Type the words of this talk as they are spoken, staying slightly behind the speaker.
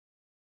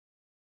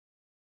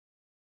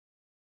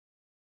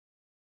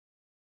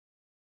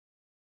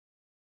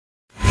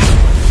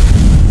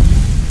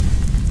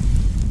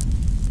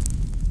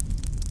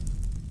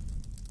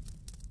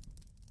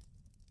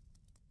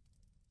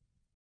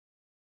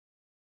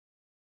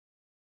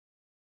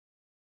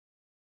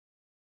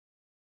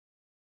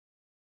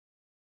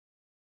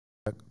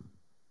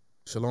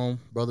Shalom,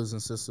 brothers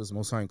and sisters.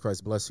 Most High in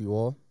Christ bless you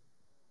all.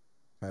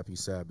 Happy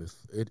Sabbath.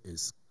 It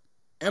is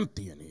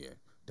empty in here.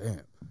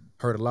 Damn.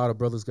 Heard a lot of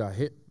brothers got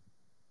hit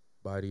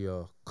by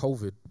the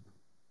COVID,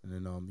 and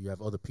then you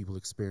have other people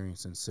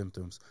experiencing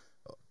symptoms.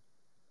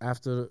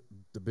 After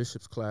the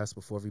bishop's class,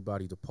 before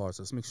everybody departs,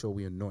 let's make sure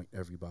we anoint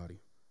everybody.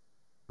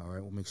 All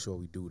right, we'll make sure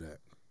we do that.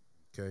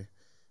 Okay.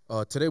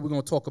 Today we're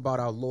going to talk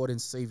about our Lord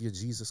and Savior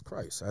Jesus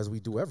Christ, as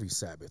we do every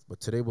Sabbath. But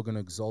today we're going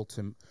to exalt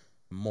him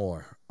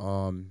more.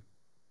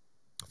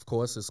 Of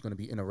course, it's going to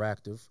be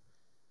interactive,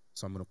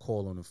 so I'm going to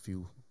call on a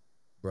few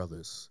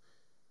brothers.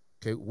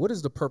 Okay, what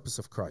is the purpose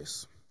of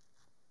Christ?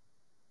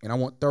 And I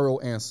want thorough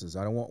answers.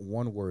 I don't want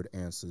one-word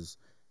answers.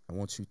 I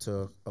want you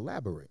to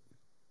elaborate.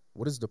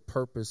 What is the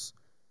purpose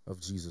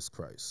of Jesus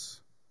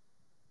Christ?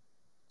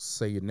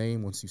 Say your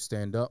name once you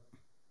stand up.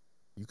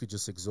 You could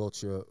just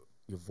exalt your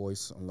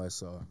voice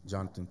unless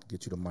Jonathan can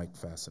get you the mic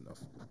fast enough.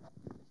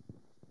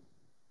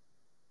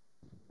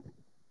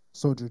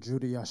 Soldier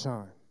Judah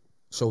Yashan.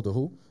 Shoulder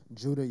who?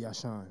 Judah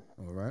Yashan.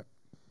 All right.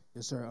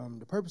 Yes, sir.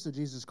 The purpose of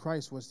Jesus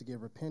Christ was to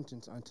give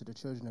repentance unto the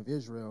children of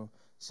Israel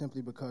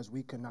simply because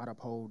we could not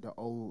uphold the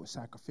old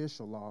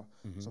sacrificial law.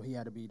 So he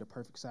had to be the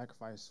perfect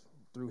sacrifice.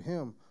 Through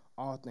him,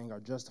 all things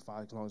are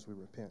justified as long as we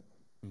repent.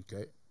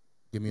 Okay.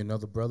 Give me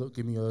another brother.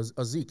 Give me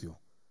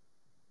Ezekiel.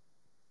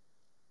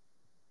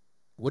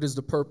 What is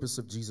the purpose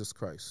of Jesus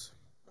Christ?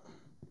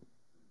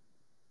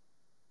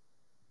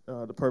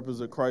 The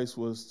purpose of Christ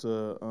was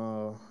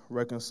to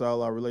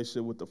reconcile our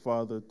relationship with the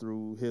Father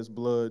through his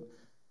blood,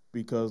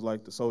 because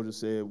like the soldier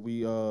said, we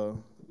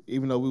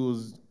even though we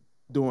was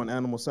doing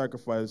animal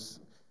sacrifice,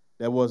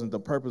 that wasn't the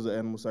purpose of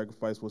animal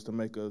sacrifice, was to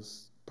make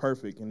us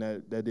perfect, and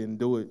that didn't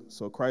do it.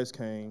 So Christ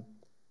came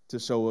to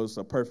show us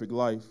a perfect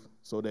life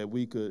so that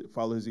we could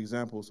follow his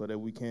example so that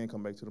we can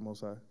come back to the Most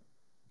High.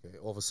 Okay,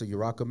 Officer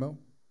Yurakamel.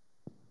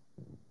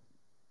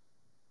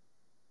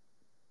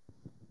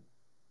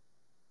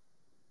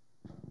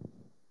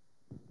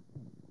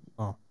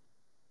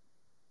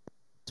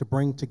 To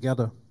bring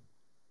together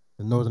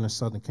the northern and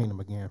southern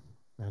kingdom again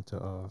and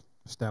to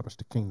establish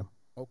the kingdom.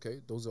 Okay,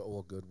 those are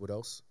all good. What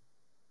else?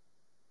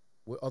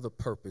 What other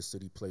purpose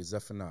did he play?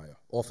 Zephaniah,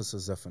 Officer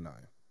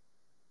Zephaniah.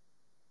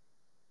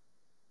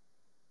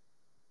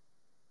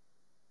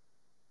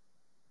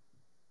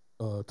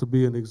 To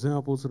be an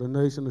example to the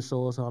nation, to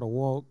show us how to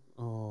walk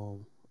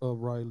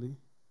uprightly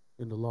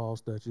in the law,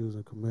 statutes,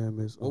 and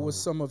commandments. What was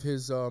some of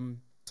his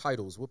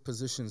titles? What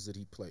positions did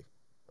he play?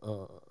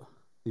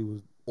 He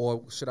was,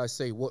 or should I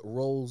say, what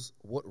roles,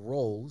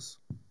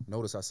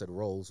 notice I said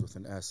roles with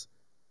an S,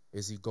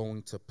 is he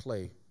going to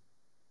play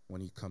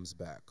when he comes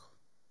back?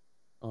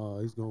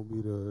 He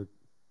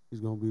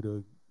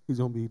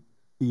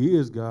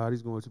is God.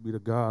 He's going to be the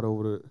God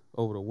over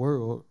the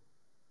world.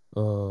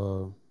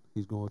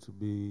 He's going to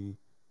be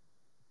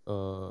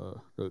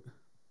Baruch,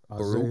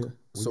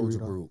 Soldier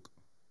Baruch.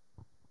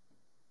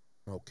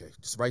 Okay,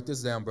 just write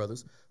this down,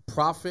 brothers.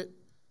 Prophet,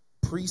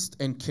 priest,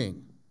 and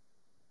king.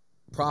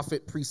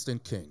 Prophet, priest,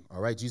 and king. All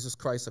right, Jesus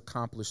Christ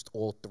accomplished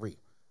all three.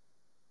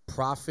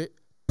 Prophet,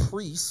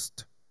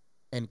 priest,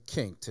 and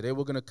king. Today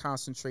we're going to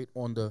concentrate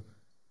on the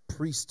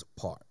priest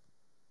part.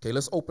 Okay,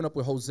 let's open up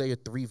with Hosea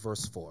 3,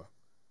 verse 4.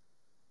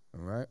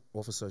 All right,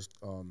 Officer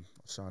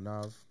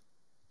Shanav.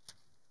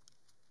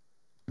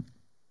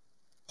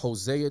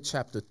 Hosea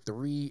chapter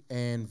 3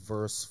 and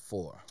verse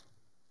 4.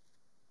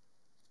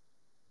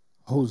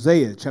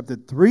 Hosea chapter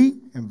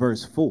 3 and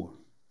verse 4.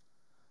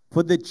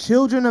 For the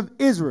children of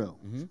Israel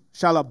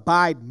shall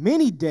abide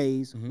many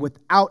days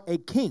without a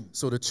king.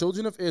 So the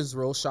children of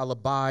Israel shall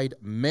abide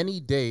many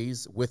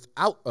days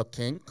without a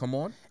king. Come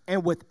on.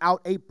 And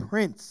without a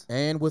prince.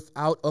 And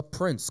without a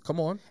prince.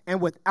 Come on.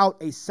 And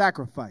without a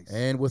sacrifice.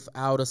 And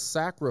without a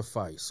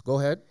sacrifice. Go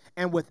ahead.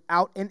 And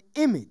without an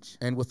image.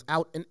 And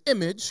without an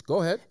image.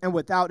 Go ahead. And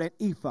without an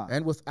ephod.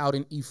 And without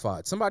an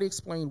ephod. Somebody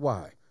explain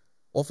why.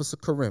 Officer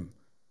Karim.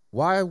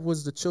 Why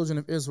was the children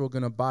of Israel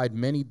going to abide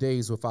many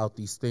days without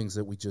these things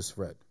that we just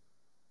read?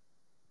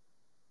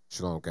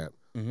 Shalom, Cap.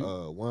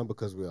 One,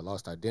 because we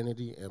lost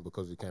identity, and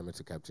because we came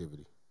into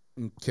captivity.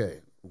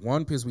 Okay.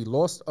 One, because we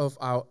lost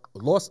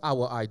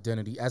our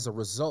identity as a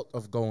result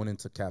of going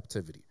into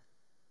captivity.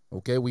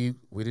 Okay, we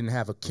didn't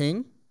have a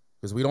king,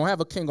 because we don't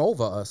have a king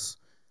over us.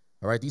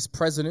 All right, these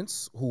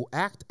presidents who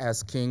act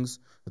as kings,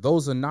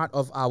 those are not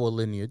of our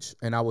lineage,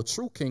 and our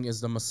true king is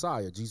the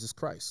Messiah, Jesus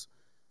Christ.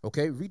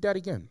 Okay, read that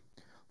again.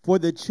 For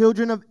the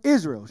children of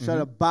Israel shall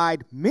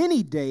abide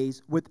many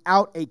days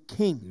without a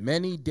king.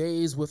 Many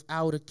days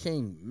without a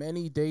king.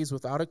 Many days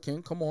without a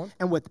king. Come on.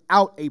 And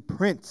without a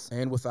prince.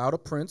 And without a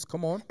prince.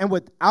 Come on. And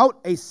without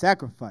a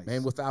sacrifice.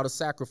 And without a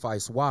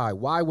sacrifice. Why?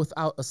 Why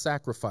without a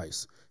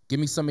sacrifice? Give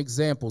me some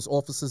examples,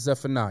 Officer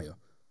Zephaniah.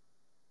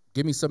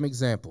 Give me some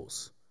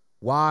examples.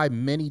 Why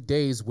many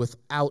days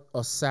without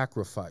a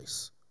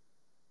sacrifice?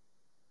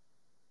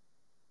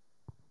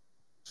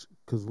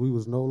 because we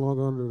was no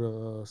longer under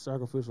the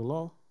sacrificial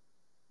law.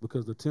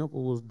 Because the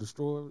temple was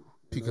destroyed.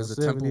 Because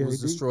the temple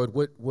was destroyed.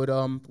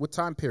 What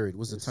time period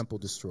was the temple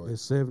destroyed?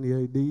 It's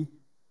 70 AD.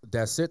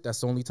 That's it? That's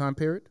the only time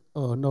period?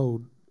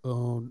 No.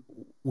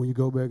 When you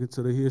go back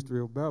into the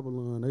history of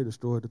Babylon, they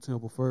destroyed the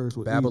temple first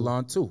with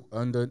Babylon too,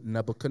 under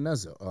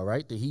Nebuchadnezzar, all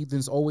right? The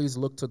heathens always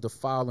look to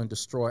defile and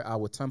destroy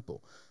our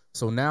temple.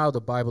 So now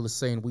the Bible is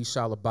saying we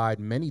shall abide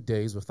many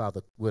days without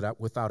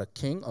a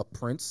king, a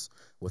prince,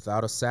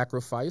 without a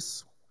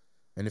sacrifice.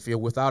 And if you're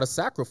without a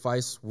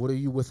sacrifice, what are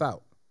you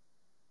without?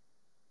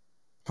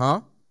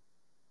 Huh?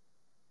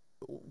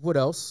 What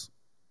else?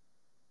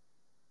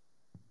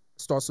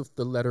 Starts with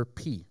the letter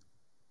P.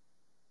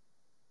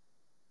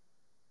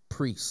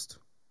 Priest.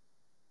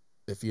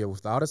 If you're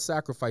without a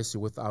sacrifice,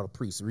 you're without a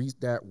priest. Read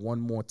that one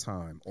more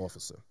time,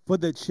 officer. For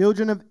the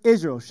children of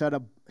Israel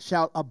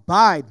shall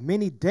abide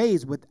many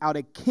days without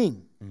a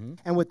king,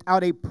 and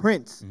without a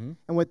prince, and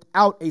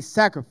without a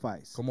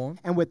sacrifice. Come on.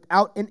 And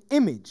without an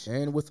image.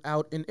 And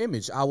without an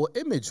image. Our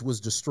image was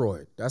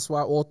destroyed. That's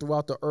why all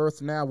throughout the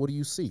earth now, what do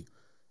you see?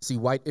 See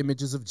white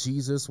images of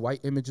Jesus,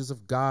 white images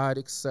of God,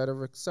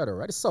 etc., etc.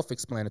 Right? It's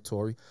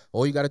self-explanatory.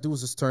 All you got to do is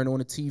just turn on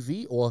the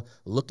TV or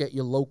look at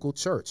your local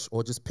church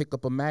or just pick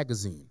up a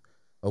magazine.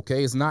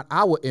 Okay? It's not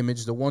our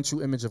image, the one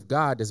true image of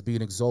God that's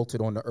being exalted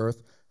on the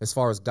earth as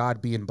far as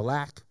God being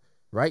black,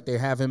 right? They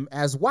have him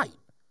as white.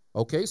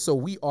 Okay? So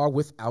we are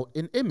without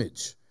an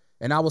image.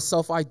 And our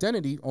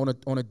self-identity, on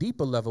a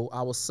deeper level,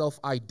 our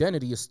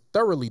self-identity is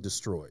thoroughly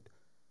destroyed.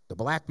 The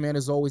black man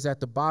is always at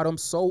the bottom.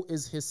 So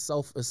is his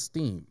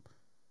self-esteem.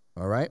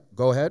 All right,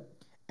 go ahead.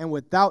 And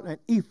without an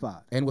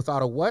ephod. And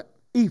without a what?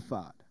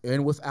 Ephod.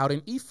 And without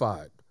an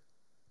ephod.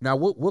 Now,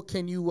 what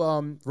can you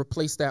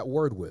replace that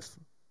word with?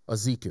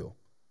 Ezekiel.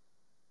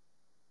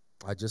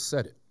 I just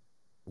said it.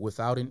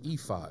 Without an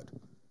ephod.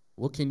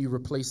 What can you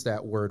replace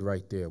that word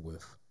right there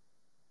with?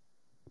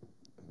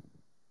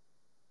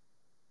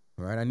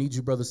 All right, I need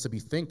you brothers to be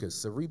thinkers,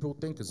 cerebral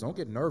thinkers. Don't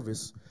get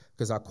nervous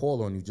because I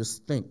call on you.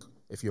 Just think.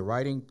 If you're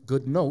writing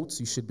good notes,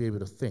 you should be able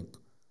to think.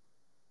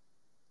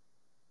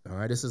 All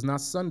right, this is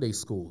not Sunday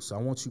school, so I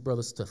want you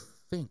brothers to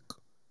think.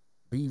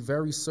 Be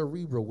very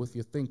cerebral with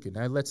your thinking.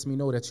 That lets me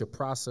know that you're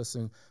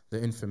processing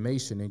the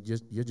information and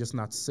you're just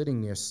not sitting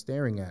there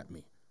staring at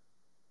me.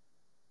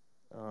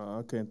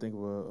 I can't think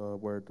of a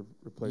word to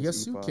replace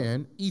Yes, ephod. you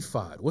can.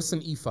 Ephod. What's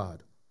an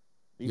ephod?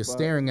 You're Ephod?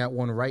 staring at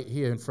one right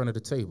here in front of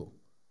the table.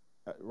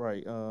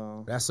 Right.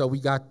 That's all we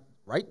got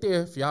right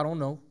there. If y'all don't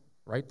know,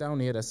 right down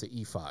there, that's an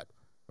ephod.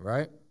 All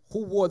right?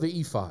 Who wore the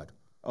ephod?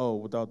 Oh,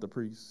 without the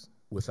priest.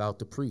 Without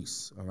the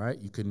priests, all right?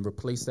 You can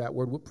replace that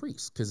word with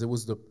priest because it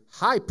was the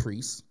high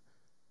priest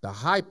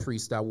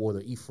that wore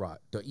the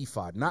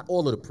ephod. Not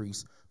all of the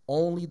priests,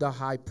 only the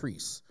high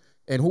priest.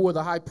 And who were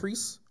the high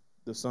priests?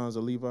 The sons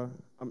of Levi.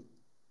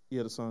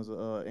 The sons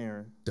of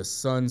Aaron. The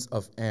sons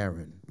of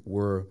Aaron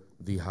were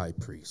the high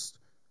priest.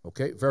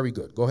 Okay, very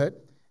good. Go ahead.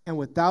 And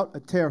without a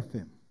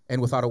teraphim.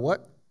 And without a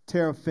what?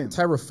 Teraphim.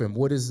 Teraphim,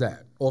 what is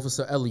that?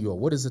 Officer Elior,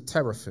 what is a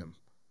teraphim?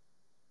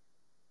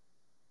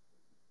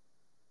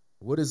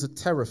 What is a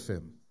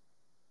teraphim?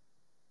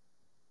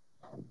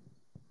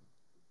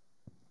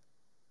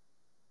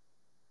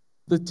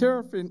 The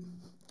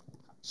teraphim,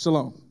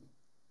 shalom.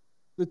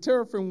 The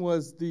teraphim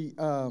was the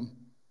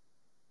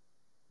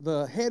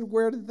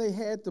headwear that they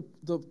had to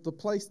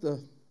place the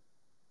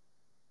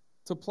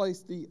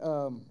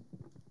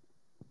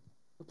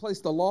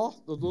law,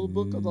 the little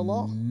book of the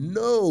law.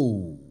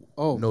 No.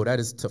 Oh. No,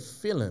 that is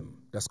tefillin.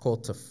 That's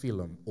called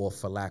tefillin or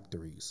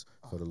phylacteries,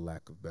 for the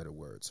lack of better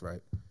words, right?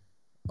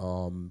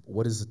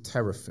 What is a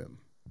teraphim?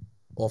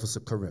 Officer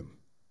Karim.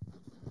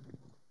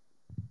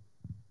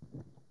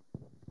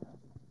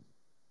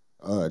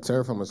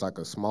 Teraphim is like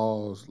a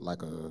small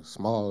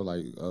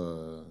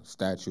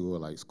statue or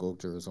like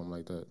sculpture or something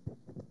like that.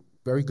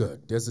 Very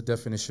good. There's a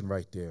definition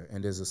right there,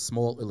 and there's a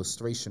small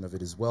illustration of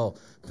it as well.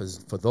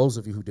 For those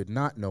of you who did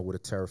not know what a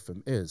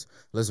teraphim is,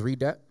 let's read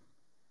that.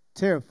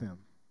 Teraphim,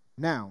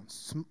 noun,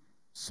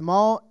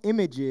 small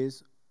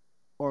images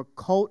or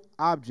cult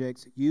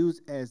objects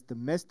used as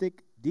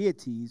domestic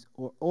deities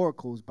or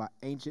oracles by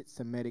ancient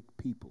Semitic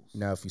peoples.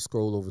 Now, if you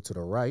scroll over to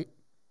the right,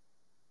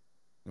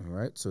 all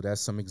right, so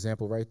that's some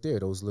example right there.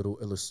 Those little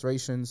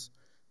illustrations,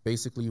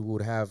 basically you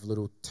would have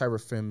little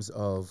teraphims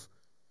of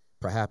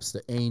perhaps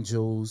the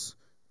angels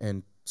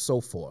and so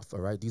forth,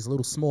 all right? These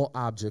little small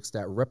objects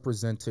that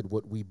represented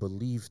what we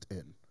believed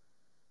in.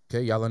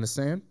 Okay, y'all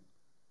understand?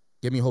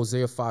 Give me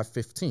Hosea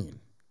 5:15.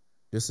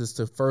 This is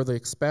to further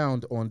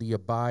expound on the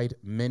abide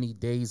many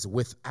days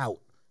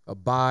without.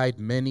 Abide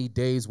many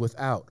days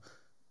without.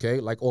 Okay,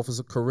 like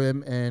Officer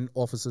Karim and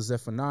Officer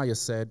Zephaniah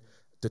said,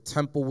 the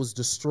temple was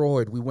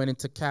destroyed. We went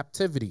into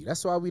captivity.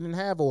 That's why we didn't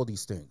have all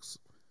these things.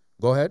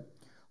 Go ahead.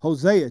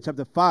 Hosea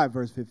chapter 5,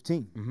 verse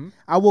 15.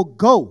 I will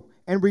go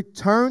and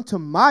return to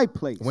my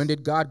place. When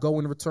did God go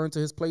and return to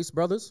his place,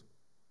 brothers?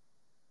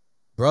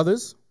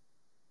 Brothers?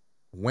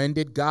 When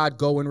did God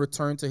go and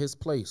return to his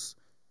place?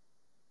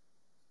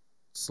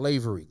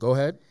 Slavery. Go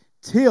ahead.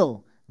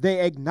 Till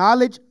they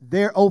acknowledge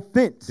their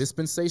offense.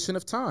 Dispensation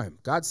of time.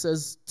 God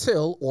says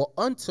till or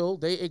until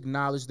they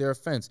acknowledge their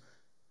offense.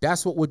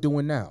 That's what we're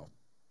doing now.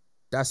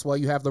 That's why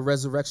you have the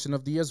resurrection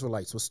of the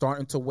Israelites. We're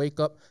starting to wake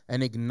up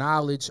and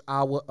acknowledge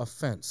our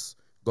offense.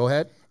 Go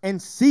ahead.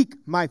 And seek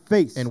my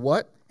face. And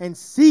what? And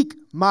seek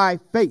my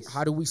face.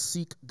 How do we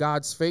seek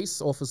God's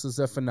face, Officer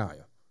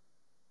Zephaniah?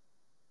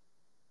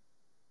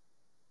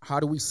 How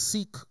do we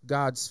seek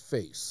God's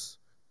face?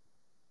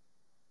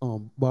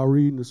 By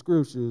reading the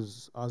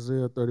scriptures,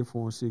 Isaiah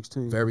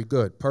 34:16. Very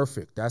good.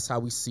 Perfect. That's how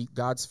we seek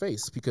God's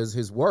face, because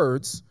his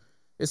words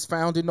is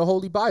found in the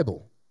Holy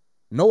Bible.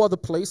 No other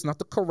place, not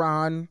the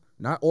Quran,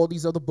 not all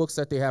these other books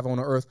that they have on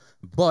the earth,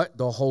 but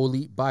the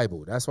Holy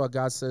Bible. That's why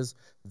God says,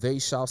 they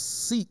shall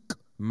seek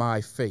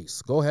my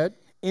face. Go ahead.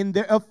 In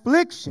their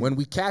affliction. When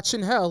we catch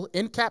in hell,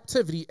 in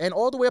captivity, and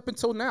all the way up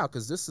until now,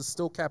 because this is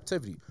still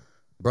captivity.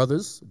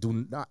 Brothers,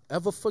 do not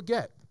ever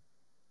forget,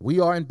 we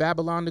are in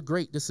Babylon the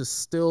Great. This is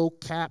still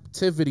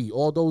captivity.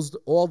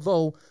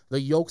 Although the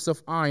yokes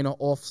of iron are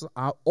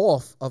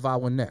off of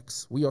our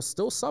necks, we are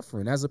still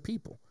suffering as a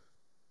people.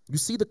 You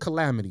see the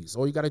calamities.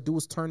 All you got to do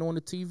is turn on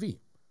the TV.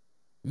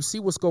 You see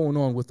what's going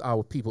on with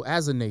our people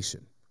as a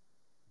nation.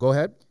 Go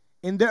ahead.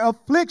 In their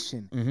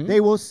affliction,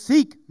 they will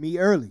seek me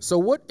early. So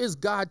what is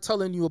God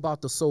telling you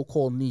about the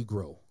so-called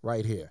Negro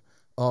right here?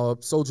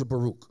 Soldier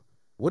Baruch.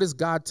 What is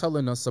God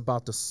telling us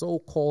about the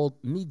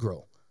so-called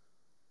Negro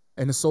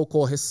and the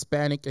so-called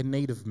Hispanic and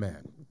Native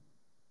man?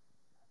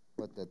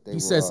 He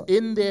says,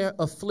 in their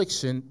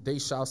affliction, they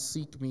shall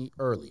seek me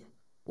early.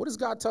 What is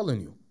God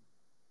telling you?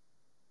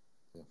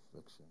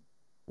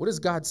 What is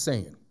God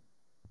saying?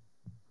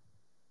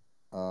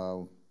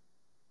 When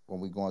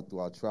we're going through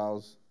our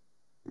trials,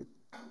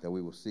 that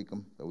we will seek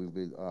them, that we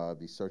will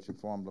be searching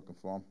for them, looking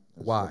for them.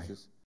 Why?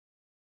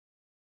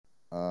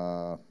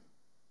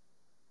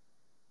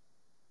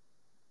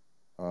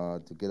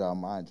 To get our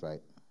minds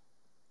right.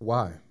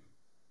 Why?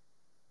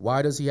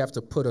 Why does he have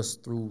to put us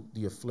through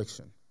the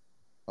affliction?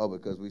 Oh,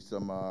 because we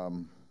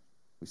some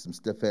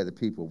stiff-headed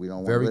people. We don't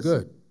want to Very listen.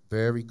 good.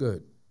 Very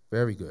good.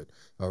 Very good.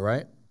 All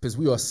right? Because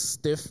we are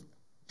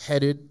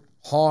stiff-headed,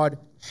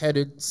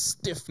 hard-headed,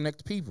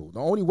 stiff-necked people. The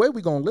only way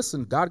we're going to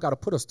listen, God got to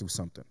put us through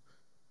something.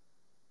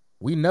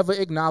 We never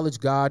acknowledge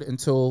God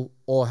until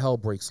all hell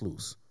breaks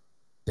loose.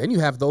 Then you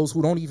have those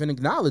who don't even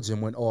acknowledge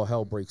him when all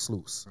hell breaks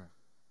loose. Right.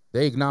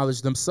 They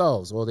acknowledge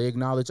themselves or they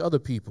acknowledge other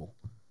people.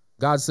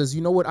 God says,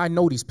 you know what? I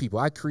know these people.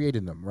 I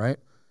created them, right?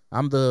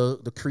 I'm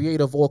the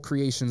creator of all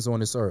creations on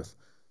this earth.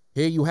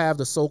 Here you have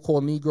the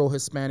so-called Negro,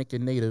 Hispanic,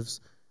 and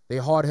natives.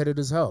 They're hard-headed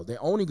as hell.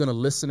 They're only going to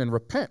listen and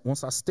repent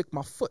once I stick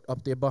my foot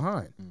up there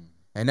behind.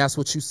 And that's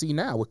what you see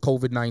now with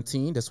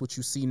COVID-19. That's what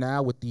you see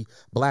now with the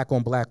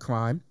black-on-black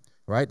crime,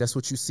 right? That's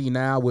what you see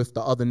now with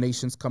the other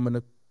nations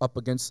coming up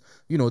against,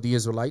 the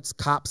Israelites.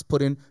 Cops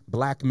putting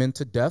black men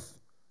to death.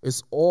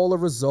 It's all a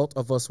result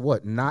of us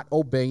what? Not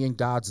obeying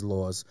God's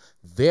laws.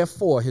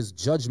 Therefore, his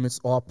judgments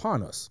are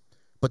upon us.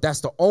 But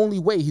that's the only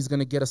way he's going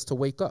to get us to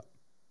wake up.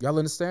 Y'all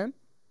understand?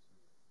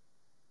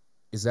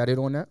 Is that it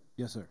on that?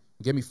 Yes, sir.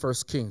 Give me 1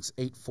 Kings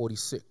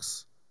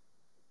 8:46.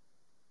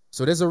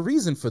 So there's a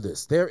reason for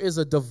this. There is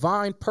a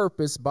divine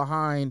purpose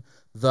behind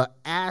the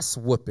ass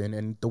whooping,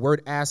 and the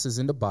word ass is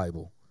in the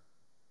Bible.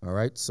 All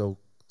right? So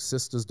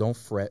sisters, don't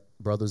fret.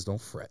 Brothers, don't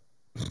fret.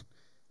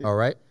 All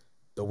right?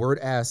 The word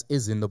ass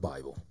is in the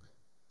Bible.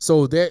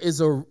 So there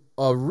is a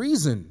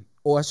reason,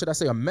 or should I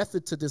say a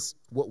method to this,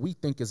 what we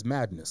think is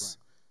madness.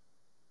 Right.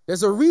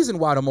 There's a reason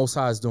why the Most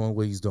High is doing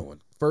what he's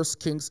doing. 1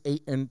 Kings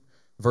 8 and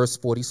verse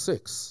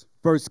 46.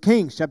 1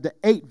 Kings chapter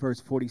 8, verse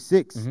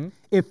 46.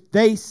 If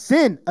they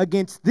sin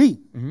against thee,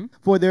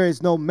 for there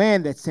is no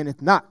man that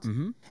sinneth not,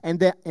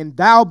 and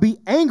thou be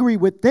angry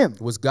with them.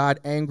 Was God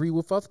angry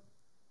with us?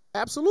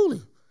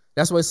 Absolutely.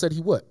 That's why it said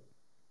he would.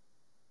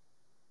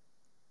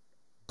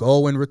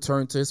 Go and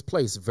return to his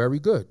place. Very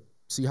good.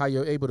 See how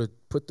you're able to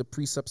put the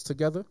precepts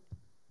together?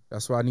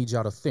 That's why I need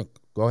y'all to think.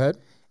 Go ahead.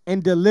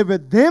 And deliver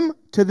them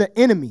to the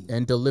enemy.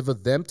 And deliver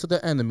them to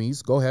the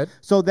enemies. Go ahead.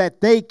 So that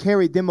they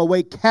carried them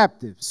away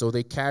captives. So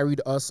they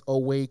carried us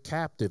away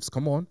captives.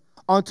 Come on.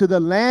 Unto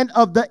the land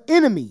of the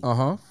enemy.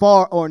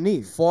 Far or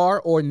near. Far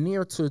or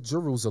near to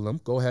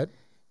Jerusalem. Go ahead.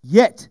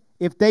 Yet,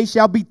 if they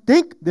shall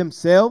bethink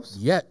themselves.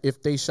 Yet,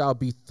 if they shall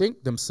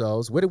bethink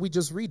themselves. Where did we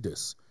just read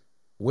this?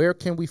 Where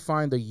can we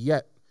find the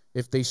yet?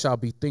 If they shall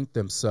bethink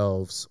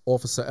themselves,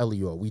 Officer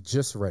Elior, we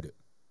just read it.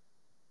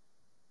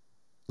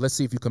 Let's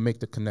see if you can make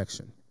the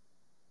connection.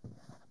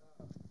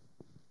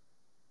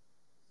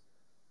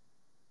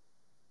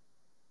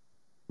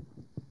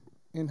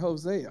 In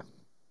Hosea.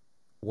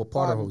 What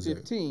part of Hosea?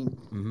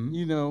 15.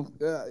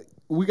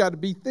 We got to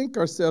bethink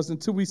ourselves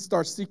until we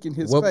start seeking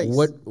his face.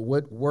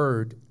 What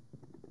word,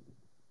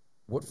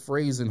 what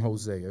phrase in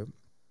Hosea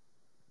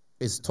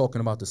is talking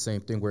about the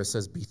same thing where it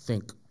says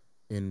bethink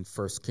in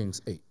 1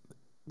 Kings 8?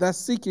 That's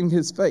seeking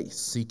his face.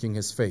 Seeking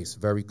his face.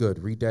 Very good.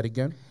 Read that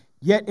again.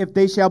 Yet if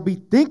they shall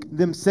bethink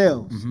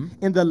themselves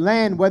in the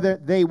land whether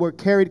they were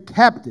carried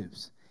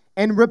captives,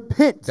 and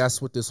repent.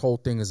 That's what this whole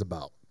thing is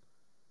about.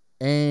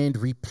 And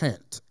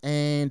repent.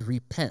 And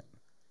repent.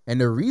 And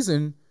the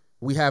reason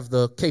we have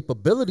the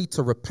capability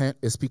to repent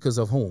is because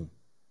of whom?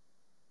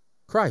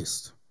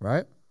 Christ,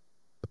 right?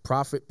 The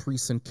prophet,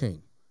 priest, and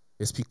king.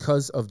 It's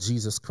because of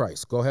Jesus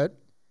Christ. Go ahead.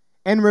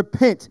 and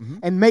repent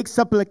and make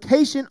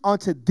supplication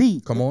unto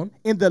thee Come on.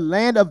 in the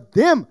land of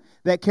them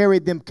that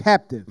carried them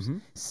captives,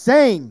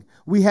 saying,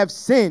 we have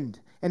sinned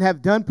and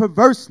have done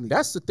perversely.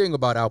 That's the thing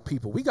about our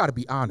people. We got to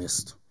be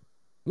honest.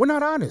 We're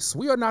not honest.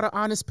 We are not an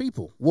honest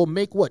people. We'll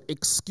make what?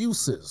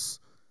 Excuses.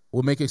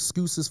 We'll make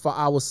excuses for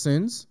our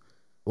sins.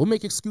 We'll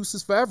make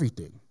excuses for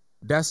everything.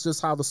 That's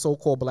just how the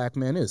so-called black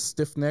man is.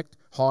 Stiff-necked,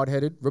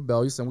 hard-headed,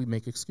 rebellious, and we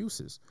make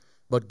excuses.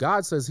 But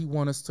God says he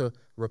wants us to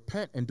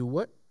repent and do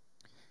what?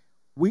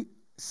 We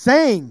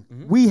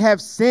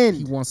have sinned.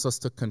 He wants us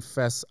to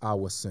confess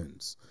our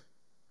sins.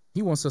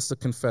 He wants us to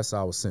confess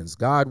our sins.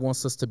 God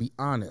wants us to be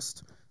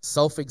honest.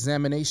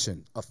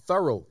 Self-examination, a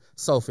thorough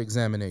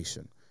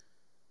self-examination.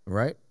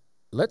 Right?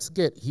 Let's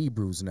get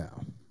Hebrews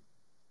now.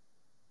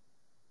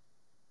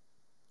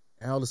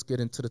 Now let's get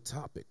into the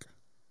topic.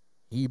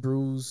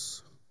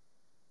 Hebrews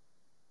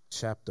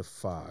chapter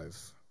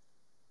 5.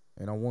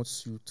 And I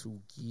want you to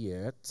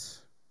get,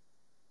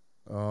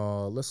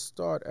 let's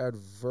start at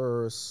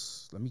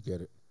verse, let me get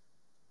it.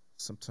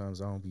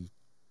 Sometimes I don't be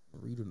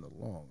reading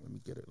along. Let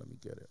me get it.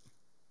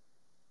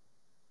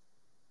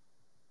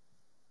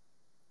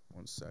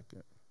 One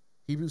second.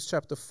 Hebrews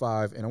chapter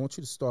 5, and I want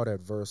you to start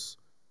at verse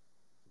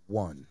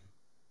 1.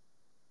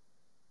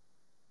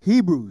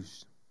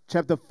 Hebrews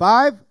chapter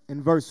 5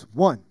 and verse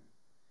 1.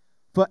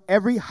 For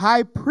every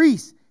high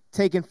priest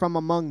taken from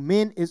among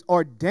men is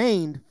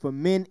ordained for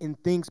men in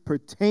things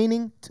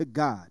pertaining to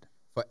God.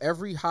 For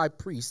every high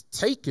priest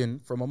taken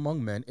from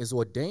among men is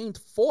ordained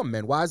for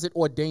men. Why is it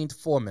ordained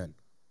for men?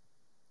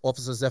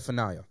 Officer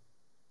Zephaniah.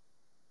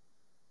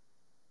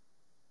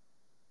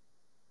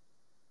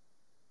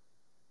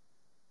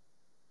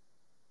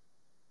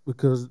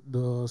 Because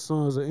the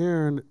sons of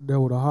Aaron that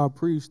were the high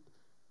priest,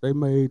 they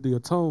made the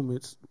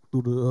atonements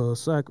through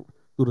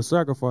the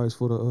sacrifice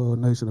for the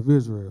nation of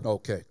Israel.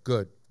 Okay,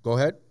 good. Go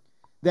ahead.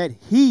 That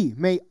he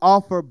may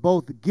offer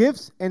both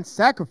gifts and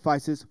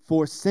sacrifices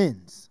for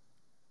sins.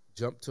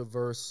 Jump to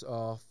verse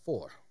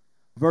 4.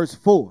 Verse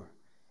 4.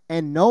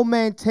 And no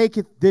man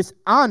taketh this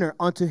honor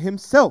unto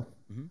himself,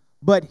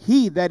 but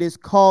he that is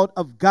called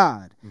of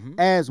God,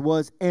 as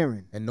was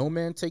Aaron. And no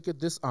man taketh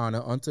this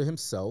honor unto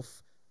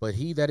himself, but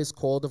he that is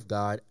called of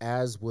God,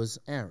 as was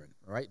Aaron.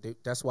 Right?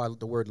 That's why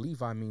the word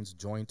Levi means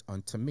joint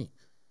unto me.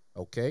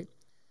 Okay?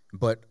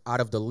 But out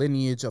of the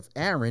lineage of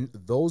Aaron,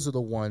 those are the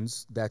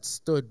ones that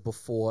stood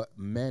before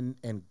men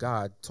and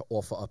God to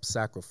offer up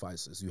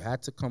sacrifices. You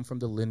had to come from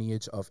the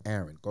lineage of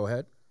Aaron. Go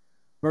ahead.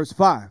 Verse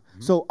 5.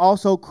 So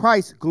also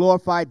Christ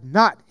glorified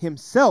not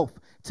himself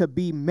to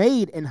be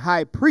made an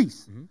high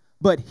priest,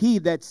 but he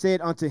that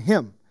said unto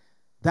him,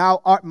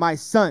 Thou art my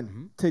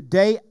son,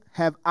 today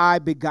have I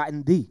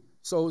begotten thee.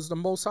 So it's the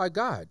Most High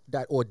God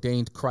that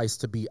ordained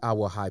Christ to be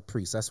our high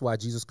priest. That's why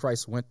Jesus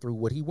Christ went through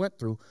what he went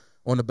through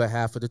on the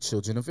behalf of the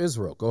children of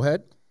Israel. Go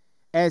ahead.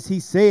 As he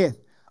saith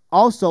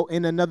also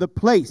in another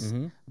place,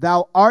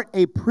 Thou art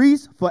a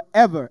priest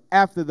forever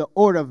after the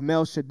order of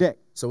Melchizedek.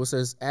 So it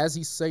says, as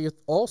he saith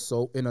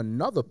also in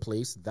another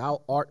place,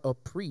 Thou art a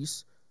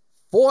priest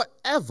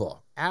forever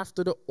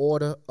after the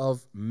order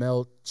of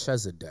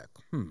Melchizedek.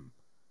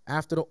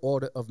 After the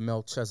order of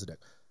Melchizedek.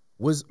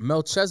 Was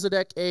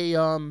Melchizedek a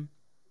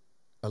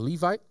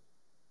Levite?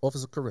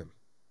 Officer Karim.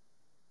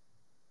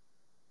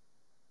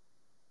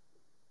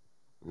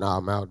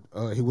 Nah,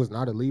 he was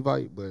not a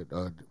Levite, but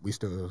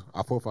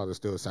our forefathers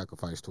still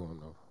sacrificed to him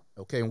though.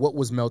 Okay, and what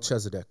was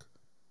Melchizedek?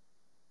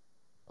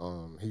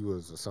 He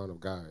was a son of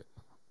God.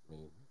 I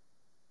mean,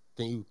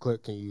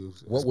 can you?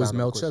 What was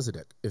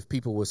Melchizedek? If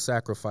people were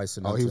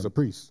sacrificing, he was a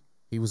priest.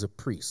 He was a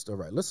priest. All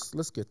right, let's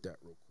get that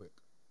real quick.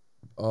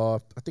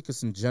 I think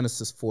it's in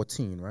Genesis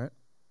 14, right?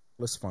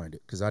 Let's find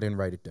it because I didn't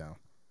write it down.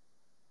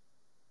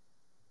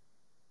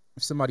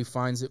 If somebody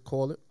finds it,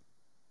 call it.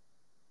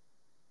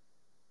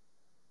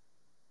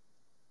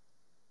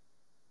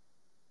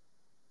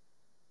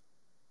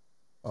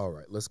 All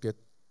right,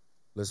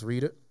 let's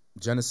read it.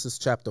 Genesis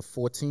chapter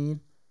 14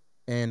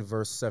 and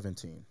verse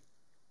 17.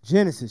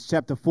 Genesis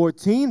chapter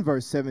 14,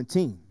 verse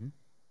 17.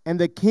 And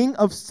the king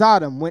of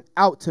Sodom went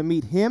out to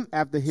meet him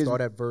after his...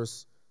 Start at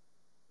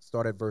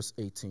verse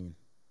 18.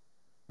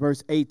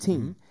 Verse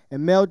 18.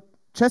 And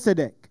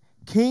Melchizedek,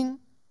 king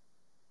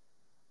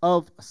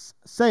of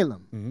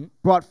Salem,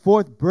 brought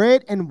forth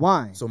bread and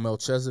wine. So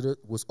Melchizedek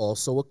was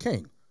also a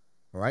king,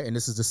 all right? And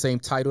this is the same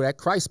title that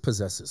Christ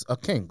possesses, a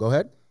king. Go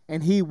ahead.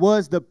 And he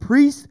was the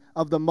priest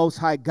of the Most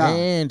High God.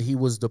 And he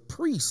was the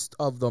priest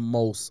of the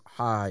Most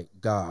High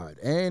God.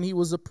 And he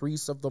was a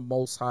priest of the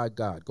Most High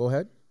God. Go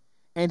ahead.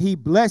 And he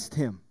blessed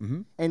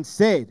him and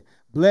said,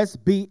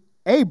 Blessed be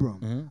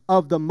Abram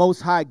of the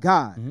Most High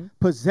God,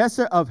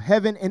 possessor of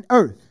heaven and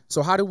earth.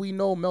 So how do we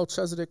know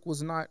Melchizedek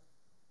was not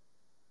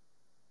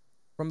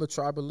from the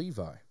tribe of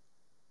Levi?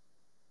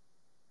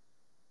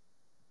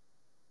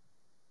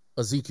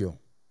 Ezekiel.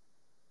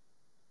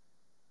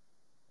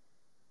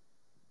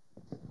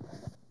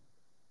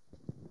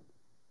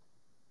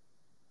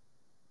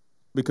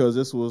 Because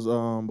this was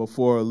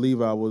before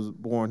Levi was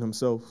born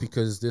himself.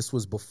 Because this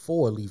was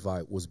before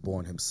Levi was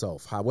born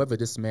himself. However,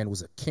 this man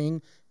was a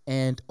king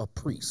and a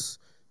priest.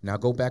 Now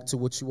go back to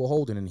what you were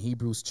holding in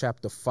Hebrews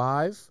chapter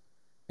 5,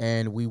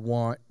 and we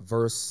want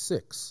verse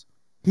 6.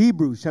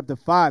 Hebrews chapter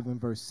 5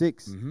 and verse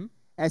 6. Mm-hmm.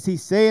 As he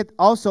saith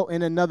also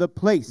in another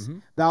place,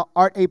 thou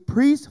art a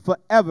priest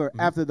forever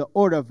after the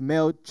order of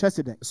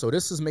Melchizedek. So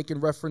this is making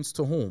reference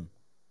to whom?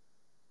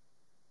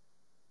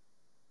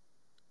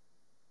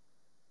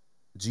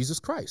 Jesus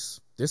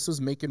Christ. This is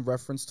making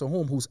reference to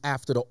whom? Who's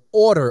after the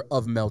order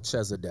of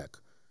Melchizedek.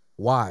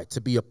 Why?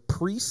 To be a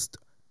priest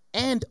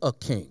and a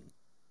king.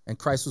 And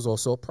Christ was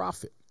also a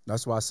prophet.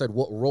 That's why I said,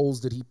 what roles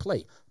did he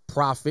play?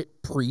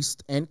 Prophet,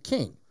 priest, and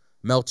king.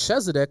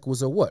 Melchizedek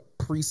was a what?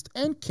 Priest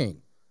and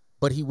king.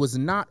 But he was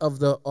not of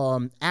the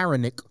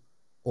Aaronic,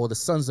 or the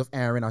sons of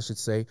Aaron, I should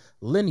say,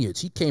 lineage.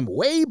 He came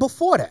way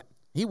before that.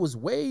 He was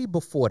way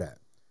before that.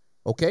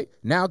 Okay,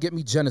 now get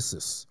me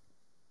Genesis.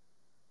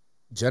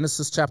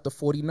 Genesis chapter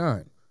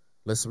 49.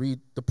 Let's read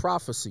the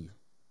prophecy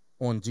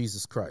on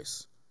Jesus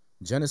Christ.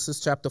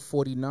 Genesis chapter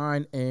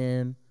 49,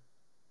 and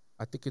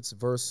I think it's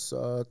verse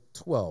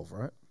 12,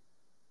 right?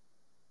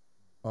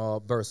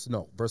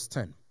 Verse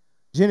 10.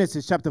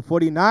 Genesis chapter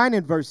 49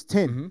 and verse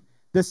 10.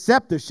 The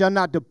scepter shall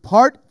not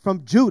depart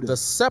from Judah. The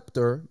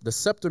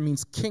scepter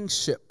means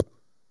kingship.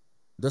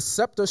 The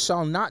scepter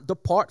shall not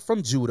depart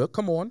from Judah.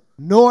 Come on.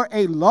 Nor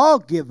a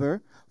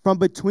lawgiver from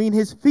between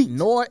his feet.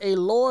 Nor a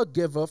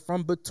lawgiver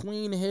from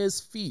between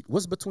his feet.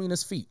 What's between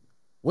his feet?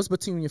 What's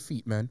between your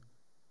feet, man?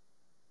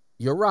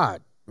 Your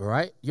rod,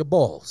 right? Your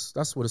balls.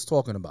 That's what it's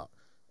talking about.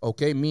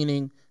 Okay,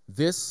 meaning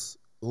this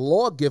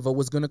lawgiver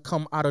was going to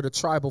come out of the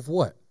tribe of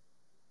what?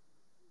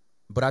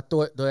 But I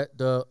thought that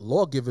the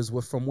lawgivers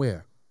were from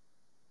where?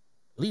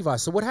 Levi.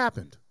 So what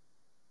happened?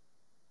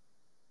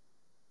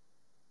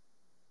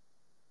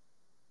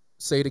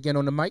 Say it again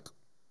on the mic.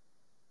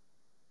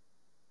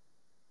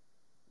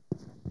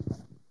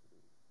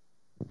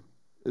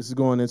 This is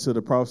going into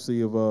the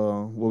prophecy of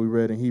what we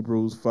read in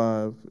Hebrews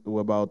 5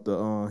 about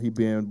the he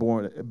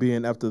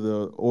being after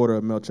the order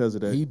of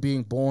Melchizedek. He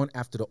being born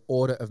after the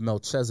order of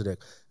Melchizedek.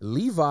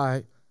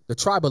 Levi, the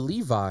tribe of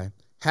Levi,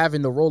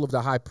 having the role of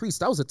the high priest,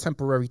 that was a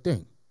temporary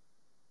thing.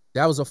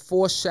 That was a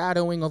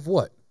foreshadowing of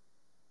what?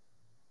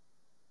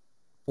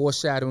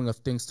 Foreshadowing of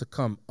things to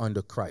come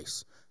under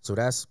Christ. So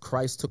that's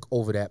Christ took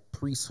over that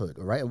priesthood,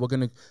 all right? And we're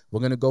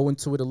gonna go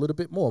into it a little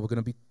bit more. We're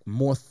gonna be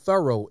more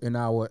thorough in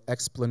our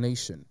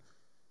explanation.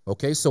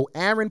 Okay, so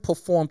Aaron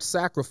performed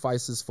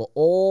sacrifices for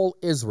all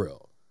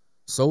Israel.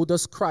 So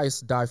did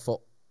Christ die for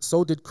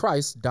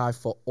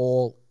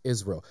all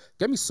Israel.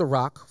 Get me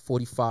Sirach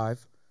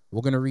 45.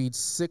 We're gonna read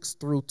 6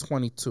 through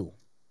 22.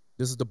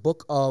 This is the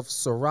book of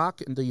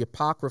Sirach in the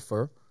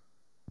Apocrypha.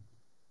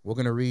 We're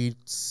going to read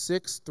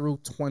 6 through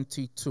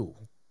 22.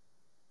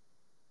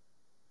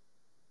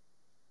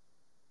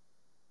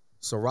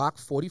 Sirach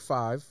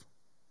 45.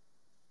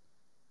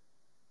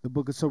 The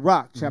book of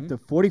Sirach, chapter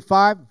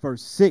 45,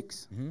 verse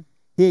 6.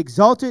 He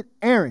exalted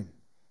Aaron,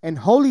 an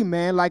holy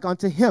man like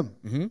unto him,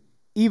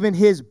 even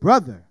his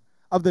brother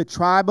of the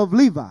tribe of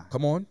Levi.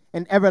 Come on.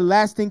 An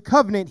everlasting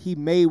covenant he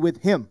made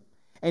with him,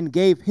 and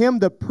gave him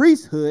the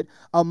priesthood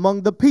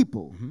among the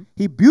people.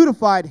 He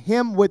beautified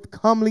him with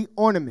comely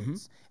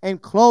ornaments, and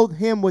clothed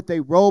him with a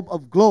robe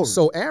of glory.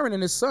 So Aaron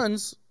and his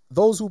sons,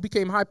 those who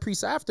became high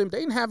priests after him, they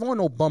didn't have on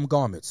no bum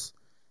garments.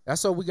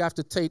 That's why we have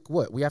to take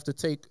what? We have to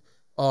take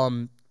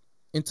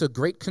into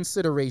great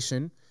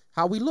consideration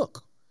how we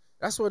look.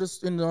 That's what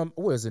it's in,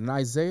 what is it, in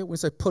Isaiah? When it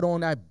said, put on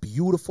that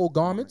beautiful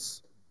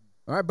garments.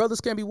 All right,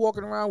 brothers can't be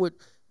walking around with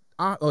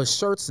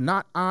shirts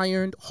not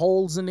ironed,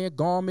 holes in their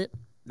garment,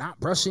 not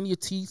brushing your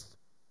teeth,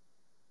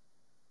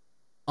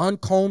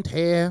 uncombed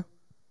hair,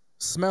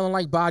 smelling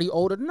like body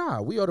odor.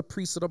 Nah, we are the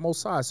priests of the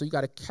Most High, so you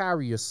got to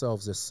carry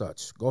yourselves as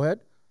such. Go ahead.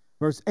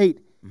 Verse 8,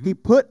 he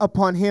put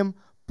upon him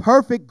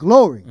perfect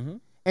glory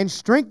and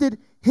strengthened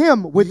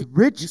him with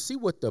rich. You see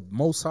what the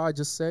Most High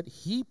just said?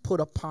 He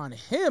put upon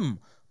him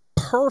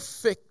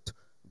perfect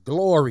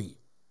glory.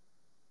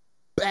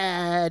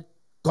 Bad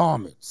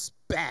garments,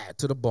 bad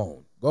to the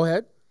bone. Go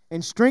ahead.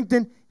 And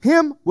strengthened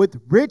him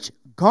with rich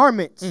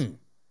garments,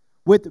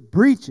 with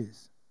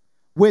breeches,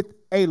 with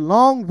a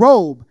long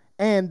robe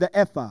and the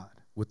ephod.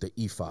 With the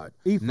ephod.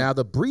 Now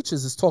the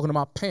breeches is talking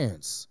about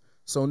pants.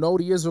 So no,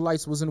 the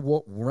Israelites wasn't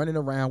running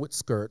around with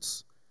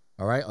skirts.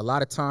 All right. A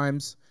lot of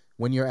times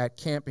when you're at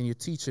camp and you're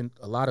teaching,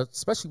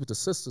 especially with the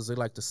sisters, they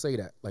like to say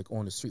that, like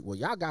on the street. Well,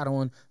 y'all got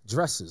on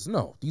dresses.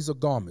 No, these are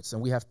garments,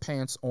 and we have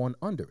pants on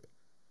under it.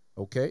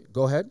 Okay,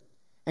 go ahead.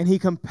 And he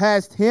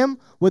compassed him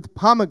with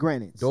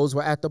pomegranates. Those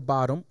were at the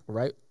bottom,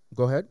 right?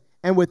 Go ahead.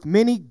 And with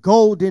many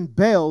golden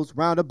bells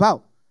round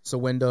about. So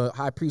when the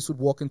high priest would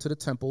walk into the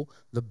temple,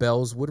 the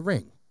bells would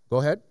ring. Go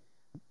ahead.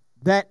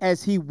 That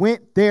as he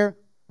went, there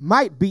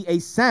might be a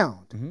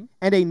sound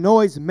and a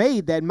noise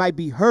made that might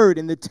be heard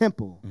in the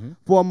temple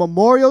for a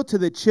memorial to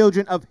the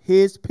children of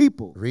his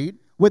people. Read.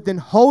 With an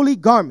holy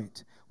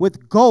garment,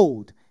 with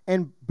gold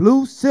and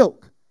blue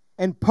silk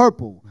and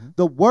purple,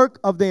 the work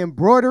of the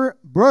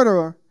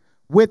embroiderer,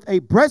 with a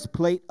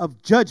breastplate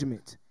of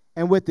judgment,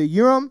 and with the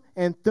Urim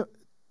and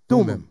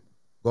Thummim.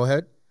 Go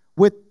ahead.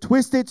 With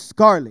twisted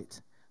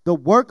scarlet, the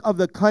work of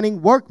the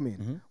cunning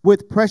workman,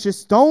 with precious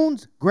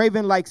stones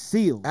graven like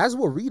seals. As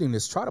we're reading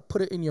this, try to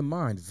put it in your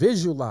mind.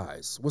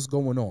 Visualize what's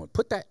going on.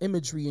 Put that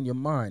imagery in your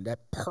mind,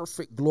 that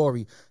perfect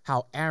glory,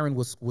 how Aaron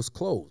was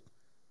clothed.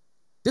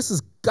 This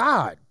is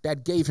God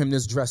that gave him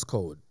this dress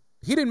code.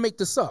 He didn't make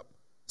this up.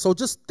 So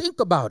just think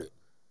about it.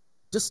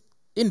 Just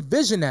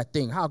envision that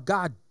thing, how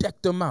God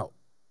decked him out.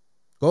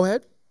 Go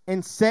ahead.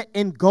 And set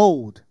in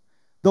gold,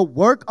 the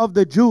work of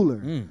the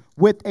jeweler,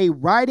 with a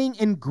writing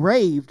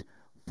engraved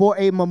for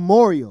a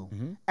memorial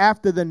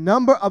after the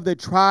number of the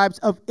tribes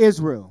of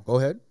Israel. Go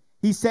ahead.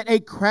 He set a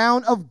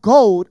crown of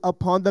gold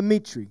upon the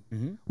mitre,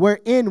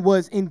 wherein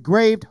was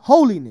engraved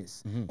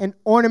holiness, an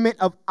ornament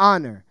of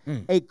honor,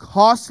 a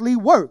costly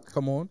work.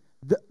 Come on.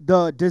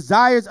 The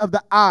desires of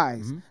the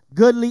eyes,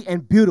 goodly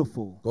and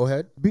beautiful. Go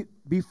ahead.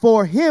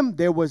 Before him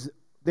there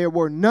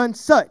were none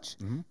such,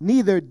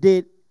 neither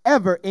did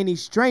ever any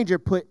stranger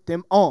put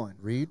them on.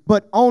 Read.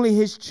 But only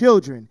his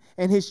children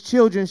and his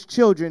children's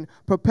children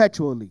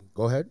perpetually.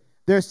 Go ahead.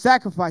 Their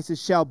sacrifices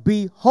shall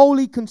be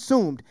wholly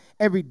consumed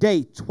every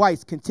day,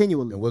 twice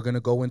continually. And we're going to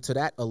go into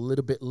that a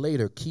little bit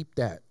later. Keep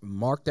that.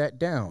 Mark that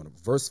down.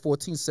 Verse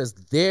 14 says,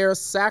 their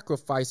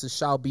sacrifices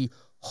shall be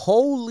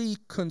wholly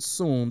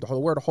consumed. The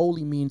word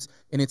holy means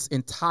in its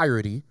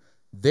entirety.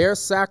 Their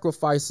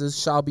sacrifices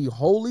shall be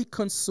wholly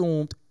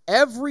consumed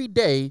every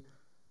day,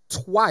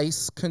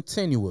 twice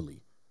continually.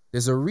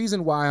 There's a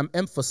reason why I'm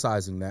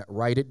emphasizing that.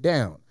 Write it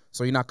down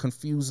so you're not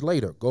confused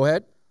later. Go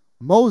ahead.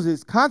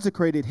 Moses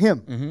consecrated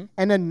him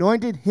and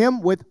anointed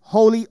him with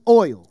holy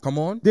oil. Come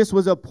on. This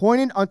was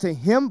appointed unto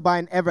him by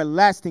an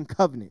everlasting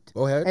covenant.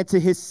 Go ahead. And to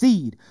his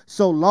seed,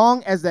 so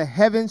long as the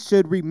heavens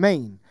should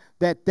remain,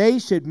 that they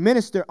should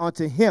minister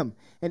unto him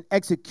and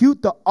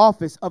execute the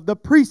office of the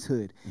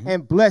priesthood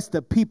and bless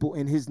the people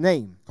in his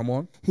name. Come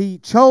on. He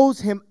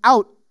chose him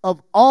out of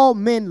all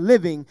men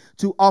living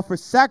to offer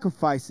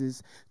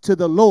sacrifices to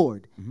the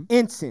Lord,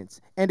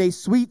 incense and a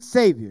sweet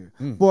Savior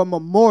for a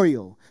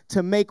memorial,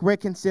 to make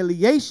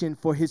reconciliation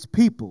for his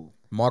people.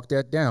 Mark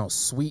that down.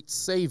 Sweet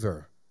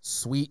savor.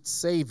 Sweet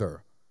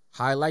savor.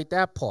 Highlight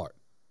that part.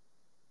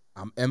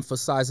 I'm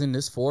emphasizing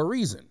this for a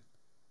reason.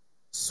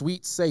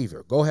 Sweet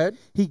savor. Go ahead.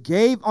 He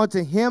gave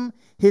unto him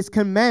his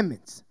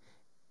commandments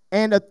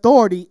and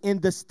authority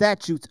in the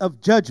statutes of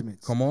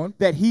judgments. Come on.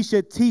 That he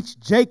should teach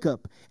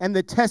Jacob and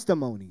the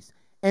testimonies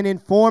and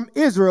inform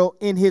Israel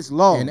in his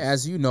laws. And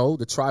as you know,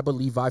 the tribe of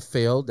Levi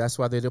failed. That's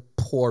why they're the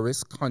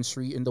poorest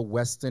country in the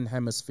Western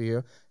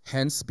Hemisphere,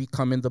 hence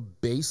becoming the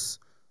base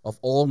of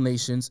all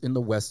nations in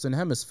the Western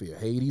Hemisphere.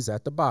 Haiti's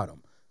at the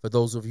bottom, for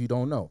those of you who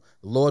don't know.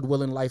 Lord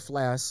willing, life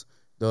lasts.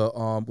 We're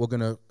going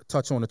to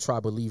touch on the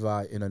tribe of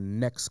Levi in a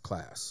next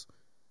class.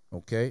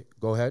 Okay,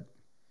 go ahead.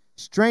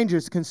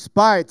 Strangers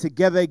conspired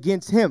together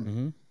against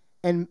him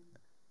and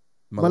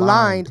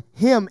maligned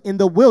him in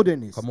the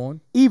wilderness. Come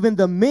on. Even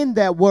the men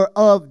that were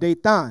of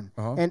Dathan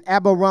and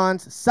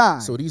Abiram's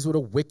side. So these were the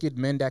wicked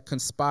men that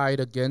conspired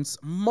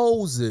against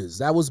Moses.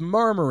 That was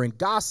murmuring,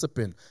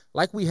 gossiping,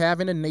 like we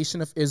have in the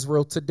nation of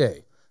Israel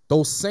today.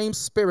 Those same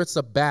spirits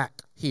are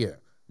back here.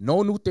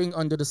 No new thing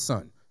under the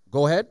sun.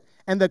 Go ahead.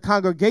 And the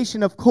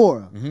congregation of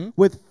Korah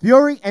with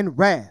fury and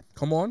wrath.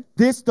 Come on.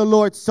 This the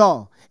Lord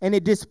saw, and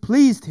it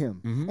displeased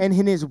him. And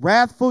in his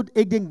wrathful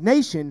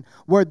indignation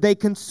were they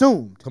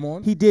consumed. Come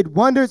on. He did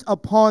wonders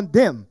upon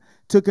them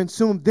to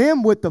consume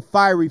them with the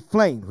fiery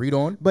flame. Read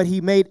on. But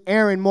he made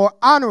Aaron more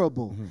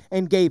honorable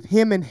and gave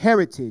him an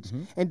heritage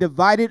and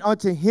divided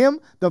unto him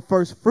the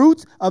first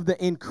fruits of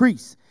the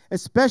increase.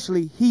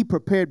 Especially he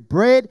prepared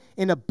bread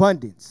in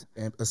abundance.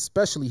 And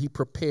especially he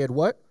prepared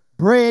what?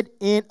 Bread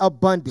in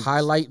abundance.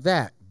 Highlight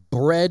that.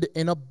 Bread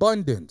in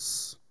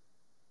abundance.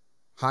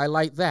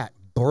 Highlight that.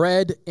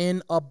 Bread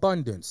in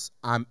abundance.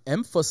 I'm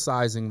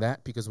emphasizing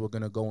that because we're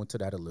going to go into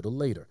that a little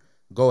later.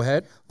 Go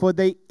ahead. For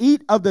they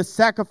eat of the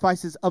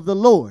sacrifices of the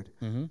Lord,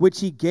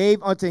 which he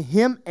gave unto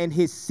him and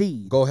his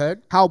seed. Go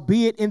ahead.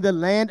 Howbeit in the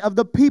land of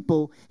the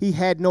people he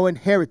had no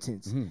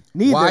inheritance.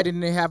 Neither. Why didn't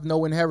they have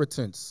no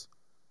inheritance?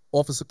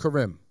 Officer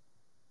Karim.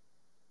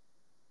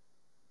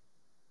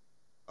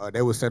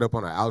 They were set up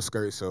on the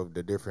outskirts of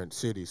the different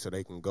cities so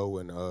they can go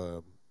and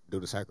do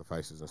the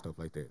sacrifices and stuff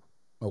like that.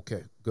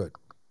 Okay, good.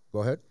 Go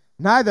ahead.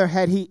 Neither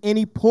had he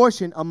any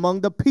portion among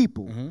the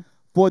people,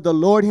 for the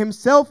Lord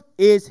himself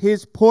is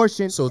his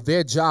portion. So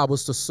their job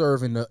was to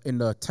serve in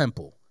the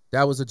temple.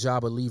 That was the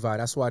job of Levi.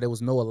 That's why there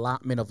was no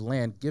allotment of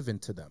land given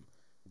to them.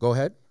 Go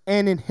ahead.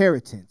 And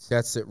inheritance.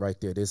 That's it right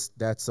there.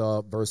 That's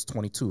verse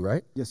 22,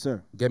 right? Yes,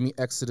 sir. Give me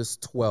Exodus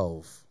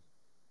 12.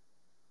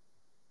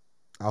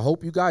 I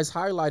hope you guys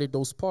highlighted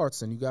those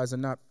parts and you guys are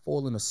not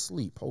falling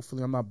asleep.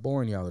 Hopefully I'm not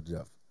boring y'all to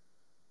death.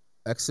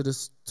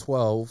 Exodus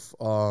 12,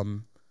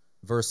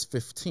 verse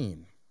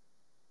 15.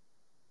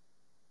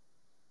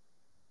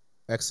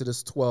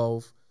 Exodus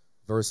 12,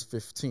 verse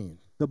 15.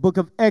 The book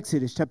of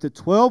Exodus, chapter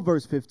 12,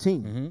 verse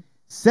 15.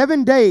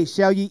 7 days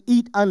shall ye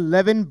eat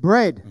unleavened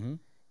bread.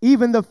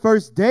 Even the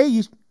first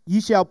day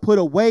ye shall put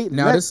away.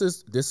 Now this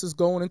is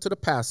going into the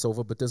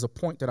Passover, but there's a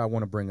point that I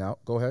want to bring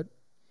out. Go ahead.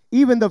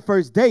 Even the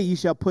first day ye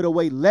shall put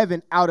away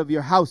leaven out of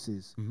your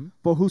houses. Mm-hmm.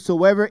 For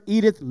whosoever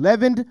eateth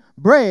leavened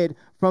bread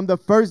from the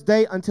first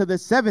day until the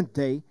seventh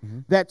day,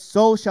 that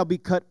soul shall be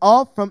cut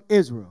off from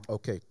Israel.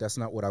 Okay, that's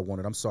not what I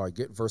wanted. I'm sorry.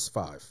 Get verse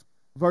 5.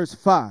 Verse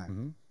 5.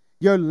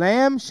 Your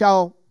lamb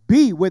shall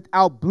be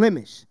without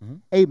blemish,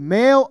 a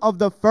male of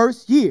the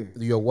first year.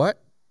 Your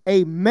what?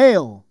 A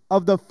male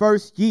of the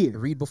first year.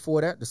 Read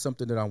before that. There's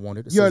something that I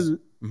wanted. It Your, says,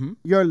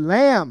 your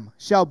lamb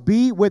shall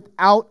be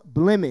without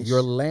blemish.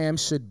 your lamb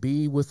should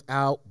be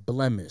without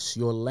blemish.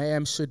 Your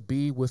lamb should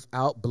be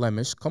without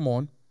blemish. Come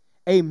on.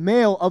 A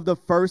male of the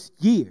first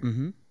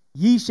year.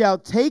 Ye shall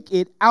take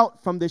it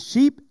out from the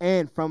sheep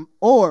and from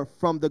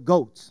the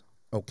goats.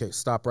 Okay,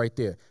 stop right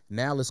there.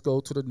 Now let's go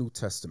to the New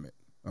Testament.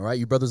 All right,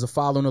 you brothers are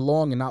following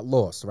along and not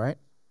lost, right?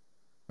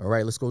 All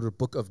right, let's go to the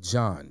book of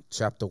John,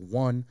 chapter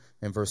 1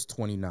 and verse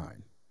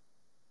 29.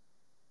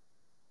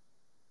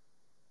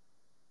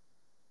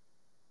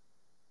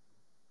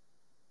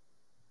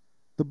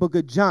 The book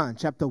of John,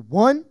 chapter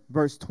 1,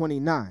 verse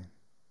 29.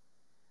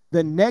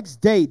 The next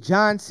day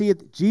John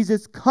seeth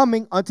Jesus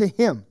coming unto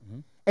him,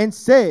 and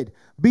said,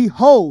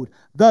 Behold,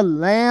 the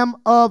Lamb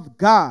of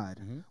God,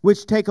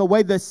 which take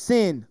away the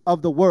sin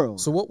of the world.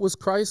 So what was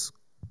Christ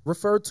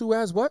referred to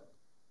as what?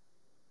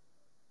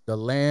 The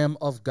Lamb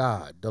of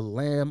God. The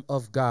Lamb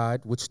of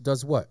God, which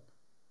does what?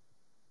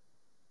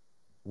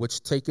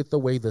 Which taketh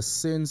away the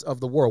sins of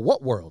the world.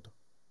 What world?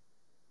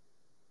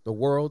 The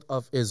world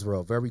of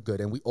Israel. Very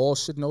good. And we all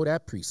should know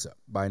that precept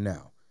by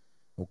now.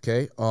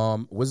 Okay.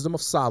 Wisdom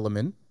of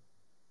Solomon,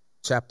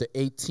 chapter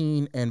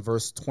 18 and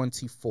verse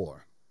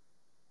 24.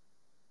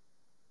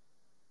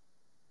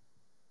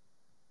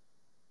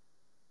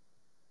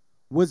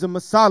 Wisdom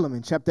of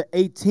Solomon, chapter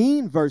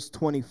 18, verse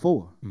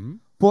 24.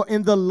 For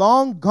in the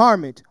long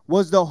garment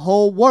was the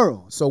whole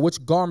world. So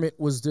which garment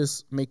was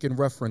this making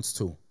reference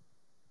to?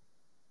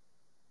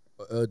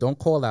 Don't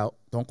call out.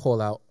 Don't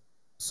call out.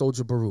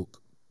 Soldier Baruch.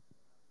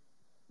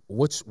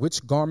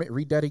 Which garment?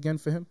 Read that again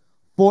for him.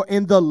 For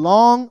in the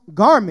long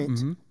garment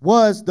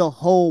was the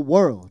whole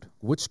world.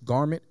 Which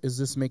garment is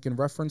this making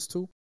reference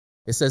to?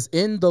 It says,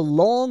 in the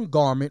long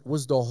garment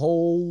was the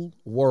whole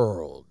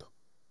world.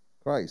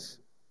 Christ.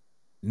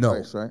 No.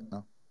 Christ, right?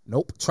 No.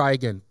 Nope. Try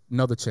again.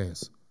 Another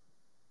chance.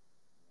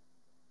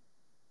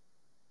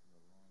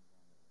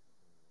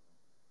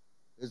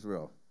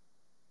 Israel.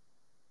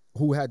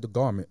 Who had the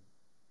garment?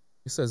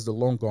 It says the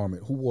long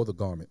garment. Who wore the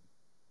garment?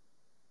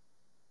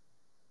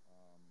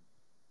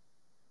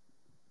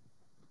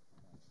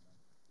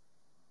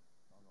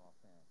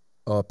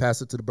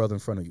 Pass it to the brother in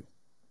front of you.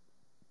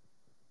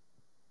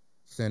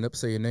 Stand up,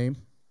 say your name.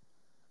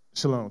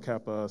 Shalom,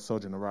 Kappa,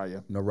 Soldier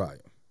Nariah. Nariah.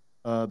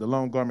 The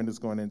long garment is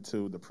going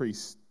into the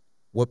priests,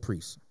 What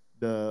priest?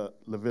 the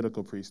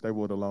Levitical priests. They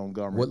wore the long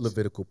garments. What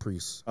Levitical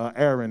priest?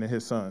 Aaron and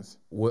his sons.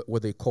 What were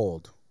they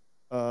called?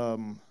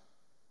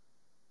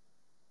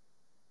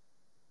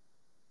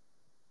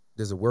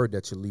 There's a word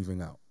that you're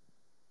leaving out.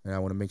 And I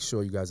want to make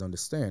sure you guys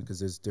understand because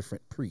there's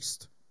different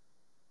priests.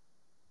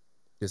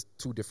 There's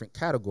two different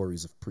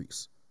categories of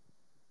priests.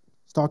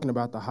 It's talking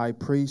about the high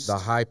priest. The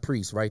high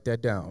priest, write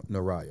that down,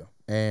 Nariah.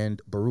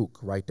 And Baruch,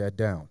 write that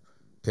down.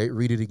 Okay,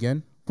 read it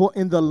again. For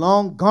in the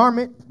long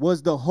garment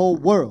was the whole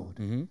world,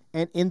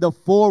 and in the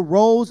 4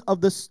 rows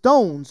of the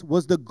stones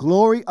was the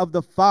glory of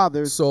the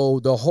fathers. So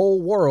the whole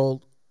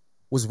world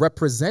was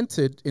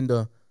represented in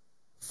the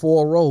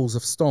 4 rows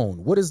of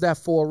stone. What is that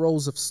 4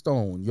 rows of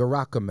stone?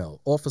 Yerakamel,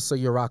 Officer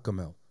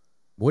Yerakamel.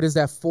 What is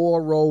that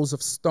 4 rows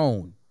of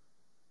stone?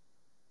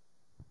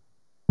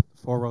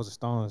 4 rows of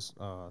stones,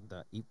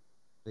 the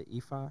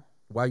ephod.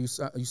 Why you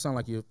sound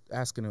like you're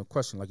asking a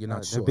question, like you're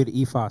not sure. That'd be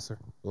the ephod, sir.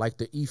 Like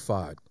the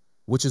ephod,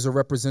 which is a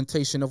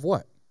representation of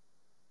what?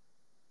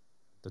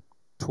 The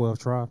 12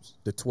 tribes.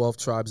 The 12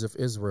 tribes of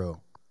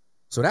Israel.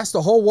 So that's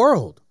the whole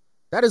world.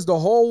 That is the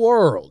whole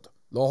world.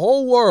 The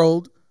whole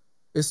world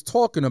is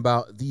talking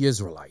about the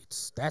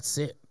Israelites. That's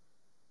it.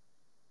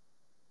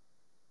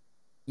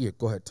 Yeah,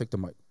 go ahead. Take the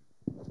mic.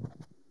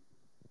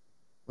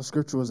 What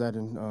scripture was that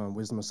in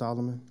Wisdom of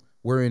Solomon?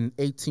 We're in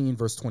 18,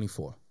 verse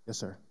 24. Yes,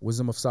 sir.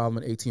 Wisdom of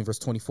Solomon, 18, verse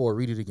 24.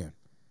 Read it again.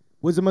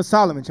 Wisdom of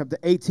Solomon, chapter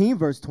 18,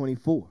 verse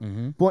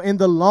 24. For in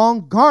the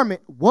long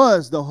garment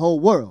was the whole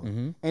world,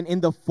 and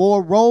in the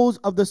 4 rows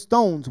of the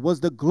stones was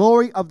the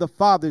glory of the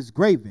fathers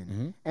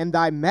graven, and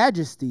thy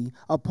majesty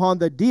upon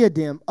the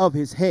diadem of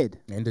his head.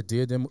 And the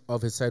diadem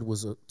of his head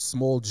was a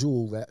small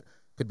jewel that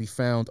could be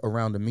found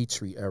around the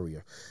Mitri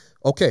area.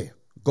 Okay,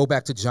 go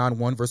back to John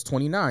 1, verse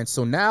 29.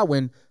 So now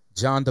when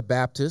John the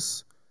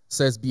Baptist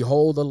says,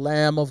 behold the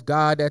Lamb of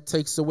God that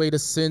takes away the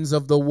sins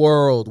of the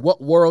world.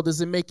 What world is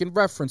it making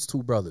reference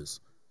to, brothers?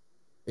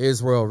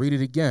 Israel. Read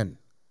it again.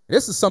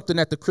 This is something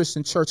that the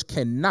Christian church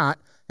cannot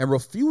and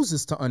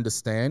refuses to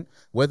understand,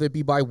 whether it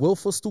be by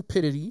willful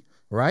stupidity,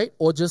 right,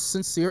 or just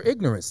sincere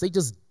ignorance. They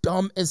just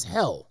dumb as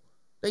hell.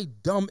 They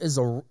dumb as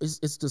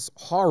it's just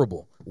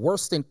horrible.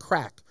 Worse than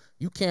crack.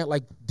 You can't,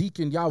 like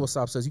Deacon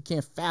Yawasab says, you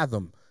can't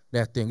fathom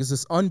that thing. It's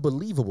just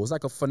unbelievable. It's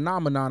like a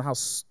phenomenon how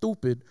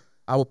stupid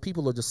our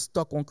people are just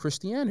stuck on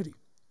Christianity.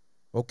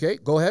 Okay,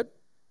 go ahead.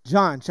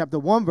 John chapter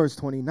 1 verse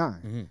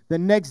 29. The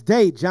next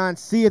day John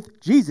seeth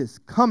Jesus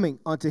coming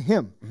unto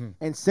him,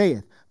 and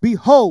saith,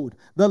 Behold,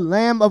 the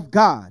Lamb of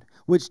God,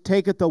 which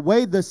taketh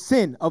away the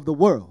sin of the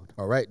world.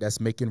 All right, that's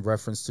making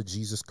reference to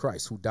Jesus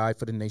Christ, who died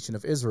for the nation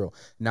of Israel.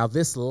 Now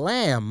this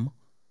Lamb,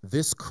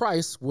 this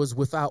Christ, was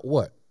without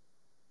what?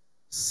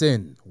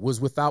 Sin, was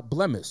without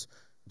blemish.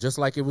 Just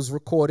like it was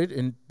recorded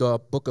in the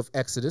book of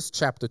Exodus,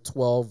 chapter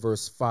 12,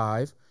 verse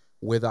 5,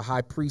 where the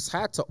high priest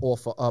had to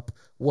offer up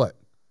what?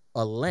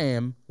 A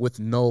lamb with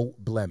no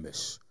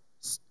blemish.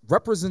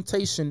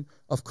 Representation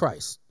of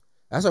Christ.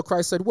 That's how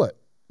Christ said what?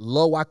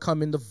 Lo, I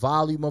come in the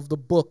volume of the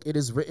book, it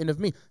is written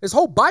of me. This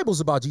whole Bible's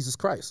about Jesus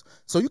Christ.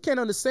 So you can't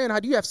understand how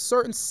do you have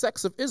certain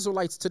sects of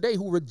Israelites today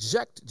who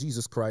reject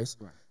Jesus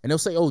Christ, and they'll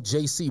say, oh,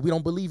 JC, we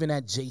don't believe in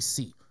that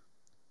JC.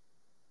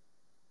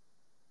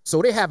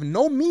 So they have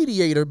no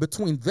mediator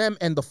between them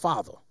and the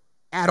Father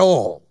at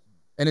all.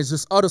 And it's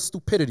just utter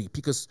stupidity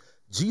because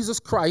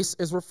Jesus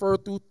Christ is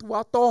referred to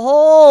throughout the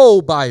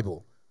whole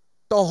Bible.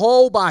 The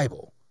whole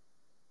Bible.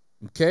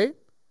 Okay?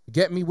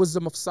 Get me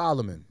Wisdom of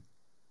Solomon.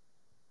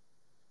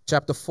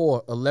 Chapter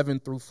 4, 11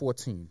 through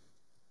 14.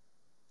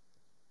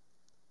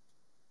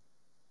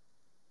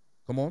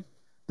 Come on.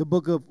 The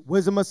book of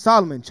Wisdom of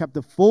Solomon,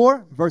 chapter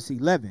 4, verse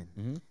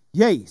 11.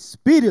 Yea,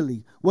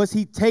 speedily was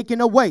he taken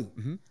away,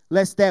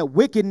 lest that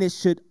wickedness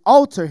should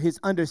alter his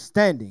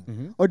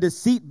understanding, or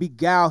deceit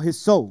beguile his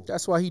soul.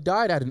 That's why he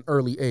died at an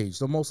early age.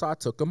 The Most High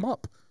took him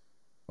up.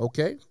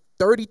 Okay?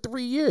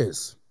 33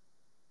 years.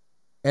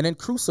 And then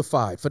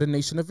crucified for the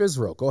nation of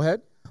Israel. Go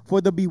ahead.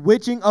 For the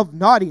bewitching of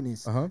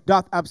naughtiness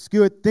doth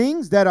obscure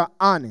things that are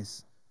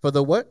honest. For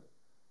the what?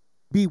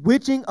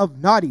 Bewitching of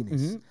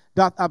naughtiness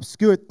doth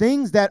obscure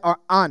things that are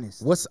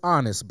honest. What's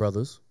honest,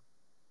 brothers?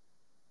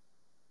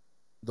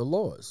 The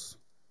laws.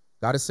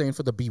 God is saying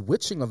for the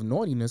bewitching of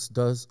naughtiness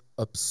does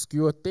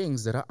obscure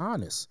things that are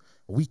honest.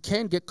 We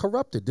can get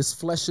corrupted. This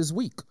flesh is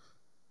weak.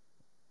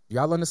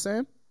 Y'all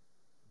understand?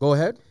 Go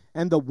ahead.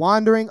 And the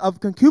wandering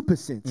of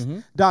concupiscence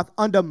doth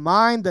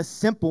undermine the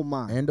simple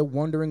mind. And the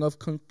wandering of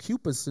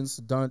concupiscence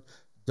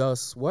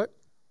does what?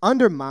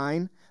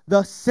 Undermine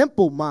the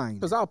simple mind.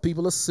 Because our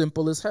people are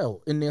simple as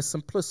hell in their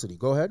simplicity.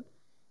 Go ahead.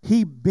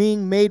 He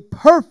being made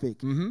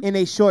perfect in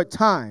a short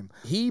time.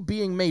 He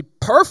being made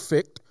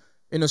perfect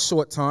in a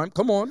short time.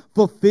 Come on.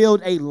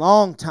 Fulfilled a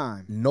long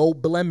time. No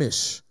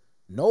blemish.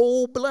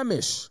 No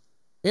blemish.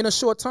 In a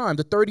short time.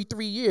 The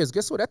 33 years.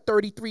 Guess what? That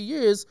 33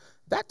 years,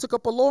 that took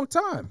up a long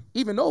time.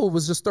 Even though it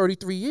was just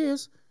 33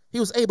 years, he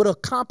was able to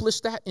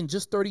accomplish that in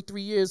just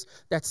 33 years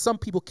that some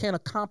people can't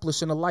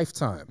accomplish in a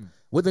lifetime.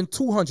 Within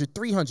 200,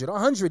 300,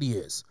 100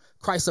 years,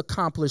 Christ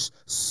accomplished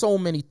so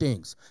many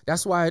things.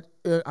 That's why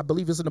I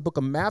believe it's in the book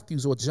of Matthew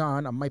or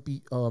John. I might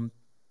be, I'm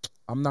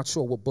not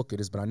sure what book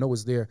it is, but I know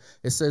it's there.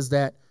 It says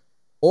that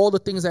all the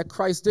things that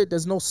Christ did,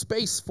 there's no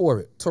space for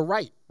it to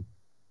write.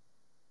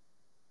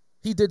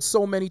 He did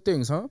so many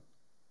things, huh?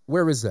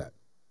 Where is that?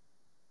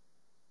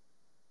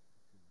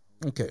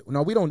 Okay,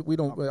 no, we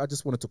don't, I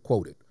just wanted to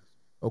quote it.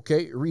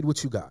 Okay, read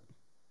what you got.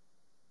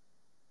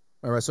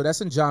 All right, so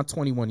that's in John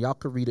 21. Y'all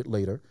can read it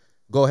later.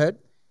 Go ahead.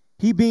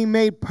 He being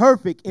made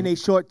perfect in a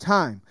short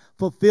time,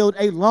 fulfilled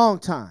a long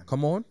time.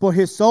 Come on. For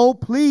his soul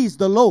pleased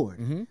the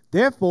Lord.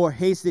 Therefore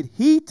hasted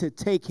he to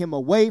take him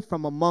away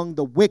from among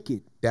the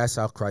wicked. That's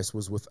how Christ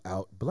was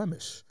without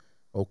blemish.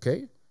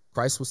 Okay?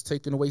 Christ was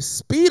taken away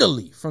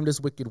speedily from this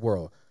wicked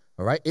world.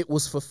 All right? It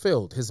was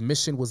fulfilled. His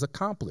mission was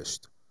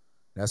accomplished.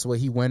 That's where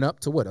he went up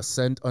to what?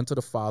 Ascend unto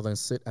the Father and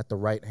sit at the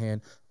right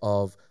hand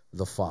of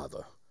the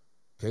Father.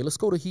 Okay, let's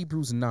go to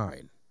Hebrews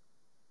 9,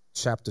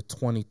 chapter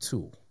 22.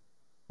 All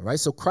right,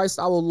 so Christ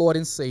our Lord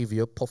and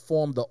Savior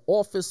performed the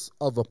office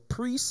of a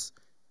priest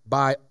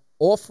by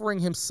offering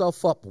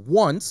himself up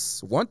one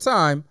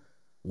time.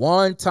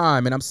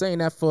 And I'm saying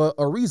that for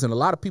a reason. A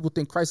lot of people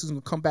think Christ is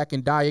going to come back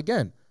and die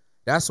again.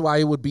 That's why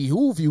it would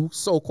behoove you,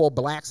 so-called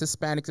blacks,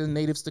 Hispanics, and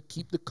natives, to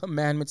keep the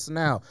commandments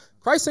now.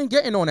 Christ ain't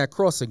getting on that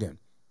cross again.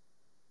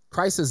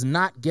 Christ is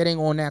not getting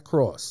on that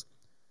cross.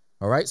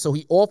 All right, so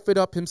he offered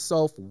up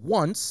himself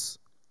once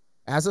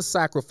as a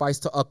sacrifice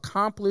to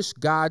accomplish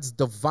God's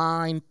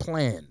divine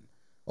plan,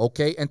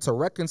 okay, and to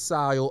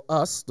reconcile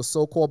us, the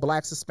so-called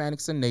blacks,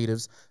 Hispanics, and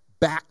natives,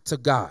 back to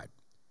God,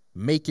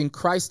 making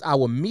Christ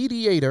our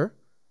mediator,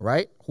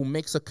 right, who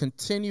makes a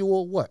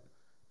continual what?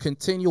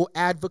 Continual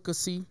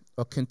advocacy,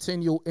 a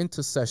continual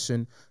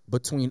intercession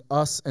between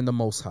us and the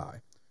Most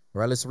High. All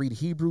right, let's read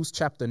Hebrews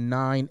chapter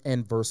 9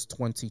 and verse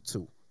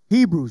 22.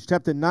 Hebrews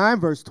chapter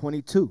 9, verse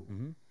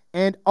 22.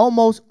 And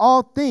almost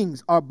all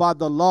things are by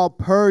the law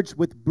purged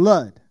with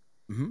blood,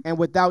 and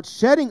without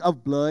shedding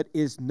of blood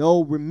is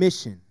no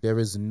remission. There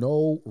is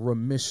no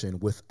remission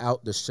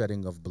without the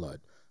shedding of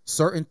blood.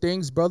 Certain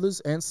things, brothers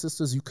and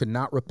sisters, you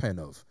cannot repent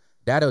of.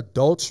 That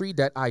adultery,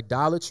 that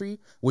idolatry,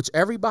 which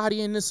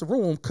everybody in this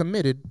room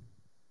committed,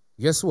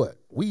 guess what?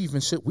 We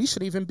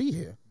should even be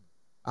here.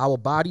 Our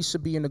bodies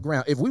should be in the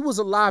ground. If we was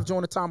alive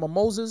during the time of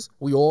Moses,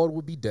 we all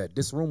would be dead.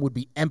 This room would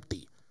be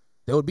empty.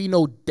 There would be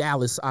no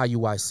Dallas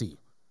IUIC.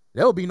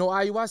 There would be no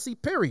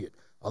IUIC, period.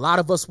 A lot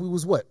of us, we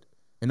was what?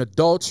 in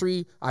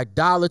adultery,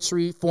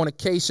 idolatry,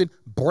 fornication,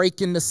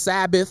 breaking the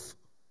Sabbath,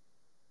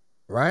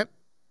 right?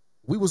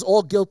 We was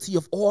all guilty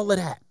of all of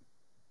that.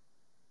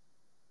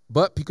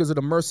 But because of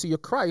the mercy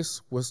of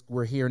Christ,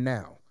 we're here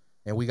now.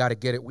 And we got to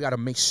get it. We got to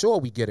make sure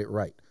we get it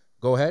right.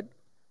 Go ahead.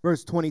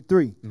 Verse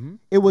 23. Mm-hmm.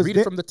 It was Read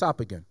it from the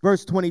top again.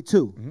 Verse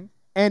 22. Mm-hmm.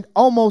 And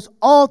almost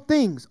all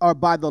things are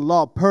by the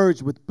law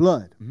purged with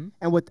blood, Mm-hmm.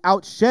 and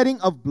without shedding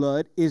of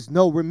blood is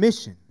no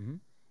remission. Mm-hmm.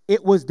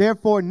 It was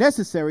therefore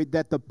necessary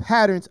that the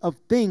patterns of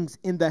things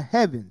in the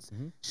heavens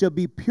Mm-hmm. should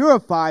be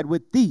purified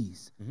with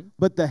these, Mm-hmm.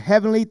 but the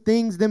heavenly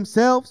things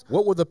themselves.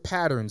 What were the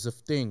patterns of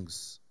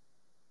things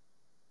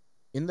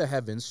in the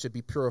heavens should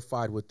be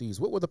purified with these?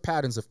 What were the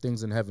patterns of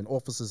things in heaven?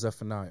 Officer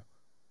Zephaniah.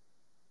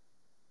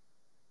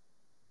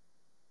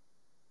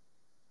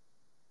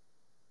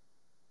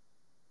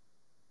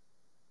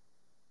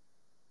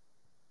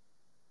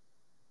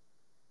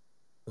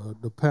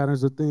 The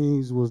patterns of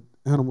things was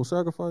animal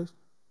sacrifice.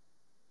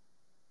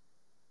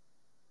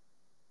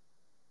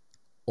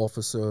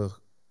 Officer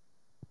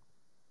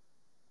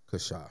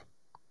Kasha.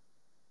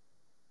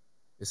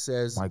 It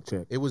says, Mic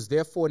check. it was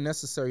therefore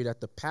necessary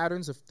that the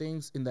patterns of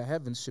things in the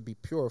heavens should be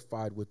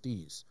purified with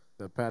these.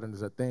 The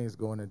patterns of things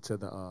going into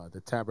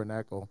the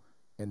tabernacle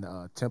and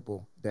the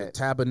temple. The That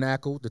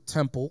tabernacle, the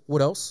temple,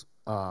 what else?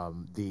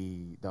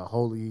 the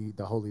holy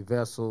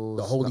vessels,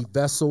 The holy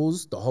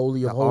vessels, the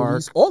holy of the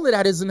holies. ark. All of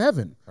that is in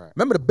heaven. Right.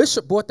 Remember, the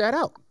bishop brought that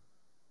out.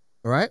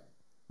 All right?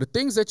 The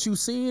things that you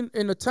seen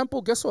in the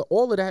temple, guess what?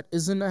 All of that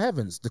is in the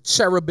heavens. The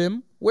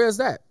cherubim, where's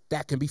that?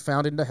 That can be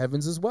found in the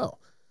heavens as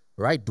well.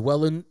 Right?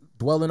 Dwelling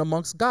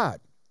amongst God.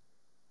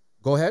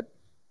 Go ahead.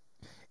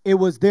 It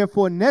was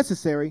therefore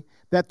necessary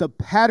that the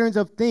patterns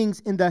of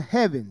things in the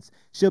heavens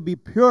should be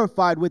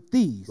purified with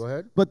these, Go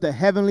ahead. but the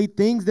heavenly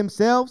things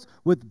themselves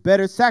with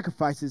better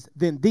sacrifices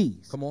than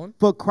these. Come on.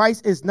 For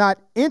Christ is not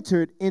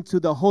entered into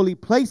the holy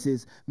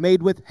places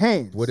made with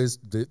hands.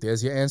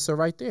 There's your answer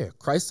right there.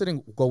 Christ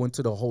didn't go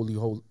into the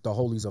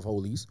holies of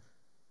holies,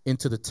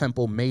 into the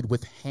temple made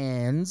with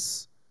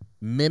hands,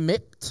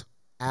 mimicked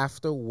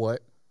after what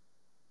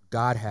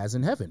God has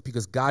in heaven,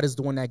 because God is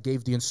the one that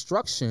gave the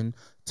instruction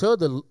to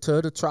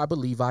the tribe of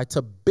Levi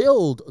to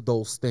build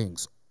those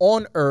things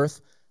on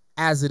earth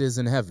as it is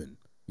in heaven.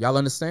 Y'all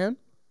understand?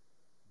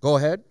 Go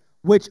ahead.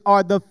 Which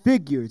are the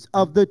figures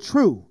of the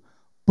true,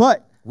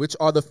 which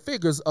are the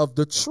figures of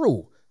the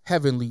true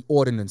heavenly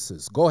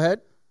ordinances. Go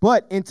ahead.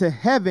 But into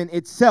heaven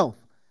itself,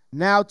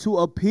 now to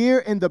appear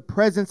in the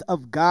presence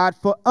of God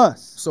for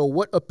us. So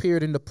what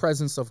appeared in the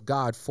presence of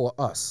God for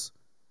us?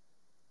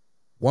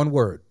 One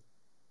word.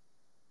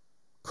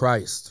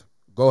 Christ.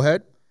 Go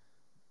ahead.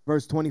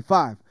 Verse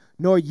 25.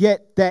 Nor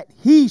yet that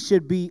he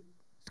should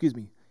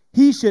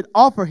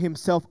offer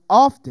himself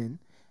often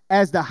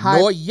as the high.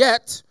 Nor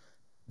yet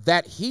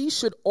that he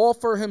should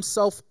offer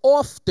himself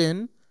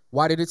often.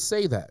 Why did it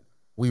say that?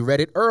 We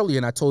read it earlier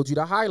and I told you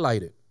to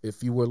highlight it.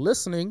 If you were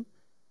listening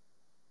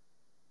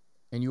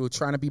and you were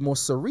trying to be more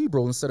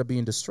cerebral instead of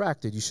being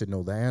distracted, you should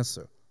know the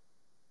answer.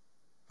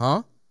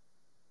 Huh?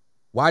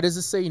 Why does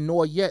it say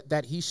nor yet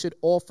that he should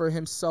offer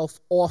himself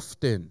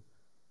often?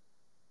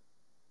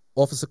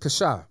 Officer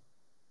Kasha.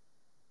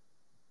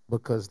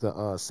 Because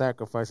the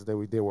sacrifices that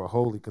we did were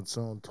wholly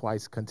consumed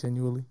twice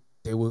continually.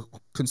 They were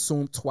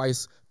consumed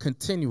twice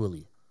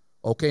continually.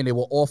 Okay, and they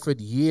were offered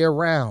year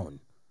round,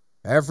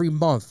 every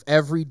month,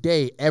 every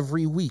day,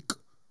 every week.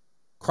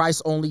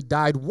 Christ only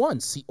died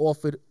once. He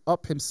offered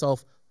up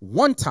himself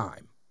one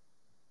time.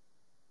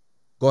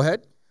 Go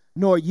ahead.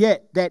 Nor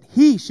yet that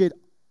he should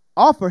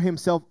offer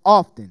himself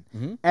often,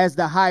 Mm-hmm. as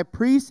the high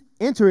priest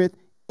entereth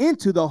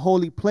into the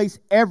holy place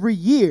every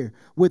year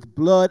with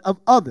blood of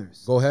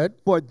others. Go ahead.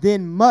 For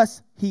then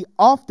must he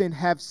often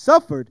have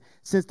suffered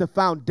since the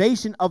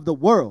foundation of the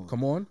world.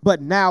 Come on.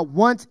 But now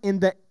once in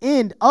the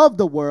end of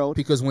the world.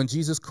 Because when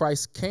Jesus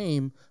Christ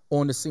came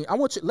on the scene,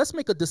 let's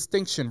make a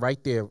distinction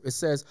right there. It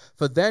says,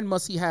 for then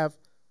must he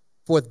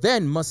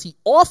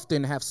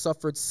often have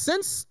suffered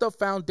since the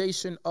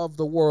foundation of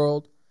the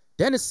world.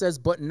 Then it says,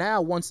 but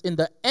now once in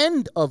the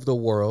end of the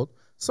world.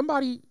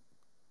 Somebody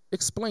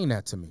explain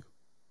that to me.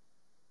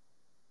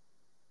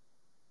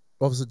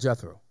 Officer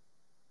Jethro.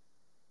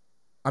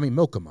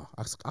 Milkema.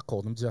 I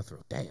called him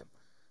Jethro. Damn.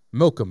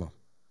 Milkema.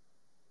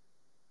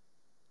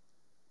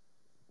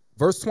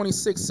 Verse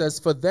 26 says,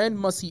 for then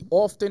must he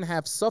often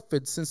have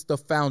suffered since the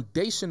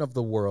foundation of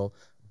the world,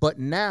 but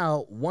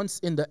now once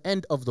in the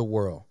end of the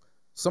world.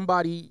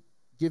 Somebody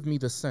give me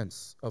the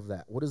sense of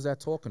that. What is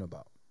that talking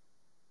about?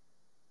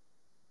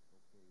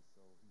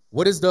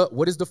 What is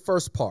the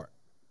first part?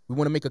 We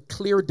want to make a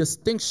clear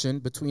distinction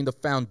between the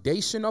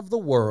foundation of the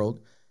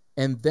world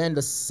and then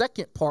the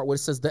second part where it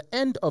says the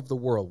end of the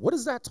world. What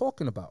is that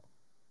talking about?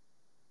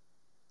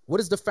 What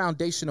is the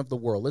foundation of the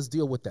world? Let's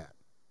deal with that.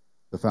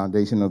 The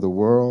foundation of the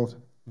world,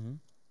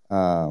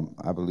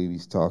 Mm-hmm. I believe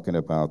he's talking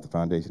about the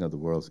foundation of the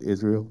world's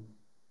Israel.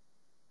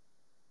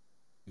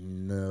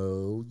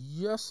 No.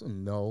 Yes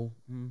and no.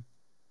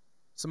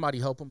 Somebody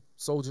help him.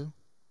 Soldier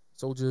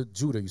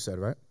Judah, you said,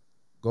 right?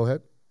 Go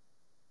ahead.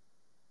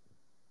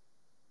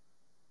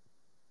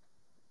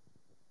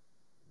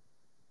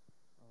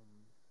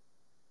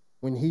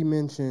 when he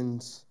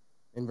mentions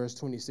in verse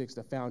 26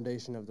 the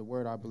foundation of the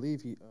world, I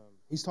believe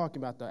he's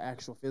talking about the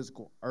actual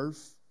physical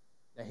earth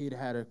that he'd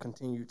had to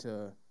continue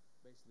to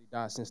basically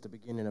die since the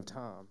beginning of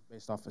time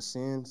based off of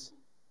sins.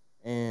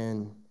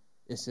 And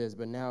it says,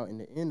 but now in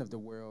the end of the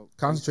world.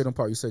 Concentrate on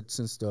part. You said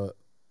since the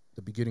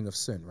beginning of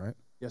sin, right?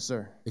 Yes,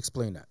 sir.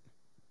 Explain that.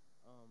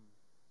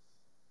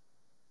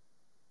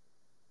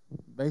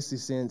 Basically,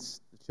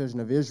 since the children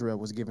of Israel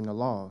was given the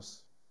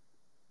laws.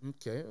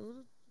 Okay.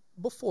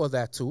 Before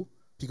that, too.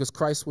 Because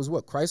Christ was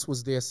what? Christ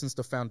was there since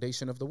the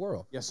foundation of the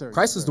world. Yes, sir.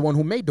 Christ is the one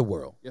who made the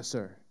world. Yes,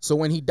 sir. So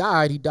when he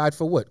died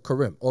for what?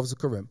 Karim. Officer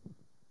Karim.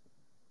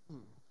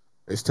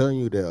 It's telling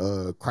you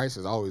that Christ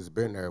has always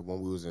been there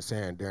when we was in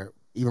sin. There,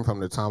 even from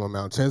the time of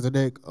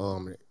Melchizedek,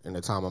 in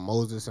the time of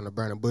Moses and the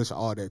burning bush,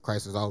 all that,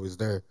 Christ is always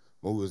there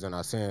when we was in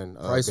our sin.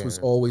 Christ was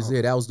always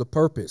there. That was the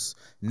purpose.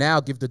 Now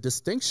give the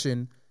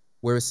distinction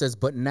where it says,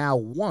 but now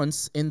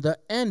once in the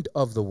end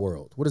of the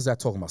world. What is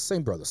that talking about?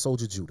 Same brother,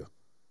 Soldier Judah.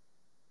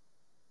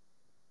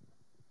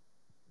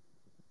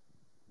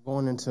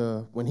 Going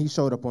into when he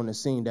showed up on the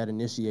scene that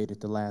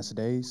initiated the last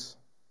days.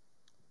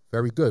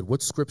 Very good.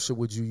 What scripture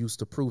would you use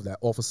to prove that,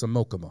 Officer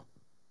Milkama?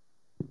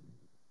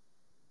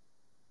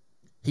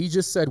 He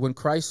just said when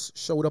Christ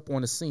showed up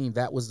on the scene,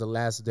 that was the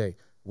last day.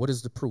 What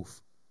is the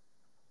proof?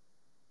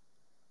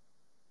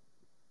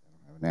 I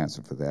don't have an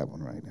answer for that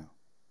one right now.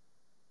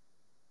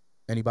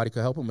 Anybody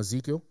could help him?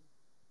 Ezekiel?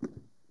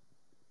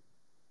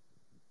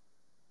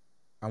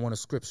 I want a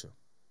scripture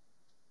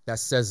that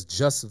says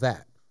just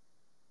that.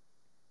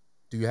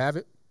 Do you have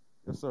it?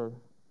 Yes, sir.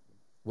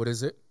 What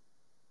is it?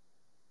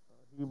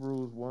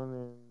 Hebrews 1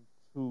 and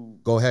 2.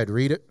 Go ahead,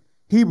 read it.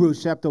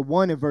 Hebrews chapter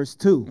 1 and verse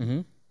 2.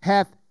 Mm-hmm.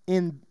 Hath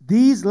in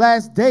these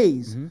last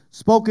days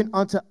spoken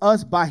unto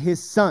us by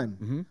his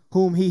Son,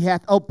 whom he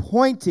hath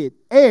appointed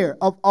heir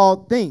of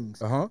all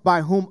things,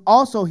 by whom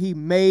also he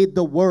made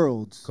the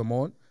worlds. Come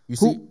on. You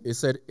see, it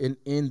said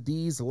in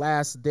these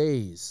last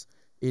days.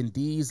 In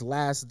these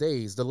last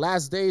days. The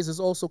last days is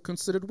also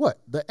considered what?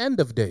 The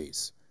end of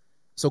days.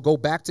 So go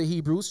back to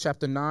Hebrews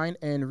chapter 9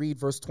 and read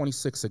verse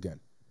 26 again.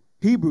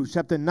 Hebrews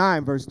chapter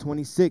 9 verse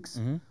 26.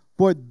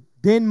 For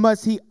then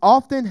must he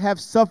often have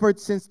suffered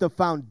since the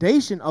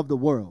foundation of the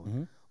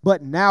world.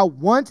 But now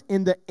once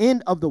in the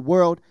end of the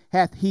world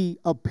hath he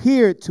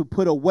appeared to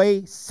put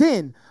away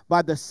sin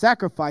by the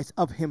sacrifice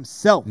of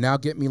himself. Now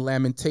get me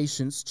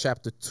Lamentations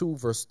chapter 2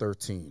 verse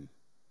 13.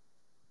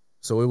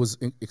 So it was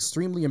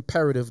extremely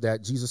imperative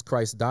that Jesus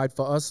Christ died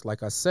for us.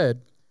 Like I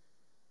said,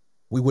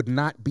 we would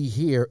not be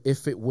here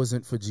if it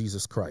wasn't for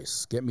Jesus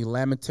Christ. Get me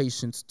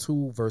Lamentations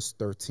 2 verse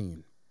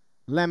 13.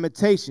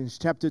 Lamentations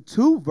chapter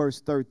 2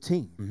 verse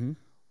 13.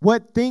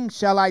 What thing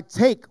shall I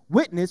take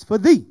witness for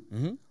thee?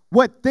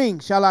 What thing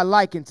shall I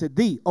liken to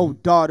thee, O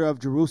daughter of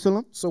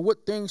Jerusalem? So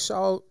what thing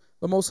shall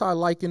the Most High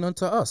liken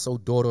unto us, O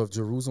daughter of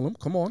Jerusalem?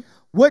 Come on.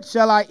 What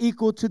shall I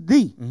equal to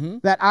thee,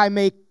 that I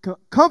may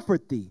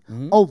comfort thee,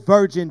 O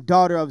virgin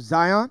daughter of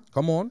Zion?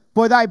 Come on.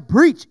 For thy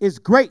breach is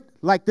great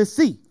like the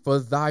sea. For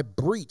thy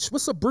breach.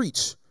 What's a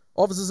breach?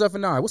 Officer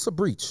Zephaniah, what's a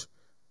breach?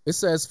 It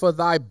says, for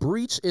thy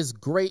breach is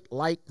great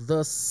like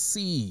the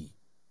sea.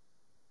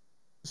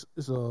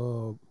 It's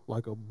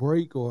like a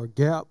break or a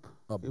gap.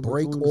 A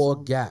break or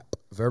a gap.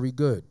 Very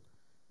good.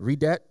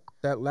 Read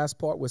that last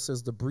part where it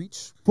says the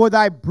breach. For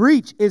thy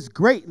breach is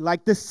great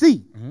like the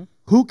sea.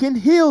 Who can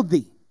heal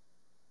thee?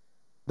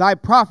 Thy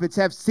prophets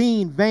have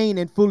seen vain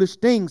and foolish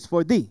things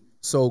for thee.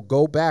 So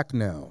go back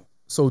now.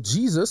 So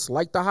Jesus,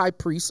 like the high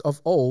priest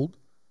of old,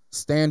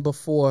 stand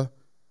before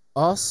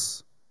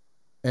us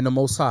and the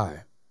Most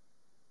High.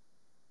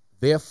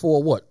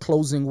 Therefore what?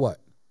 Closing what?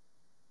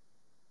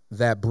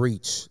 That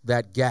breach,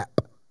 that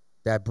gap,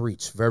 that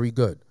breach. Very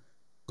good.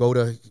 Go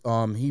to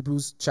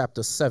Hebrews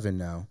chapter 7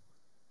 now.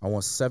 I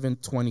want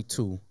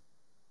 7:22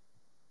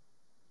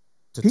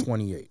 to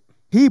 28.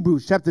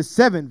 Hebrews chapter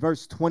 7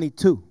 verse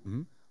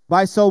 22.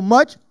 By so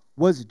much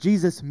was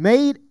Jesus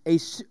made a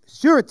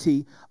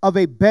surety of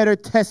a better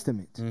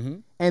testament.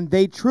 And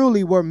they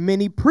truly were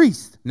many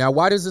priests. Now,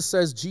 why does it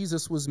says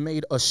Jesus was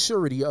made a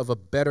surety of a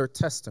better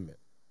testament?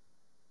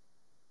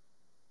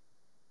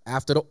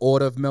 After the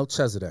order of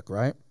Melchizedek,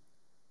 right?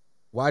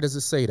 Why does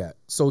it say that?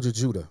 Soldier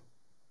Judah.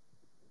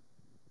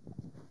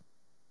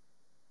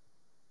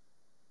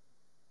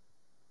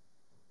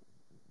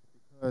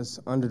 Because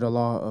under the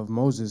law of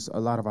Moses, a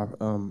lot of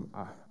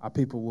our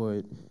people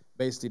would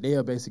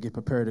they'll basically get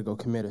prepared to go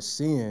commit a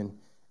sin,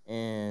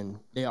 and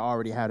they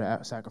already had a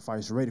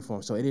sacrifice ready for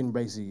them. So it didn't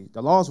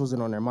the laws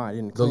wasn't on their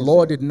mind. The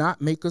law did not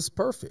make us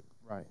perfect.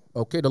 Right.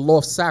 Okay, the law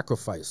of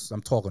sacrifice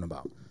I'm talking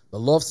about. The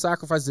law of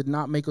sacrifice did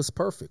not make us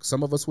perfect.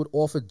 Some of us would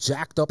offer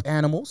jacked up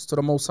animals to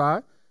the Most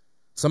High.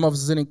 Some of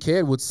us didn't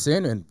care, would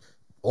sin and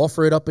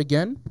offer it up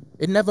again.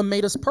 It never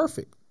made us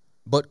perfect.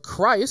 But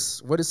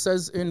Christ, what it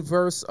says in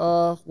verse,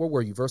 where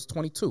were you? Verse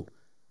 22.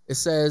 It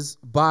says,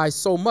 by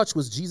so much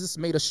was Jesus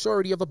made a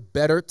surety of a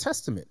better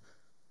testament.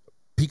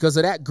 Because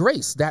of that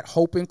grace, that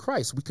hope in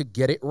Christ, we could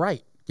get it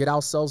right, get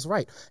ourselves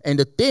right. And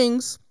the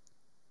things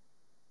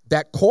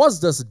that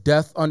caused us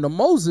death under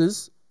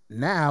Moses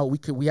now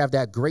we have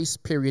that grace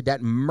period,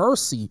 that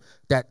mercy,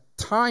 that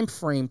time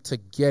frame to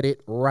get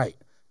it right.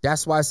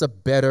 That's why it's a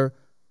better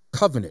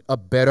covenant, a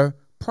better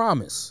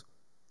promise.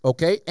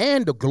 Okay?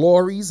 And the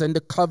glories and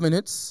the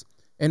covenants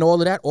and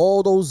all of that,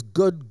 all those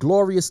good,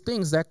 glorious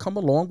things that come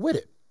along with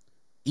it.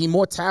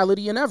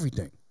 Immortality and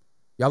everything.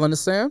 Y'all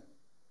understand?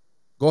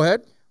 Go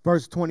ahead.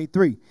 Verse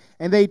 23.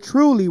 And they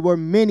truly were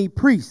many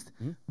priests,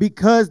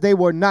 because they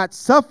were not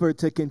suffered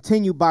to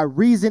continue by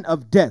reason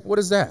of death. What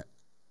is that?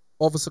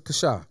 Officer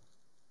Kasha.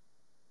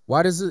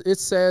 Why does it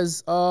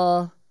says,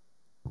 and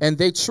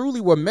they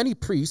truly were many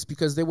priests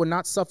because they were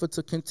not suffered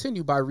to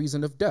continue by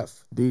reason of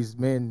death. These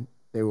men,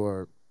 they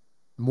were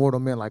mortal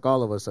men like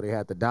all of us, so they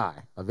had to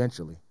die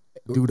eventually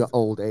due to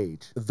old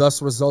age.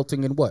 Thus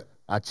resulting in what?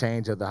 A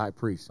change of the high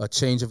priest. A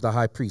change of the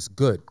high priest.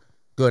 Good.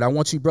 Good. I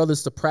want you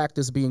brothers to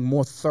practice being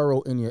more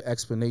thorough in your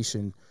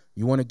explanation.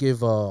 You want to give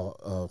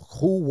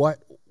who,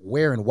 what,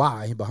 where, and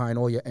why behind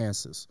all your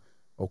answers.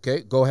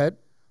 Okay, go ahead.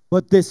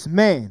 But this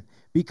man,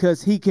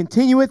 because he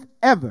continueth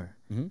ever,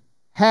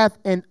 hath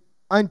an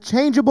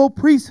unchangeable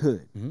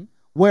priesthood.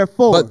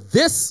 Wherefore. But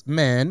this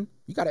man,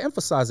 you got to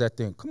emphasize that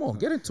thing. Come on,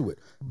 get into it.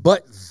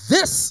 But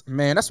this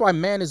man, that's why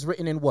man is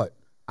written in what?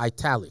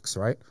 Italics,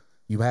 right?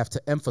 You have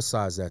to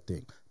emphasize that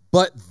thing.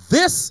 But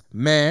this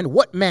man,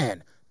 what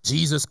man?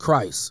 Jesus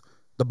Christ,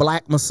 the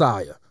black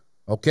Messiah.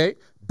 Okay?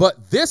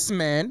 But this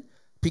man,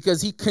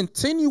 because he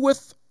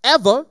continueth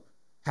ever,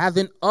 hath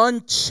an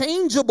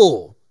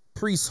unchangeable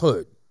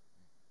priesthood.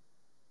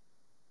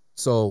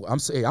 So I'm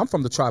saying, I'm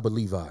from the tribe of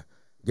Levi.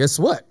 Guess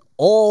what?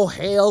 All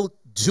hail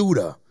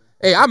Judah.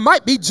 Hey, I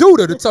might be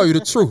Judah, to tell you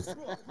the truth.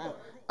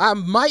 I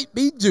might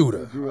be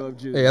Judah.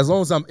 Hey, as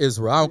long as I'm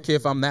Israel, I don't care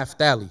if I'm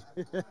Naphtali.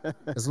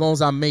 As long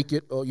as I make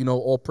it,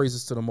 all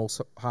praises to the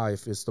Most High,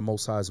 if it's the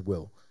Most High's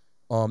will.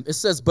 It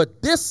says,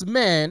 but this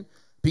man,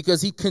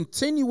 because he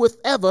continueth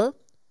ever,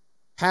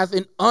 hath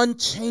an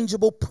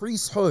unchangeable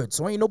priesthood.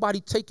 So ain't nobody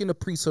taking the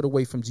priesthood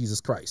away from Jesus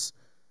Christ.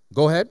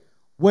 Go ahead.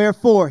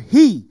 Wherefore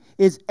he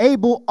is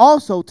able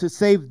also to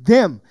save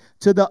them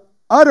to the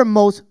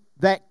uttermost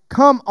that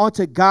come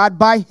unto God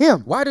by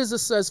him. Why does it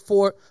says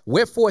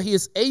wherefore he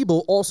is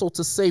able also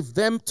to save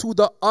them to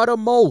the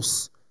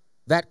uttermost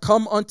that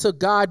come unto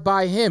God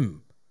by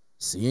him,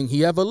 seeing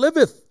he ever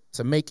liveth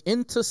to make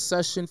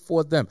intercession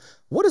for them?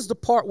 What is the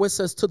part where it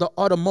says to the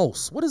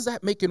uttermost? What does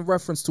that make in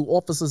reference to,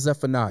 Officer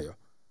Zephaniah?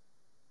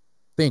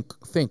 Think,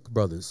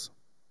 brothers.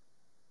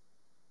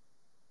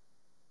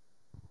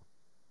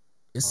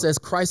 It says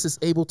Christ is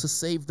able to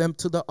save them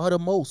to the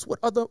uttermost. What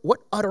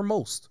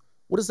uttermost?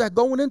 What is that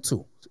going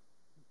into?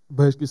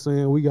 Basically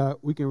saying we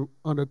can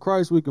under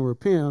Christ we can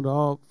repent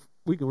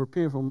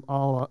from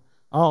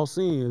all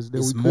sins.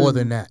 It's more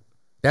than that.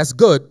 That's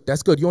good.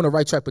 That's good. You're on the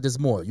right track, but there's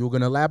more. You were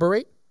gonna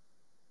elaborate?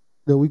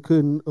 That we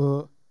couldn't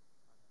No,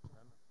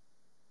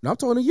 I'm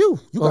talking to you.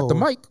 You got the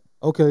mic.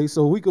 Okay,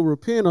 so we could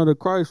repent under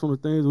Christ from the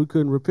things we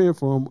couldn't repent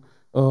from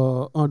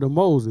under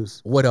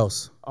Moses. What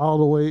else? All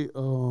the way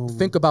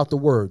think about the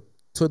word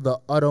to the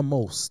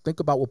uttermost.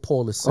 Think about what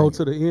Paul is saying. Oh,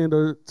 to the end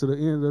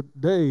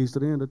of days, to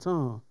the end of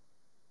time.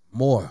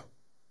 More.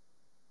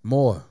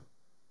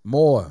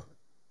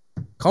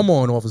 Come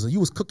on, officer. You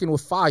was cooking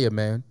with fire,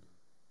 man.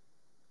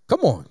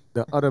 Come on.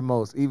 The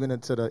uttermost, even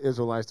into the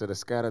Israelites that are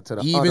scattered to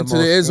the even uttermost. To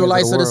the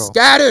Israelites that are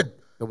scattered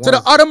to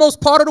the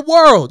uttermost part of the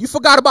world. You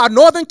forgot about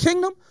Northern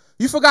Kingdom?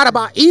 You forgot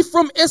about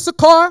Ephraim,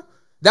 Issachar?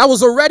 That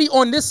was already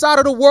on this side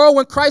of the world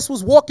when Christ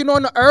was walking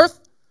on the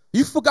earth.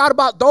 You forgot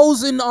about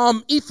those in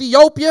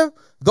Ethiopia?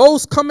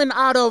 Those coming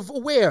out of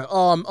where?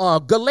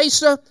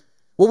 Galatia?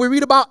 Where we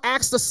read about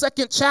Acts, the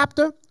 2nd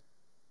chapter?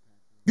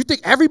 You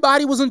think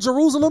everybody was in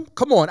Jerusalem?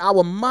 Come on,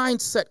 our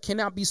mindset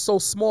cannot be so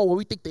small where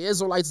we think the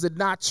Israelites did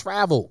not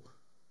travel.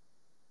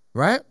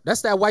 Right?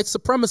 That's that white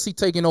supremacy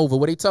taking over,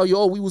 where they tell you,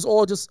 oh, we was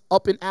all just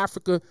up in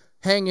Africa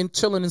hanging,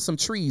 chilling in some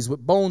trees with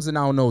bones in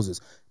our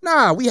noses.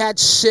 Nah, we had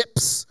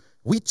ships.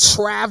 We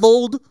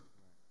traveled.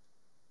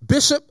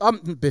 Deacon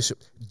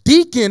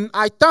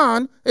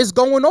Aitan is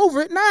going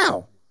over it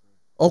now.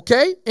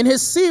 Okay? In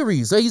his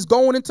series, he's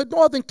going into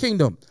Northern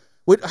Kingdom.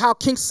 With how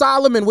King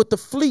Solomon with the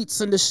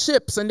fleets and the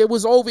ships, and it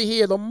was over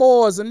here, the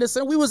Moors and this,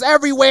 and we was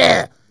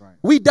everywhere. Right.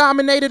 We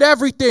dominated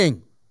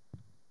everything.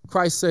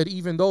 Christ said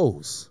even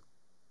those,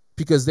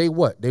 because they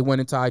what? They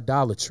went into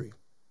idolatry.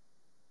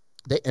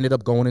 They ended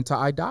up going into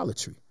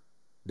idolatry.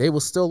 They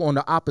were still on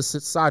the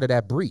opposite side of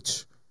that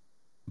breach.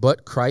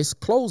 But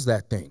Christ closed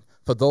that thing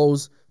for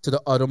those to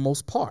the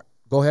uttermost part.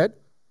 Go ahead.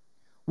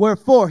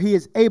 Wherefore he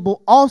is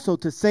able also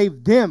to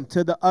save them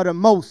to the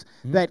uttermost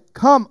that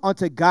come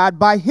unto God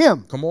by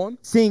him. Come on.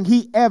 Seeing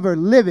he ever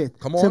liveth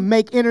to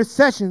make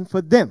intercession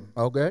for them.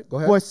 Okay, go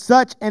ahead. For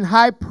such an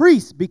high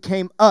priest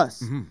became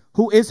us,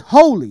 who is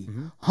holy,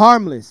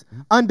 harmless,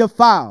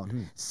 undefiled,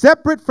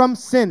 separate from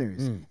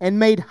sinners, and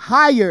made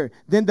higher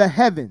than the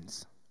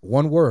heavens.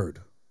 One word.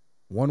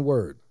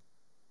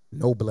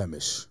 No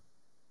blemish,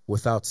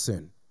 without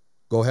sin.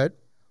 Go ahead.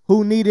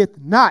 Who needeth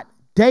not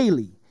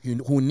daily.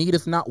 Who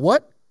needeth not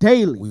what?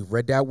 Daily. We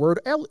read that word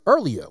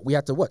earlier. We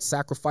have to what?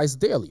 Sacrifice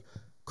daily.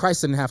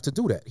 Christ didn't have to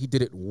do that. He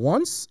did it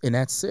once, and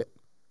that's it.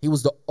 He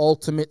was the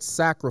ultimate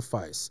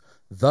sacrifice,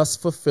 thus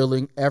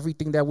fulfilling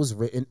everything that was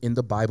written in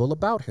the Bible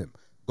about him.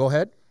 Go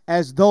ahead.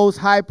 As those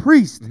high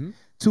priests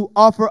to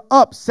offer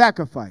up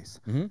sacrifice,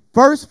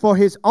 first for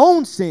his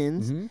own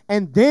sins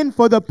and then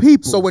for the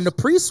people. So when the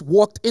priests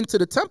walked into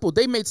the temple,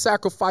 they made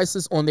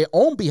sacrifices on their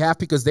own behalf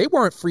because they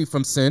weren't free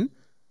from sin.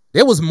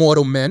 There was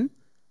mortal men.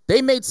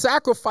 They made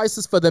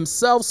sacrifices for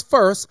themselves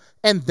first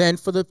and then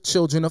for the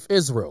children of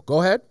Israel.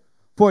 Go ahead.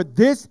 For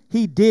this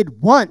he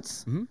did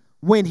once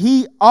when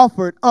he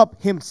offered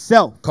up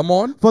himself. Come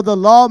on. For the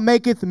law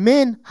maketh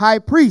men high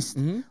priests,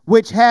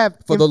 which have...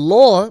 For the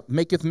law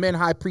maketh men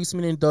high priests,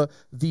 meaning the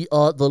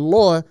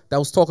law that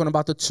was talking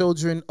about the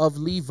children of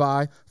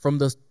Levi from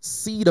the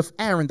seed of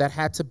Aaron that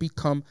had to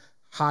become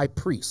high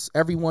priests.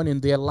 Everyone in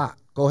their lot.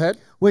 Go ahead.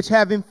 Which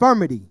have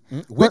infirmity.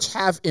 Which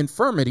have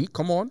infirmity.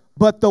 Come on.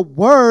 But the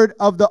word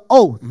of the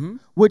oath,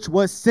 which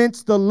was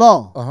since the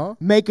law,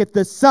 maketh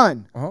the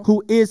Son,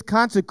 who is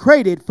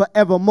consecrated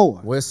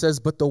forevermore. Where it says,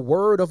 but the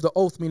word of the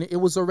oath, meaning it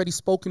was already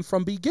spoken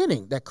from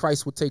beginning that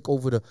Christ would take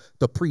over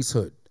the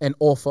priesthood and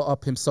offer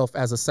up himself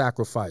as a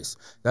sacrifice.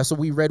 That's what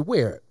we read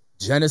where?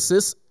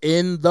 Genesis,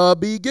 in the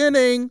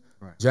beginning.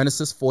 Right.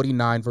 Genesis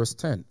 49, verse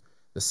 10.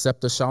 The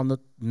scepter shall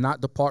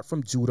not depart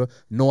from Judah,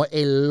 nor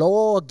a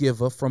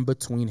lawgiver from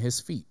between his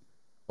feet.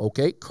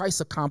 Okay?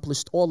 Christ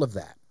accomplished all of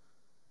that.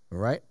 All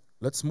right?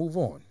 Let's move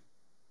on.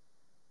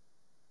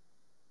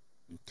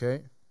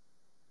 Okay?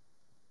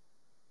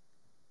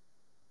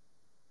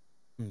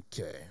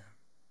 Okay.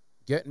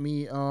 Get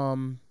me,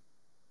 so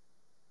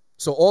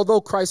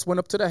although Christ went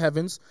up to the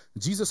heavens,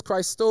 Jesus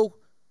Christ still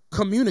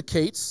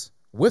communicates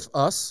with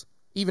us,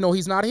 even though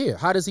he's not here.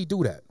 How does he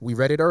do that? We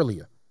read it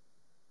earlier.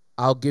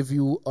 I'll give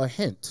you a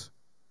hint.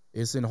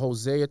 It's in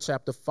Hosea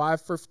chapter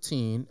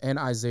 5:15 and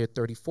Isaiah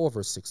 34,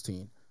 verse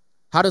 16.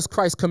 How does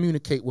Christ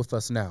communicate with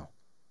us now?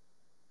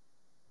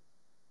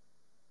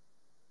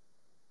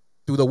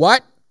 Through the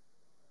what?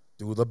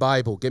 Through the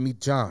Bible. Give me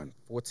John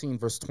 14,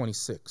 verse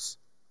 26.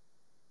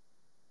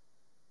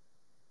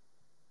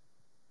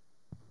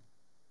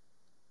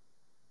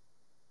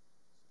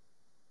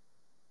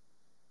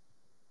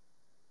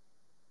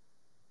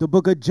 The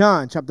book of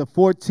John, chapter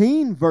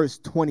 14, verse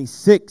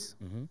 26.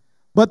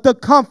 But the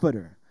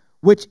Comforter,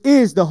 which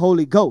is the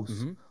Holy Ghost,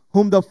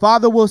 whom the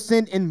Father will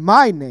send in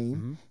my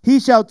name,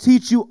 he shall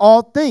teach you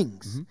all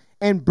things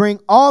and bring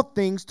all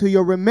things to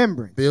your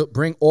remembrance.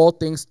 Bring all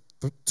things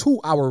to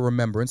our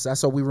remembrance.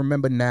 That's how we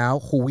remember now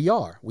who we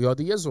are. We are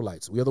the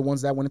Israelites. We are the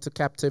ones that went into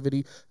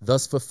captivity,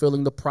 thus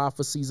fulfilling the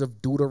prophecies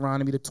of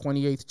Deuteronomy, the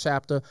 28th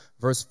chapter,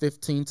 verse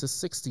 15 to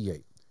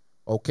 68.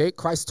 Okay,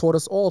 Christ taught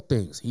us all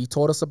things. He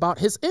taught us about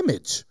his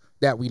image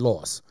that we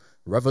lost.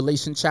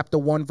 Revelation chapter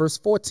 1, verse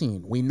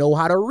 14. We know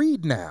how to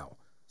read now.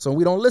 So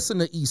we don't listen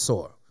to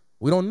Esau.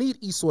 We don't need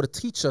Esau to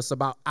teach us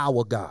about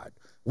our God.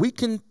 We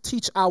can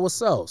teach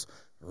ourselves,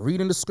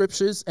 reading the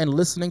scriptures and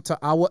listening to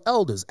our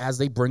elders as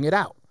they bring it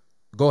out.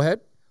 Go ahead.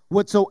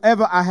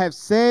 Whatsoever I have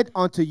said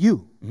unto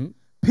you,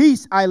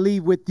 peace I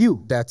leave with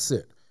you. That's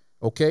it.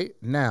 Okay,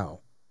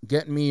 now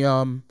get me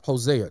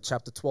Hosea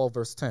chapter 12,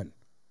 verse 10.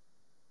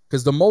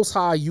 Because the Most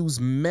High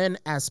used men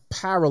as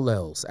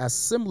parallels, as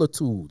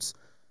similitudes,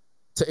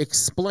 to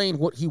explain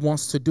what he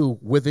wants to do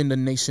within the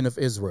nation of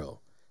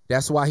Israel.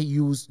 That's why he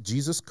used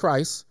Jesus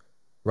Christ,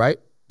 right?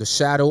 The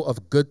shadow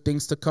of good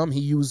things to come. He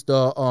used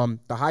the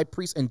high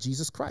priest and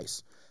Jesus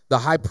Christ. The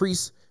high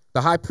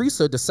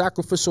priesthood, the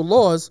sacrificial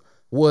laws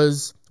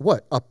was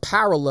what? A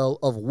parallel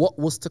of what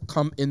was to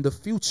come in the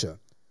future.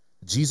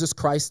 Jesus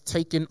Christ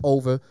taking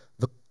over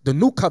the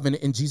new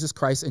covenant in Jesus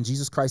Christ, and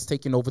Jesus Christ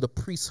taking over the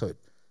priesthood.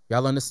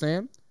 Y'all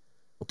understand?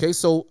 Okay,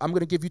 so I'm going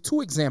to give you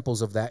two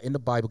examples of that in the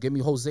Bible. Give me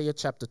Hosea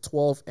chapter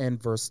 12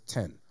 and verse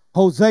 10.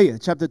 Hosea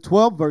chapter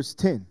 12, verse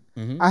 10.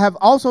 I have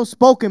also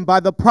spoken by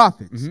the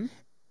prophets,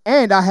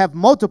 and I have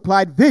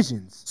multiplied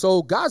visions.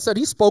 So God said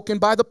he's spoken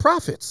by the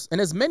prophets, and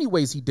there's many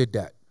ways he did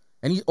that.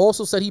 And he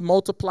also said he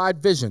multiplied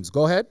visions.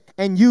 Go ahead.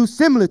 And used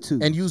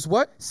similitudes. And used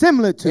what?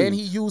 Similitudes. And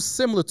he used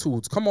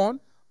similitudes. Come on.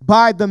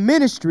 By the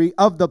ministry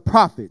of the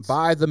prophets.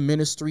 By the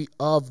ministry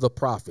of the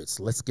prophets.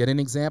 Let's get an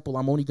example.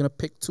 I'm only going to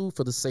pick two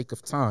for the sake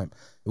of time.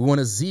 We want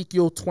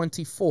Ezekiel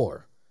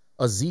 24.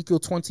 Ezekiel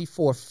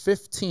 24,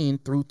 15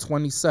 through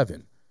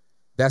 27.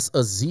 That's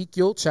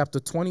Ezekiel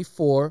chapter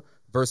 24,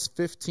 verse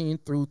 15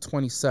 through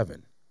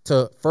 27.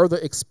 To further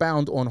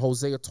expound on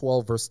Hosea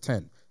 12, verse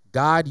 10.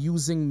 God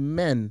using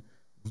men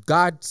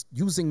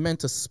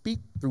to speak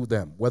through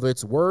them, whether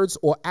it's words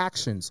or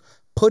actions,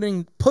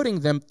 putting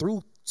them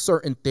through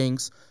certain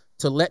things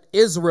to let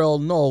Israel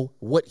know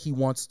what he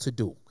wants to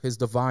do, his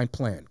divine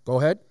plan. Go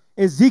ahead.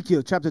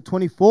 Ezekiel chapter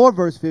 24,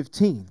 verse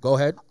 15. Go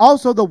ahead.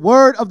 Also the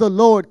word of the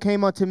Lord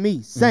came unto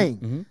me,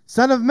 saying,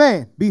 Son of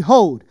man,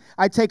 behold,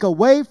 I take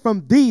away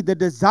from thee the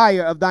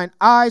desire of thine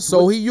eyes.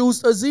 So he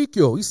used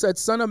Ezekiel. He said,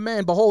 Son of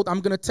man, behold,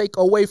 I'm going to take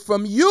away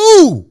from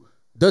you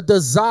the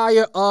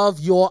desire of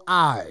your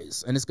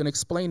eyes. And it's going to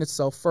explain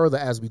itself further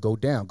as we go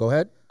down. Go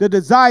ahead. The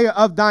desire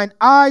of thine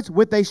eyes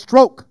with a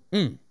stroke.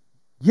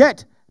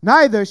 Yet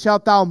Neither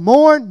shalt thou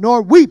mourn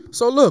nor weep.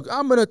 So look,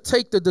 I'm going to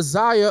take the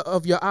desire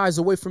of your eyes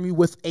away from you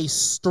with a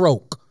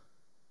stroke.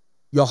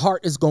 Your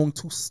heart is going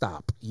to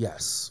stop.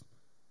 Yes.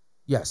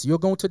 Yes, you're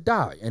going to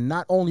die. And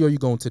not only are you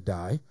going to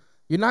die,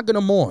 you're not going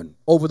to mourn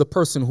over the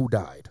person who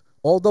died,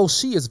 although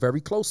she is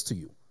very close to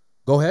you.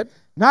 Go ahead.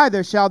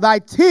 Neither shall thy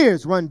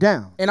tears run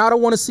down. And I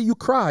don't want to see you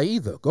cry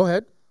either. Go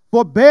ahead.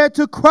 Forbear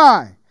to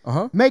cry.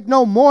 Make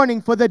no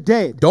mourning for the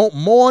dead. Don't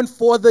mourn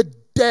for the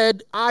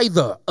dead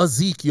either,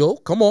 Ezekiel.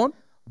 Come on.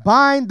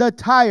 Bind the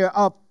tire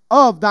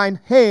of thine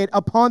head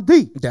upon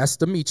thee. That's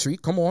Dimitri.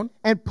 Come on.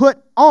 And put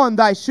on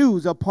thy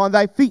shoes upon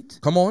thy feet.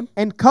 Come on.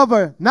 And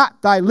cover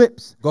not thy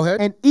lips. Go ahead.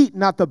 And eat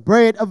not the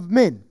bread of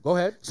men. Go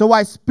ahead. So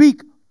I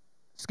spake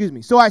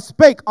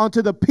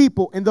unto the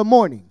people in the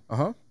morning.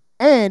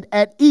 And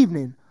at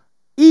evening,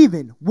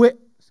 even with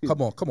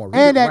Come on. Read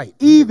and it at right.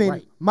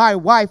 even my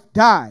wife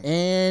died.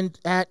 And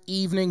at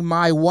evening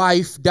my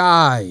wife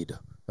died.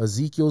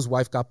 Ezekiel's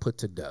wife got put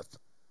to death.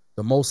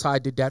 The Most High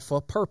did that for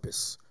a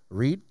purpose.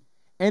 Read.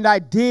 And I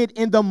did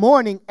in the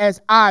morning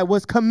as I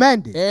was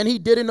commanded. And he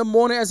did in the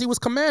morning as he was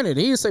commanded.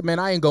 He didn't say, man,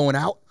 I ain't going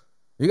out.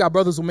 You got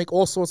brothers who make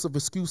all sorts of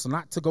excuses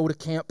not to go to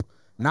camp,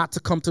 not to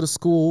come to the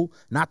school,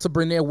 not to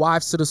bring their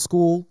wives to the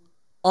school.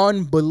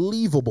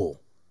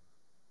 Unbelievable.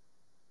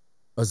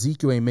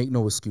 Ezekiel ain't make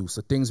no excuse.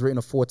 The things written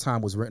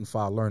aforetime was written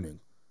for our learning.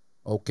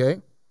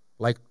 Okay?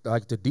 Like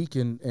the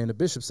deacon and the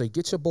bishop say,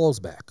 get your balls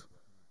back.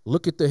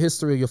 Look at the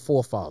history of your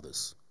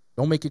forefathers.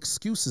 Don't make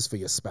excuses for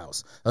your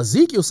spouse.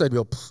 Ezekiel said,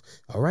 yo,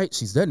 all right,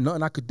 she's dead,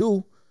 nothing I could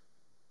do.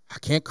 I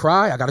can't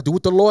cry. I got to do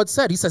what the Lord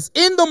said. He says,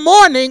 in the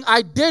morning,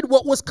 I did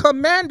what was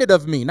commanded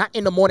of me. Not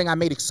in the morning, I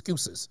made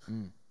excuses.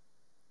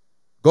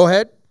 Go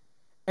ahead.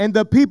 And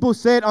the people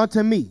said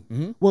unto me,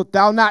 wilt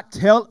thou not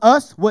tell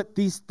us what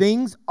these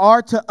things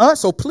are to us?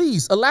 So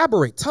please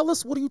elaborate. Tell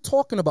us, what are you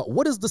talking about?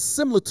 What is the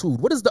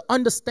similitude? What is the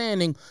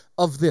understanding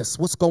of this?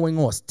 What's going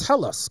on?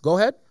 Tell us. Go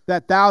ahead.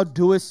 That thou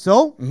doest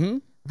so?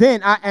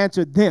 Then I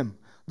answered them,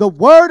 the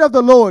word of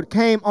the Lord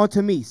came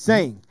unto me,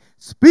 saying,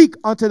 speak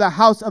unto the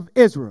house of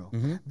Israel.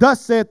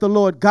 Thus saith the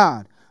Lord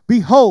God,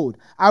 behold,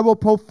 I will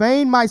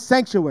profane my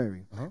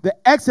sanctuary, the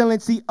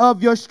excellency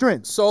of your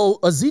strength. So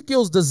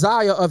Ezekiel's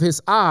desire of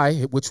his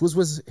eye, which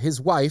was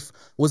his wife,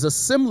 was a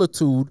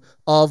similitude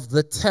of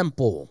the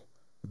temple.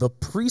 The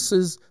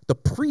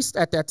priest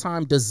at that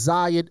time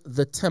desired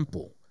the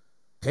temple.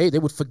 Okay, they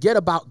would forget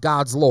about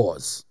God's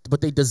laws,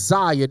 but they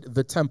desired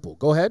the temple.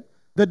 Go ahead.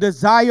 The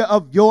desire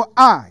of your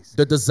eyes.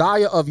 The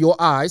desire of your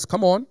eyes.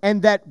 Come on.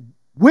 And that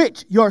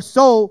which your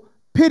soul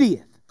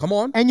pitieth. Come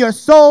on. And your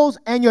sons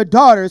and your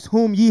daughters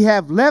whom ye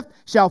have left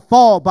shall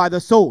fall by the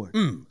sword.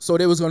 So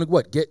they was going to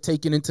what? Get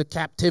taken into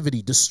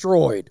captivity,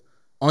 destroyed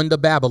under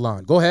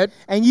Babylon. Go ahead.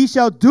 And ye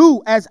shall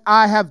do as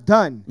I have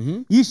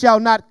done. Ye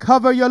shall not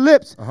cover your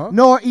lips,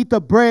 nor eat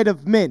the bread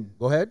of men.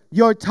 Go ahead.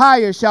 Your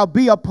tire shall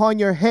be upon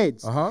your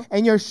heads,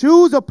 and your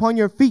shoes upon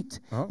your feet.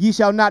 Ye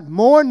shall not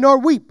mourn nor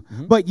weep,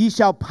 but ye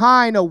shall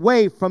pine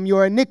away from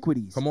your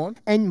iniquities. Come on.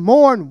 And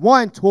mourn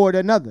one toward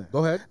another.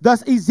 Go ahead.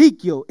 Thus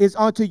Ezekiel is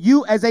unto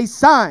you as a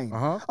sign.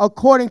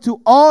 According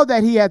to all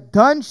that he hath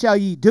done shall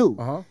ye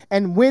do.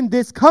 And when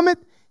this cometh,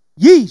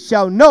 ye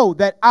shall know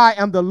that I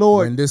am the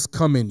Lord. When this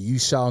coming, you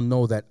shall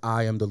know that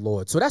I am the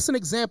Lord. So that's an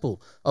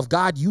example of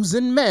God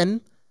using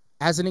men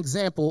as an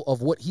example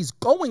of what he's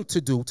going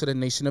to do to the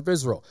nation of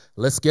Israel.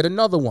 Let's get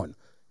another one.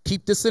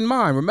 Keep this in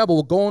mind. Remember,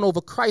 we're going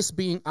over Christ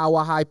being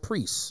our high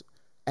priest.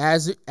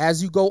 As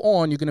you go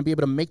on, you're going to be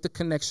able to make the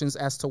connections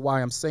as to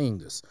why I'm saying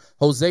this.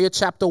 Hosea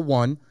chapter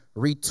 1,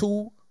 read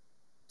 2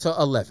 to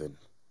 11.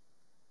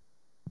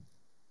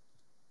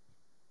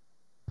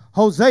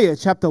 Hosea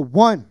chapter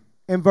 1.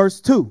 In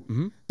verse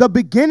 2, the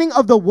beginning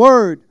of the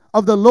word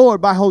of the Lord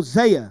by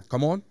Hosea.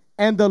 Come on.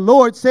 And the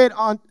Lord said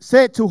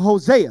to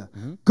Hosea,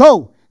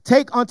 go,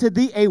 take unto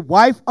thee a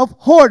wife of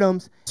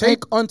whoredoms.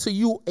 Take unto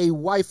you a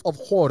wife of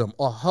whoredom,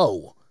 a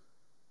hoe.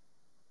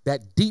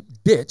 That deep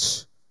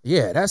ditch,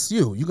 yeah, that's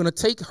you. You're going to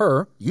take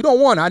her. You don't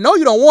want her. I know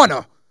you don't want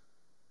her.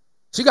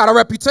 She got a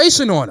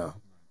reputation on her.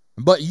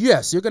 But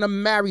yes, you're going to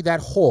marry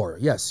that whore.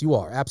 Yes, you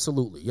are.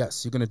 Absolutely.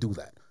 Yes, you're going to do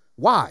that.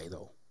 Why,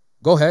 though?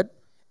 Go ahead.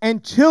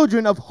 And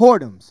children of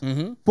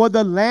whoredoms. For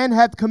the land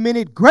hath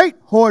committed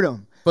great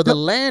whoredom. For the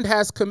land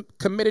has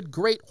committed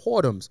great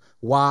whoredoms.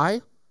 Why?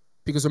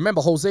 Because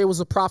remember, Hosea was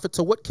a prophet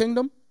to what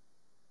kingdom?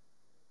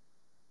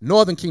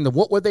 Northern kingdom.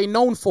 What were they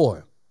known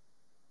for?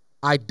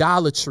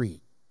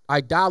 Idolatry.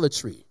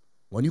 Idolatry.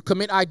 When you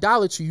commit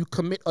idolatry, you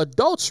commit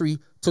adultery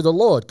to the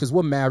Lord, because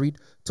we're married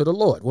to the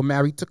Lord. We're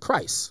married to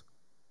Christ.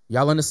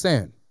 Y'all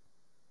understand?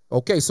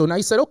 Okay, so now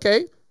he said,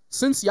 okay,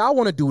 since y'all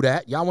want to do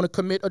that, y'all want to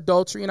commit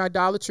adultery and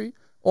idolatry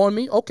on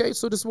me, okay,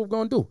 so this is what we're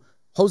going to do.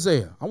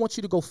 Hosea, I want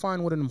you to go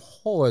find one of them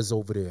whores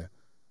over there,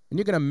 and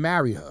you're going to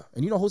marry her.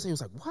 And you know, Hosea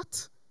was like,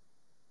 what?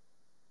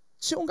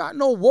 She don't got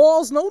no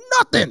walls, no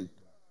nothing.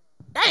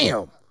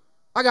 Damn.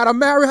 I got to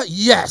marry her?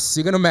 Yes,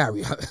 you're going to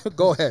marry her.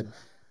 Go ahead.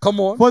 Come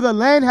on. For the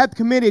land hath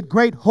committed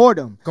great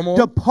whoredom,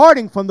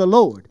 departing from the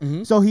Lord.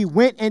 So he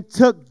went and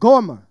took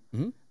Gomer,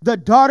 the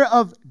daughter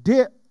of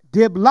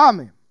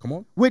Diblaim, Come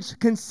on. which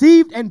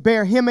conceived and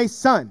bare him a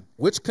son.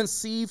 Which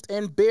conceived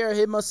and bare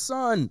him a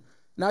son.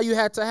 Now you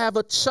had to have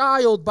a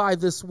child by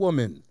this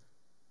woman.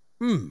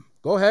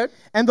 Go ahead.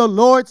 And the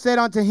Lord said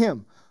unto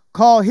him,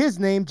 call his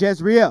name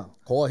Jezreel.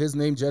 Call his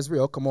name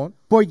Jezreel. Come on.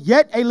 For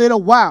yet a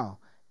little while,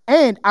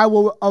 and I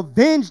will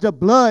avenge the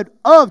blood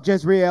of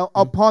Jezreel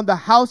upon the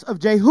house of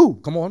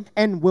Jehu. Come on.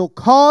 And will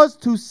cause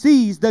to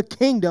seize the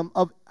kingdom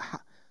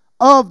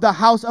of the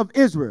house of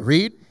Israel.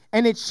 Read.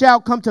 And it shall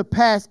come to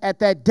pass at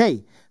that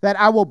day that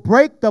I will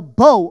break the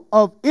bow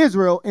of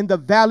Israel in the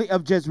valley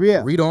of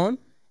Jezreel. Read on.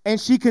 And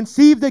she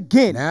conceived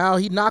again. Now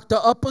he knocked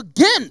her up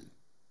again.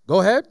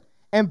 Go ahead.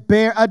 And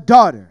bare a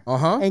daughter.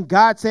 Uh-huh. And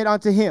God said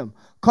unto him,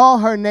 call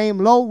her name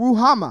Lo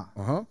Ruhamah.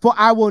 Uh-huh. For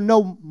I will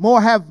no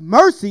more have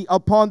mercy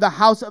upon the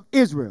house of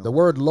Israel. The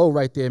word lo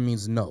right there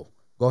means no.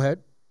 Go ahead.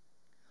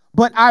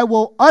 But I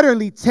will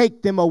utterly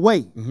take them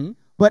away. Mm-hmm.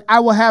 But I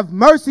will have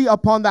mercy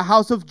upon the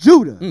house of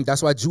Judah.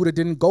 That's why Judah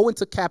didn't go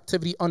into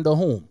captivity under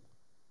whom?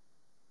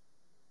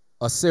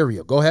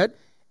 Assyria. Go ahead.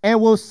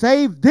 And will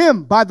save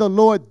them by the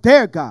Lord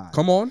their God.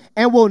 Come on.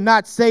 And will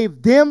not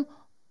save them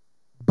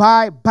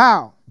by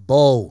bow.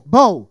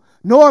 Bow.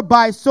 Nor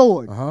by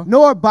sword.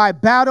 Nor by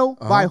battle.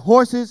 By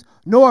horses.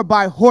 Nor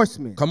by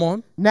horsemen. Come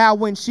on. Now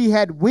when she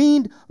had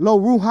weaned Lo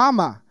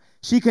Ruhamah,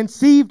 she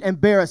conceived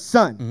and bare a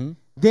son.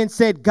 Then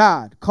said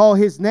God, call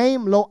his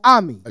name Lo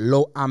Ami.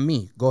 Lo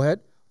Ami. Go ahead.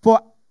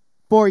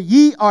 For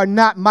ye are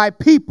not my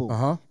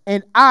people,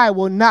 and I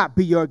will not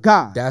be your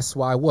God. That's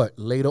why what?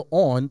 Later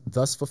on,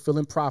 thus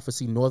fulfilling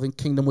prophecy, northern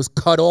kingdom was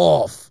cut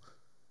off.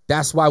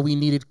 That's why we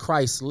needed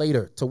Christ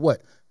later to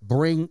what?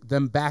 Bring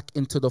them back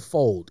into the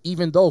fold.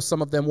 Even though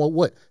some of them were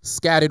what?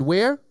 Scattered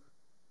where?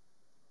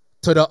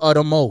 To the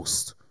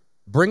uttermost.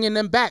 Bringing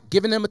them back,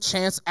 giving them a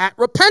chance at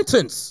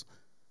repentance.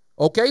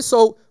 Okay,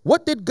 so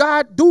what did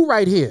God do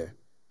right here?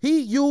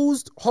 He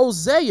used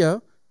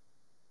Hosea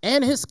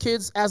and his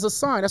kids as a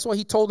sign. That's why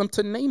he told them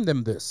to name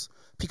them this.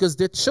 Because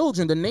their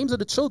children, the names of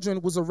the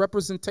children was a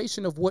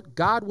representation of what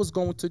God was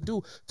going to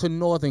do to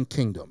northern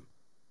kingdom.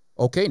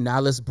 Okay, now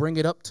let's bring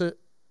it up to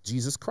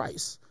Jesus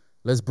Christ.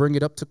 Let's bring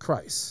it up to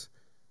Christ.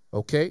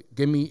 Okay,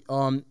 give me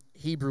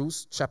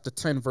Hebrews chapter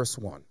 10, verse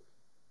 1.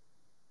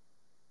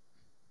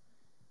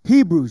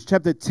 Hebrews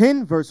chapter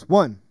 10, verse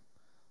 1.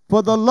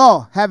 For the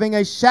law, having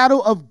a shadow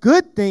of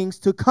good things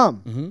to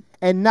come,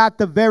 and not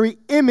the very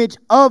image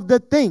of the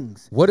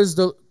things. What is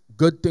the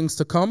good things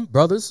to come,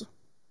 brothers?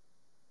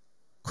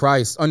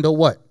 Christ. Under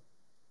what?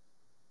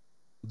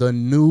 The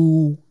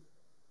new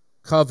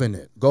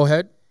covenant. Go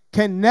ahead.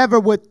 Can never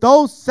with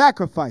those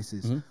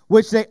sacrifices,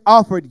 which they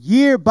offered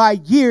year by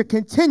year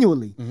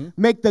continually,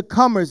 make the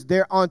comers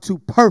thereunto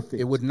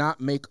perfect. It would not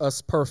make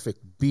us perfect.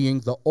 Being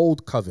the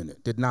old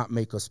covenant did not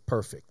make us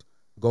perfect.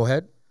 Go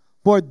ahead.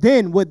 For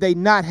then would they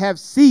not have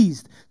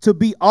ceased to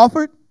be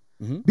offered?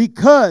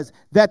 Because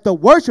that the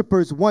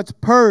worshipers once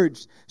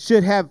purged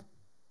should have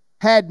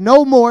had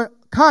no more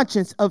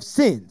conscience of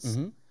sins.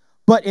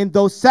 But in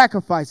those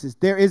sacrifices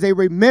there is a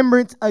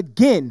remembrance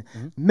again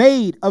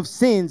made of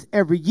sins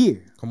every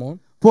year. Come on.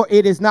 For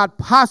it is not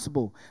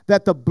possible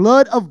that the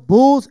blood of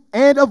bulls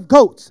and of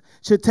goats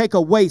should take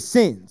away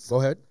sins.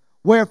 Go ahead.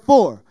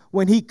 Wherefore,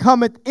 when he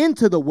cometh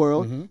into the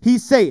world, he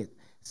saith,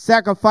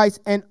 sacrifice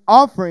and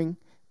offering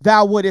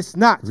thou wouldest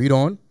not. Read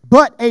on.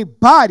 But a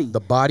body. The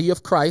body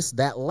of Christ,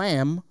 that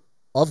lamb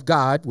of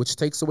God, which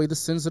takes away the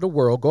sins of the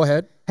world. Go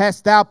ahead.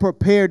 Hast thou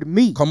prepared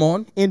me. Come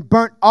on. In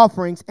burnt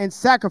offerings and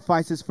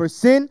sacrifices for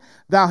sin,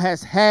 thou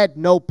hast had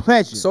no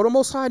pleasure. So the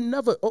Most High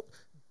never,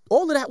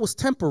 all of that was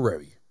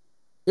temporary.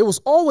 It was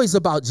always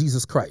about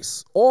Jesus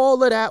Christ.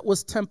 All of that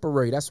was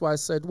temporary. That's why I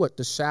said what?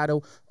 The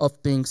shadow of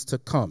things to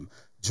come.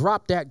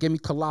 Drop that. Give me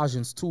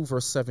Colossians 2,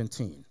 verse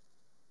 17.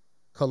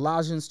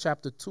 Colossians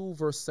chapter 2,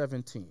 verse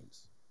 17.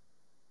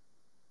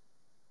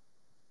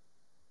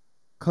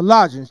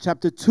 Colossians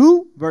chapter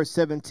 2, verse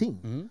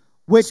 17.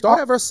 Which start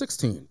at verse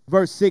 16.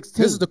 Verse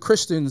 16. This is the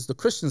Christians. The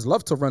Christians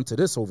love to run to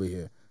this over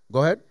here.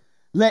 Go ahead.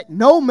 Let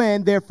no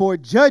man therefore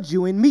judge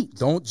you in meat.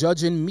 Don't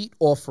judge in meat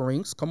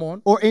offerings. Come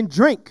on. Or in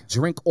drink.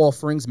 Drink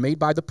offerings made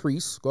by the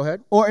priests. Go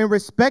ahead. Or in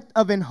respect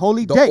of an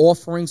holy day. The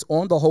offerings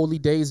on the holy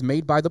days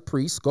made by the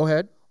priests. Go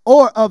ahead.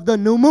 Or of the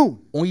new moon.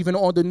 Or even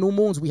on the new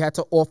moons, we had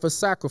to offer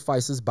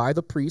sacrifices by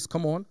the priests.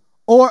 Come on.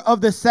 Or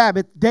of the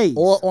Sabbath days.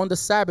 Or on the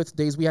Sabbath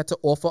days, we had to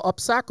offer up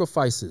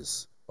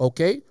sacrifices.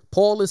 Okay?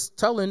 Paul is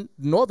telling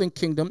northern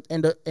kingdom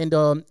and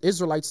the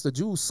Israelites, the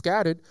Jews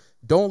scattered,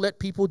 don't let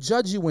people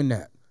judge you in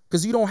that.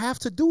 Because you don't have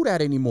to do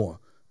that anymore.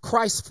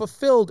 Christ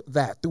fulfilled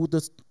that through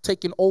the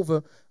taking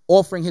over,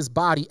 offering his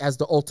body as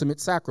the ultimate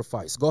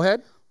sacrifice. Go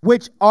ahead.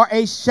 Which are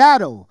a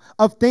shadow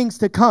of things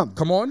to come.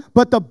 Come on.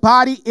 But the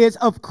body is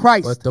of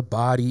Christ. But the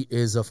body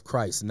is of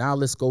Christ. Now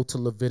let's go to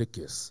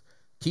Leviticus.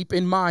 Keep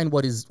in mind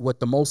what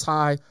the Most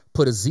High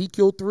put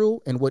Ezekiel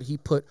through and what he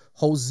put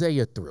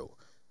Hosea through.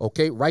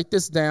 Okay, write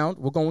this down.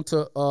 We're going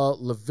to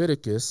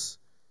Leviticus,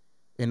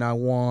 and I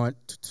want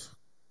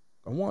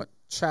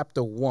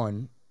chapter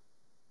 1,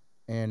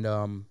 and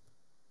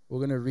we're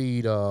going to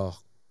read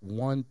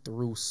 1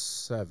 through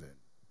 7.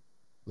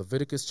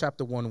 Leviticus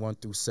chapter 1, 1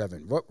 through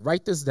 7.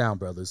 Write this down,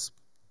 brothers.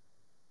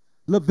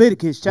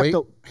 Leviticus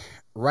chapter.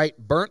 Write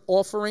burnt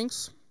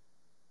offerings,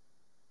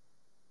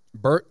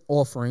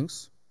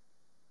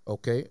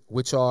 okay,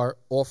 which are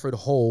offered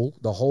whole,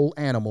 the whole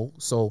animal.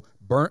 So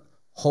burnt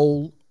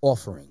whole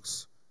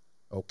offerings,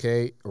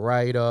 okay.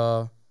 Write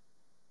the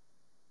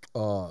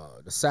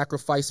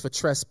sacrifice for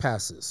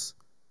trespasses,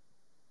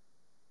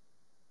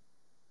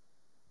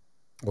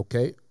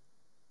 okay.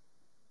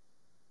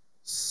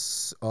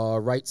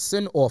 Write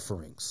sin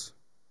offerings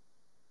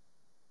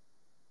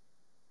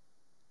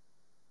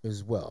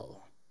as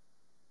well.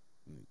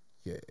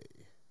 Okay.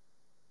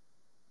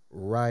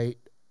 Write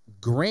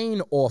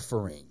grain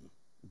offering.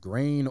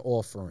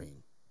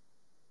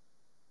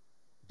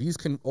 These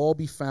can all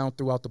be found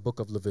throughout the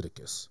book of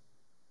Leviticus.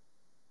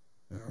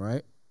 All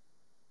right.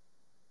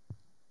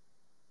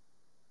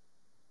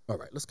 All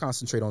right, let's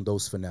concentrate on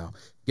those for now.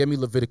 Give me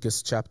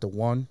Leviticus chapter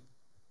 1.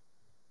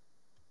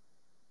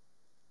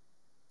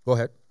 Go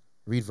ahead.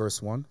 Read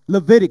verse 1.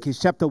 Leviticus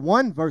chapter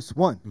 1, verse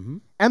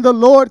 1. And the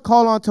Lord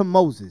called unto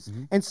Moses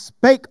and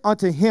spake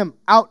unto him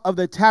out of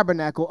the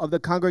tabernacle of the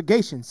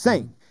congregation,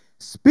 saying,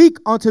 Speak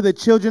unto the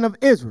children of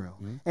Israel,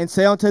 and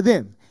say unto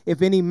them,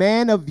 If any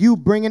man of you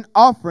bring an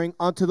offering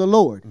unto the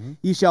Lord,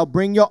 ye shall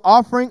bring your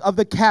offering of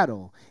the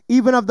cattle,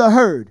 even of the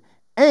herd,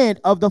 and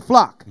of the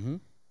flock.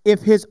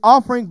 If his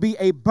offering be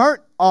a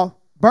burnt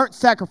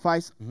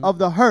sacrifice of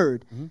the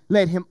herd,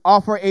 let him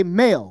offer a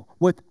male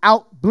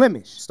without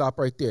blemish. Stop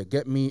right there.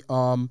 Get me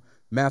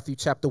Matthew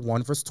chapter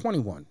 1, verse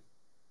 21.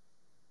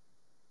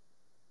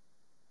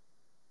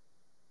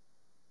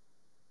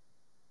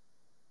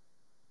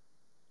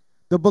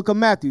 The book of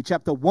Matthew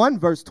chapter 1,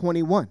 verse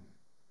 21.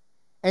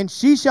 And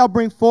she shall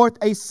bring forth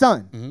a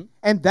son,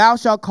 and thou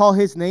shalt call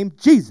his name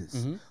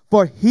Jesus,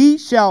 for he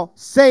shall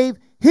save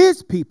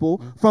his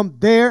people from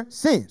their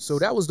sins. So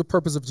that was the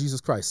purpose of Jesus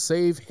Christ,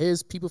 save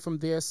his people from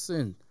their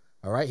sin.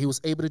 All right, he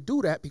was able to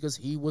do that because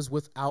he was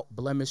without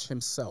blemish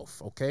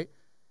himself, okay?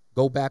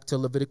 Go back to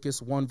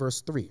Leviticus 1,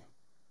 verse 3.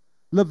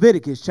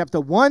 Leviticus chapter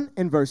 1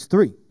 and verse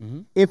 3.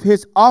 If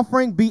his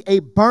offering be a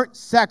burnt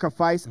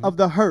sacrifice of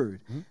the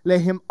herd,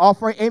 let him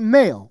offer a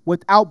male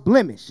without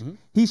blemish.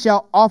 He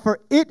shall offer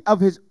it of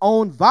his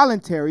own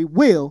voluntary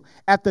will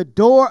at the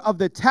door of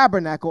the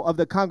tabernacle of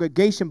the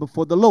congregation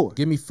before the Lord.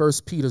 Give me 1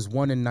 Peter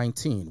 1 and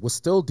 19. We're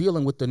still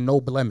dealing with the no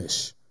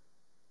blemish.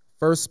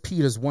 1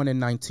 Peter 1 and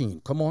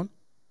 19. Come on.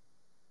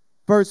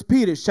 1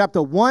 Peter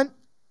chapter 1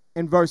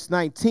 and verse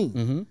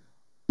 19.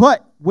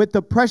 But with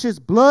the precious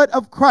blood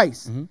of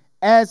Christ,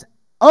 as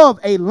of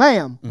a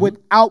lamb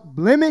without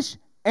blemish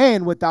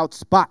and without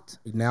spot.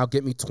 Now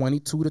get me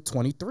 22 to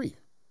 23.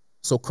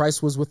 So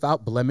Christ was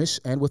without blemish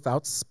and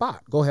without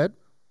spot. Go ahead.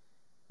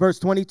 Verse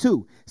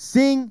 22.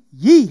 Seeing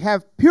ye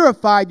have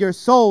purified your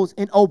souls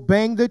in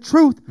obeying the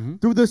truth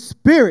through the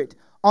Spirit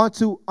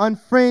unto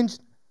unfeigned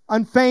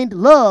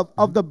love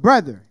of the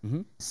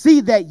brethren.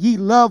 See that ye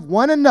love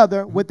one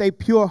another with a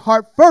pure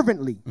heart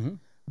fervently,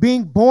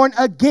 being born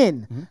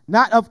again,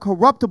 not of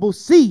corruptible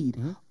seed,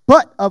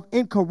 but of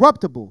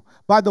incorruptible,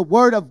 by the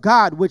word of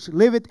God, which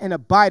liveth and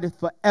abideth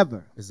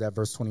forever. Is that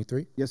verse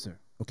 23? Yes, sir.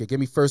 Okay, give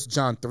me 1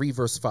 John 3,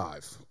 verse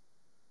 5.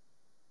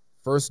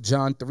 1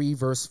 John 3,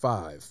 verse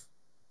 5.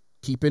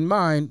 Keep in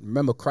mind,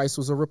 remember, Christ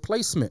was a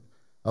replacement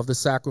of the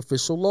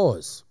sacrificial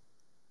laws.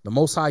 The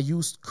Most High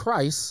used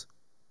Christ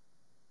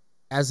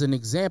as an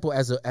example,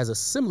 as a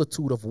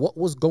similitude of what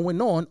was going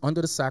on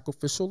under the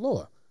sacrificial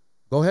law.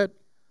 Go ahead.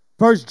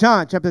 1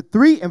 John chapter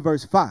 3 and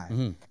verse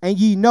 5. And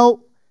ye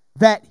know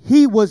that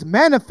he was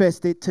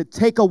manifested to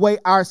take away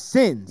our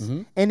sins,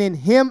 and in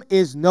him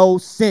is no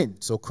sin.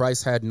 So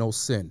Christ had no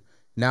sin.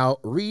 Now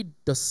read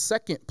the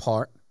second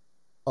part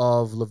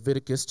of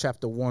Leviticus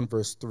chapter 1,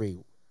 verse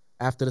 3,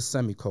 after the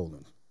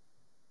semicolon.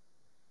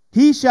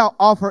 He shall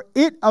offer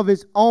it of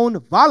his own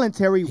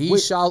voluntary will. He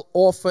shall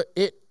offer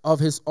it of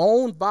his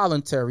own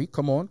voluntary,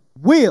 come on,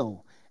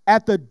 will,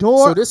 at the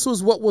door. So this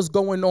was what was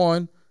going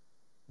on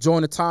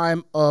during the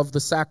time of the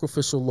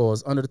sacrificial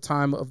laws, under the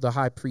time of the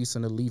high priests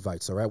and the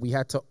Levites, all right? We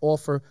had to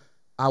offer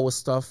our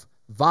stuff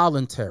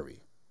voluntary,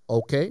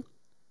 okay?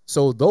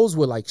 So those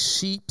were like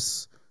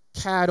sheeps,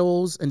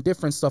 cattles, and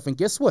different stuff. And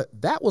guess what?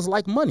 That was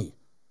like money.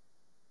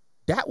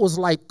 That was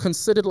like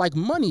considered like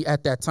money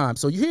at that time.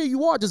 So here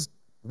you are just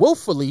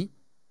willfully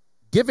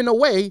giving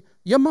away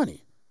your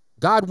money.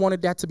 God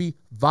wanted that to be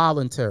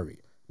voluntary.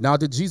 Now,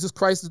 did Jesus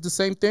Christ do the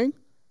same thing?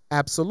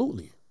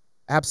 Absolutely.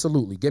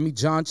 Absolutely. Give me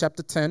John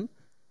chapter 10.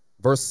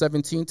 Verse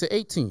 17 to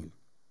 18.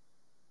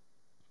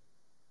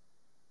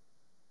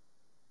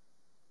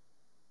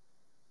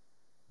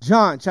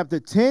 John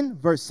chapter 10,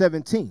 verse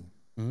 17.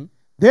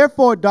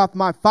 Therefore doth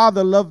my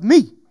Father love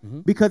me,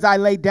 because I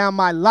lay down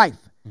my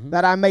life,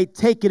 that I may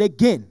take it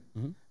again.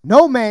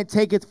 No man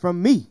taketh from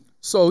me.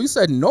 So he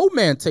said, no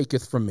man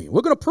taketh from me.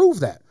 We're going to prove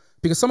that.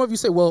 Because some of you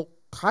say, well,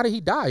 how did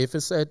he die? If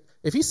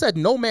he said,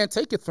 no man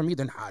taketh from me,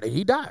 then how did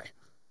he die?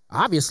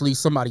 Obviously,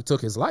 somebody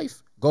took his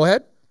life. Go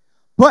ahead.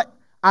 But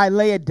I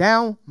lay it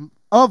down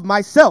of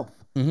myself.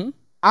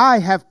 I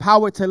have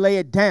power to lay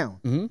it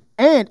down,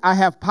 and I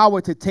have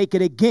power to take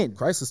it again.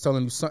 Christ is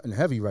telling you something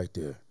heavy right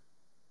there.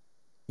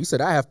 He said,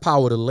 I have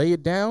power to lay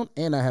it down,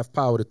 and I have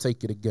power to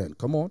take it again.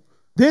 Come on.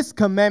 This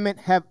commandment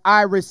have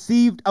I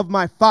received of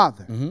my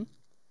Father.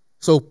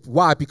 So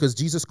why? Because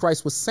Jesus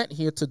Christ was sent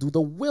here to do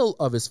the will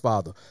of his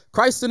Father.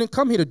 Christ didn't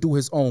come here to do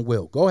his own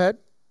will. Go ahead.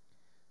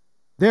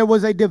 There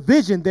was a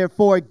division,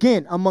 therefore,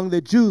 again among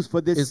the Jews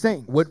for this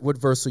thing. What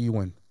verse are you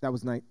in? That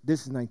was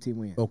this is 19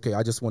 win. Okay,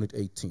 I just wanted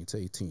 18 to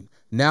 18.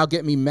 Now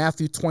get me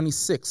Matthew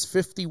 26,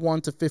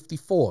 51 to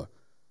 54.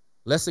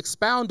 Let's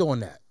expound on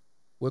that,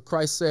 where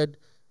Christ said,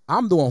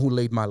 I'm the one who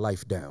laid my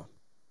life down.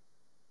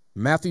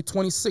 Matthew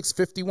 26,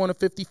 51 to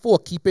 54.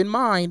 Keep in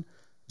mind,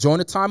 during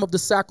the time of the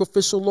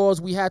sacrificial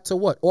laws, we had to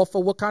what? Offer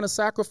what kind of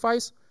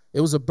sacrifice?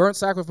 It was a burnt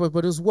sacrifice,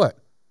 but it was what?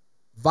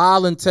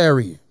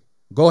 Voluntary.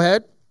 Go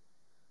ahead.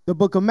 The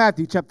book of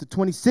Matthew, chapter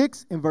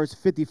 26, and verse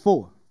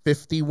 54.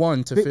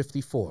 51 to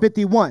 54.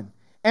 51.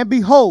 And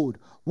behold,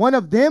 one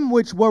of them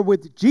which were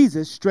with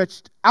Jesus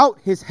stretched out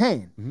his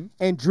hand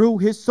and drew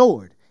his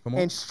sword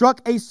and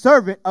struck a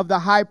servant of the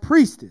high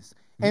priestess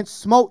and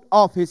smote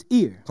off his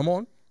ear. Come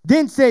on.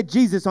 Then said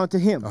Jesus unto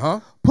him,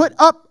 Put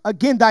up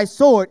again thy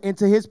sword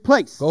into his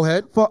place. Go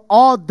ahead. For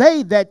all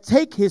they that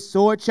take his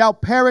sword shall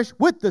perish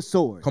with the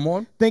sword. Come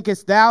on.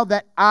 Thinkest thou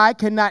that I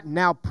cannot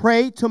now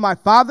pray to my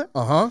Father?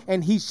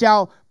 And he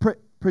shall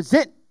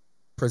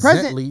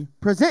presently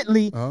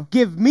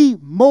give me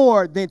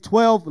more than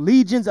 12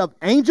 legions of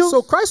angels?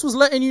 So Christ was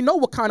letting you know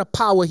what kind of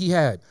power he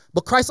had.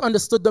 But Christ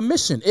understood the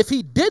mission. If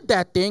he did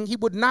that thing, he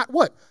would not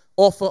what?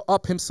 Offer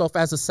up himself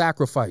as a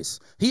sacrifice.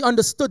 He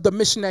understood the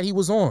mission that he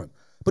was on.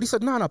 But he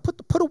said, no,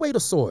 put away the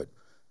sword.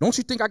 Don't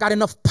you think I got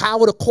enough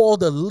power to call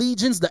the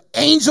legions, the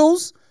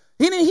angels?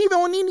 He didn't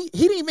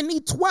even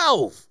need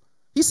 12.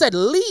 He said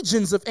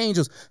legions of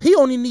angels. He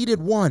only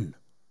needed one.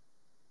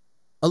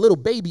 A little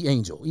baby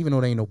angel, even though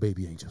there ain't no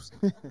baby angels.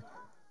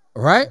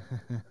 All right?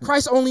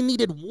 Christ only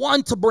needed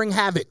one to bring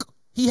havoc.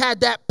 He had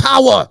that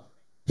power.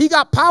 He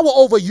got power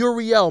over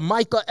Uriel,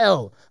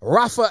 Michael,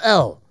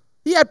 Raphael.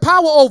 He had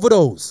power over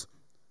those.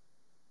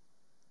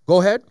 Go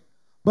ahead.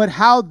 But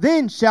how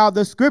then shall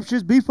the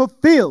scriptures be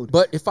fulfilled?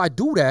 But if I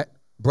do that,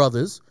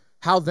 brothers,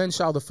 how then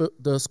shall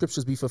the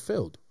scriptures be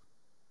fulfilled?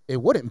 It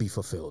wouldn't be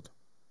fulfilled.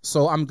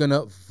 So I'm going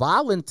to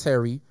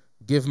voluntarily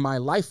give my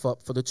life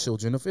up for the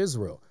children of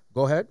Israel.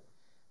 Go ahead.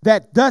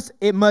 That thus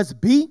it must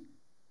be.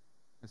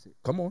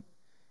 Come on.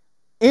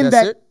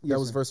 That's it? Yes, that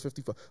was sir. verse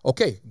 54.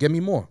 Okay, give me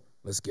more.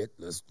 Let's get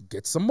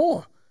some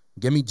more.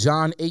 Give me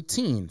John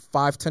 18,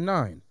 5 to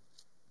 9.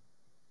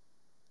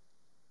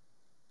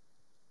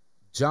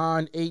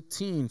 John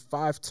 18,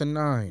 5 to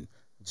 9.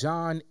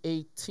 John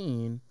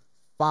 18,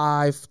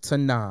 5 to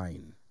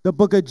 9. The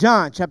book of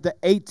John, chapter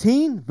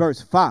 18,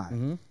 verse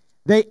 5.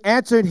 They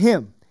answered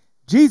him,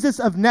 Jesus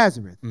of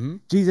Nazareth.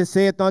 Jesus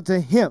saith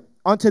unto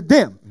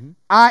them,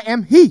 I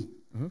am he.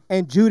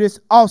 And Judas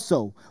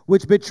also,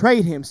 which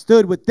betrayed him,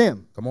 stood with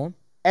them. Come on.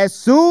 As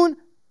soon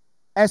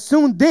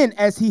then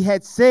as he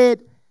had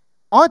said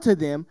unto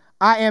them,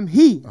 I am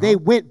he, they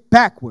went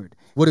backward.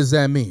 What does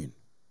that mean?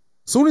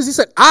 Soon as he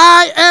said,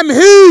 I am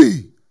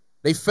he,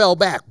 they fell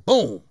back.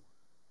 Boom.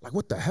 Like,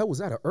 what the hell? Was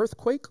that an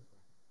earthquake?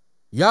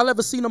 Y'all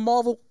ever seen the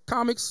Marvel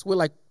comics where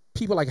like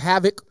people like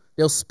Havoc,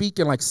 they'll speak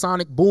and like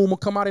sonic boom will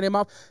come out of their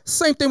mouth?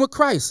 Same thing with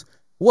Christ.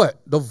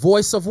 What? The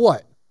voice of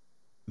what?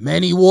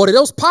 Many water.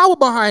 There was power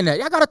behind that.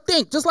 Y'all got to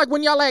think. Just like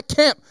when y'all at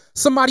camp,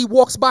 somebody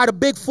walks by the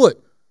Bigfoot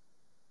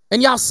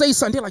and y'all say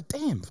something. They're like,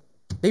 damn.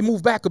 They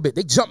move back a bit.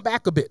 They jump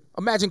back a bit.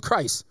 Imagine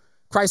Christ.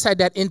 Christ had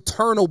that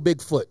internal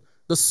Bigfoot.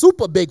 The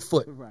super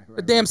Bigfoot.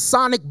 The damn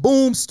sonic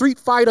boom, Street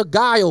Fighter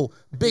Guile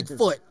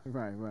Bigfoot.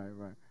 Right.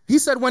 He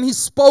said when he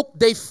spoke,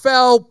 they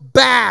fell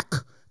back.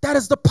 That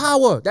is the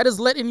power. That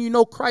is letting you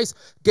know Christ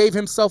gave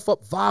himself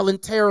up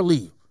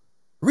voluntarily.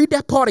 Read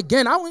that part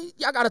again.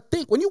 Y'all got to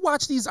think. When you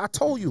watch these, I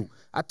told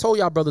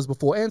y'all brothers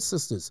before and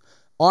sisters,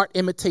 art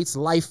imitates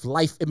life,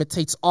 life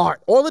imitates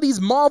art. All of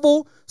these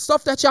Marvel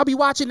stuff that y'all be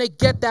watching, they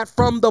get that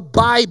from the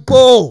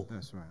Bible.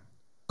 That's right.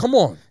 Come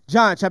on.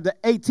 John chapter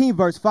 18,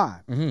 verse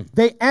 5.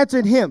 They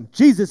answered him,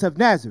 Jesus of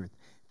Nazareth.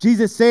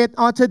 Jesus said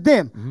unto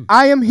them,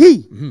 I am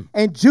he.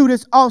 And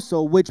Judas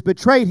also, which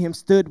betrayed him,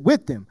 stood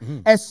with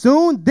them. As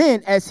soon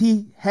then as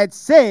he had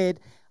said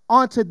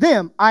unto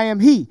them, I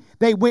am he,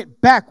 they went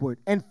backward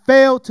and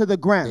fell to the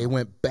ground. They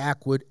went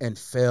backward and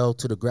fell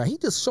to the ground. He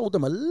just showed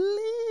them a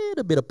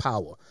little bit of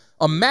power.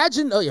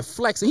 Imagine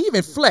flexing. He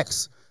even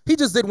flexed. He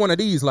just did one of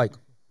these, like,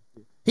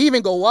 he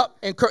even go up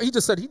and he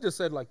just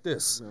said like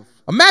this.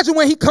 Imagine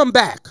when he come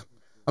back.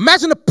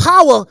 Imagine the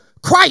power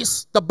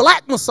Christ, the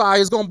black Messiah,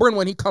 is going to bring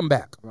when he come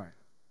back. Right.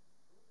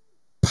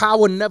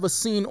 Power never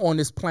seen on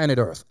this planet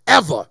Earth,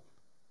 ever.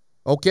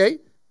 Okay?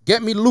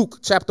 Get me Luke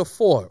chapter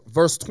 4,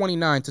 verse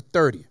 29 to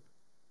 30.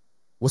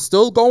 We're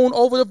still going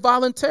over the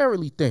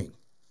voluntarily thing.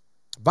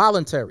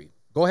 Voluntary.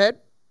 Go ahead.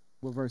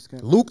 What verse?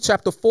 Luke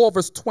chapter 4,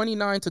 verse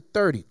 29 to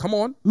 30. Come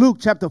on. Luke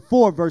chapter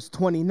 4, verse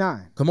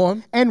 29. Come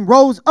on. And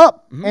rose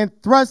up and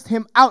thrust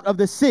him out of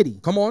the city.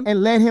 Come on.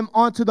 And led him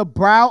onto the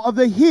brow of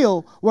the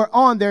hill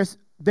whereon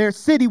their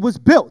city was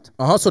built,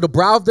 So the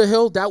brow of the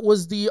hill, that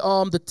was the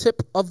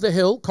tip of the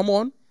hill. Come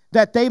on.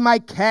 that they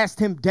might cast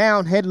him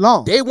down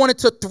headlong. They wanted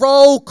to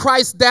throw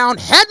Christ down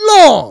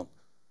headlong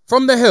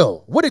from the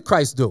hill. What did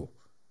Christ do?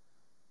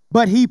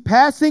 But he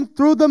passing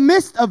through the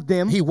midst of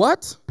them. He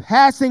what?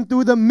 Passing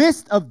through the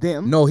midst of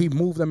them. No, he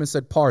moved them and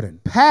said, pardon.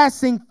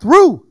 Passing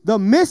through the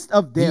midst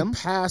of them. He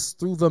passed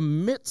through the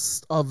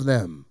midst of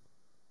them.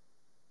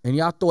 And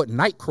y'all thought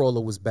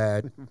Nightcrawler was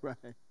bad. Right.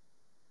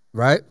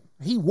 Right?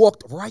 He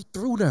walked right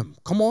through them.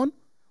 Come on.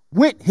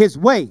 Went his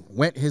way.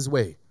 Went his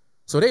way.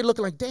 So they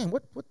looking like, damn,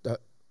 what the?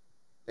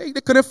 They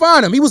couldn't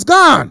find him. He was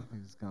gone. He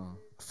was gone.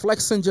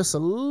 Flexing just a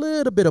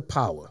little bit of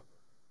power.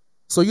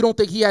 So you don't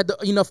think he had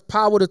enough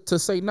power to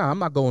say, nah, I'm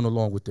not going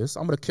along with this.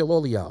 I'm going to kill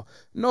all of y'all.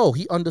 No,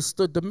 he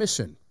understood the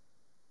mission.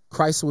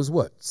 Christ was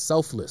what?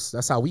 Selfless.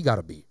 That's how we got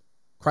to be.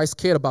 Christ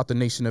cared about the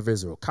nation of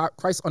Israel.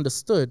 Christ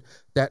understood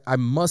that I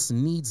must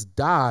needs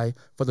die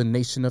for the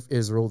nation of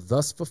Israel,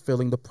 thus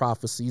fulfilling the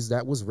prophecies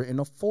that was written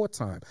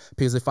aforetime.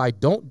 Because if I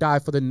don't die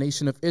for the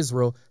nation of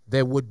Israel,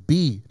 there would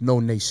be no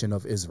nation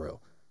of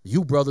Israel.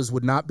 You brothers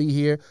would not be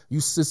here.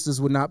 You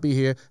sisters would not be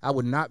here. I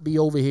would not be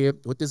over here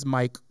with this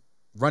mic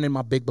running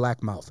my big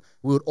black mouth.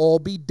 We would all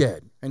be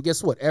dead. And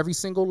guess what? Every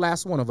single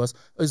last one of us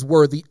is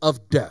worthy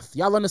of death.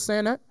 Y'all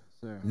understand that?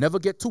 Sir. Never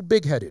get too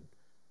big-headed.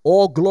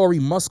 All glory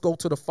must go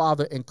to the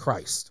Father and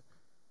Christ.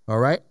 All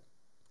right?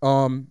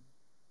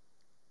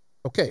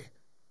 Okay.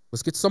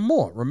 Let's get some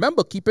more.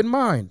 Remember, keep in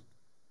mind.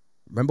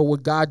 Remember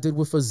what God did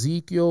with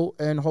Ezekiel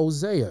and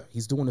Hosea.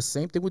 He's doing the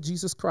same thing with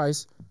Jesus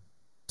Christ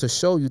to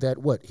show you that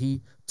what?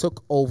 He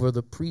took over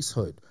the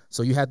priesthood.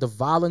 So you had the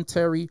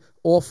voluntary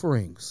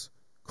offerings.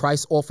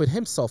 Christ offered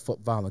himself up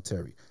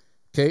voluntary.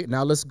 Okay,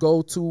 now let's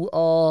go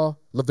to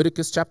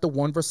Leviticus chapter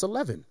 1, verse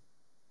 11.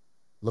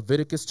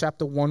 Leviticus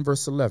chapter 1,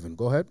 verse 11.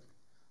 Go ahead.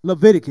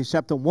 Leviticus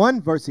chapter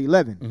 1, verse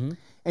 11. Mm-hmm.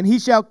 And he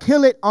shall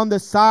kill it on the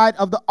side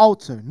of the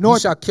altar. He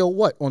shall kill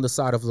what on the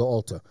side of the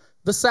altar?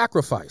 The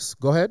sacrifice.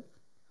 Go ahead.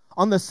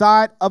 On the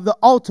side of the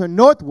altar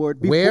northward.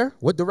 Where?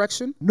 What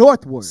direction?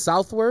 Northward.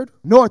 Southward?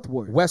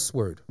 Northward.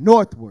 Westward?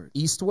 Northward.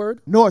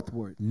 Eastward?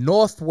 Northward.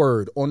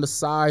 Northward on the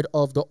side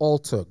of the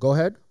altar. Go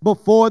ahead.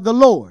 Before the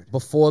Lord.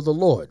 Before the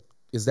Lord.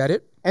 Is that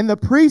it? And the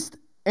priest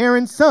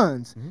Aaron's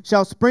sons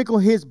shall sprinkle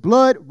his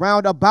blood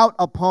round about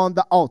upon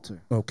the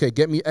altar. Okay,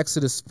 get me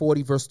Exodus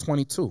 40, verse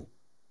 22.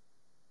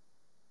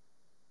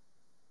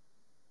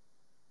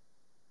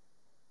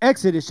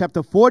 Exodus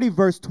chapter 40,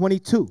 verse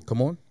 22.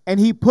 Come on. And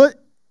he put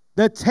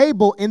the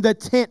table in the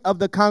tent of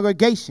the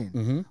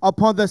congregation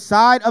upon the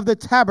side of the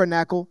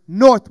tabernacle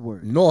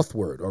northward.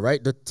 Northward, all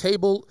right? The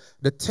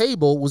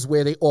table was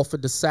where they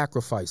offered the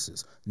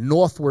sacrifices.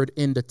 Northward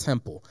in the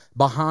temple,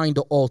 behind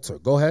the altar.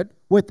 Go ahead.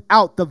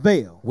 Without the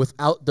veil.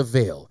 Without the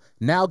veil.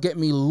 Now get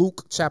me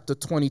Luke chapter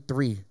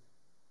 23,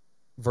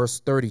 verse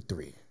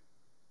 33.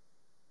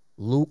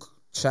 Luke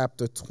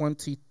chapter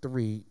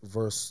 23,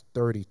 verse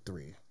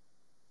 33.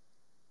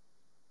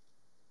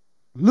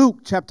 Luke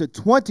chapter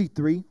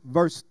 23,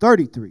 verse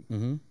 33.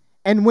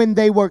 And when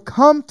they were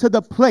come to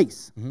the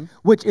place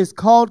which is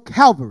called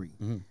Calvary,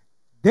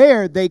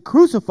 there they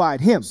crucified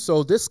him.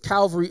 So this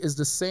Calvary is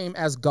the same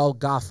as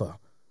Golgotha.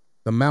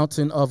 The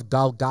mountain of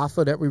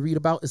Golgotha that we read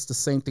about is the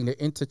same thing. They're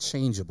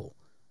interchangeable.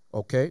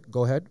 Okay,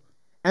 go ahead.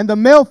 And the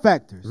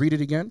malefactors. Read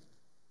it again.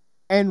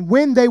 And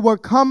when they were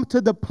come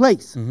to the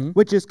place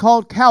which is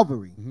called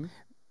Calvary,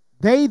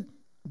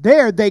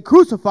 there they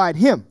crucified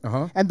him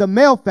and the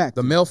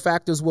malefactors. The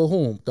malefactors were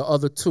whom? The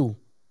other two.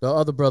 The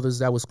other brothers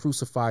that was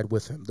crucified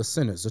with him. The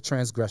sinners, the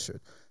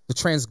transgressors. The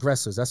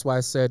transgressors. That's why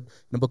I said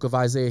in the book of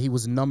Isaiah, he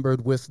was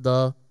numbered with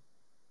the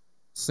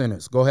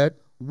sinners. Go ahead.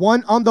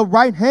 One on the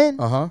right hand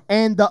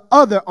and the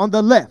other on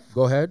the left.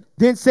 Go ahead.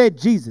 Then said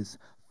Jesus,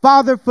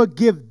 Father,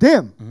 forgive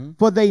them,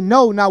 for they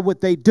know not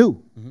what they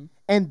do.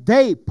 And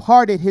they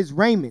parted his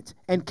raiment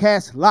and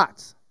cast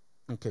lots.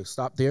 Okay,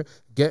 stop there.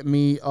 Get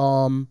me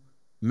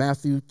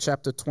Matthew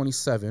chapter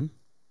 27.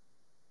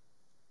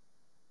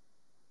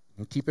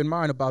 And keep in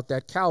mind about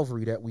that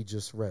Calvary that we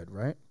just read,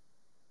 right?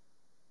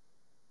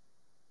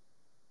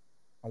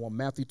 I want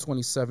Matthew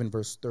 27,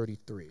 verse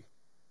 33.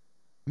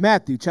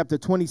 Matthew chapter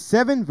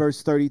 27,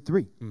 verse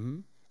 33.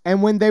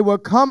 And when they were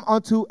come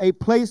unto a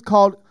place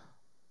called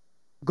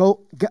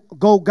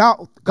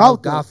Golgotha,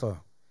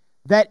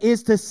 that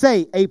is to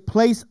say, a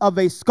place of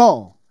a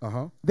skull,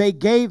 they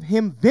gave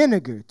him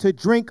vinegar to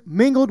drink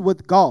mingled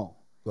with gall.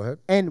 Go ahead.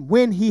 And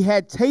when he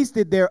had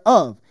tasted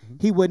thereof,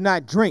 he would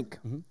not drink.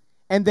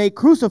 And they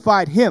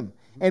crucified him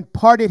and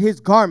parted his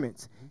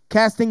garments,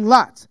 casting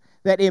lots,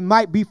 that it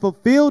might be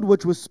fulfilled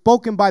which was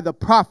spoken by the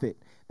prophet.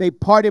 They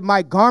parted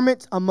my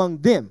garments among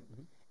them,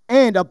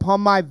 and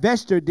upon my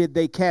vesture did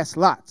they cast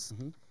lots.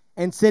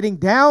 And sitting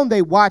down,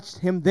 they watched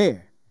him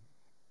there,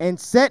 and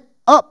set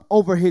up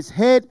over his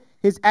head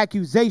his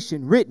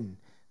accusation written,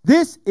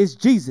 This is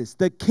Jesus,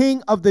 the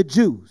King of the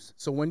Jews.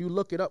 So when you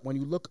look it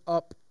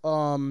up,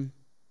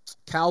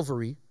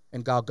 Calvary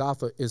and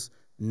Golgotha is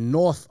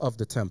north of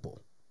the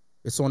temple.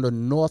 It's on the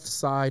north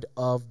side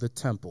of the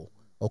temple.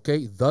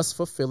 Okay, thus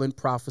fulfilling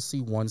prophecy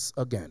once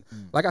again.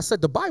 Like I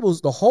said,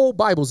 the whole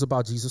Bible's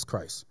about Jesus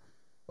Christ.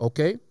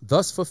 Okay,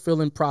 thus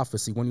fulfilling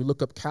prophecy. When you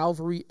look up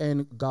Calvary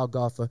and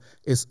Golgotha,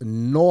 it's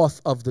north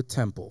of the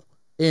temple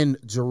in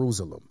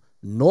Jerusalem.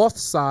 North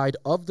side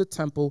of the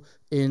temple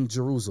in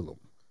Jerusalem.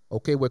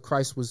 Okay, where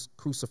Christ was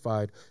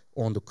crucified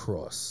on the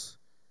cross.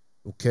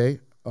 Okay,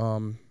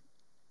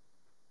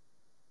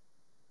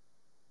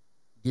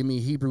 give me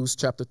Hebrews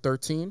chapter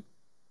 13.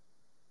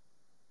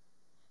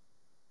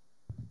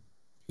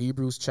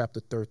 Hebrews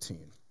chapter 13,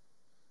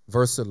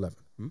 verse 11.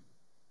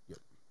 Yep.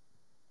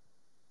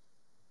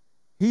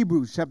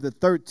 Hebrews chapter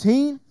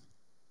 13,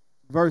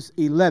 verse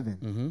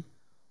 11.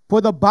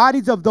 For the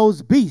bodies of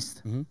those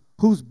beasts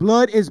whose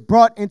blood is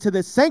brought into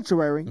the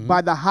sanctuary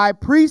by the high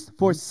priest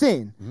for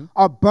sin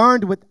are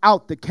burned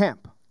without the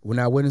camp. Well,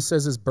 now, when it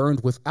says it's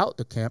burned without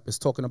the camp, it's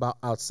talking about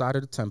outside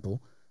of the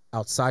temple,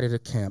 outside of the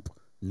camp,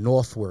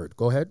 northward.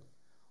 Go ahead.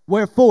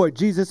 Wherefore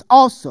Jesus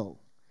also.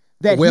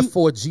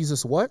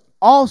 Jesus what?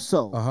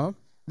 Also,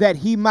 that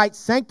he might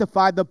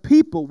sanctify the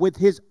people with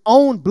his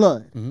own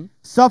blood,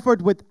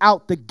 suffered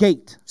without the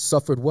gate.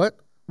 Suffered what?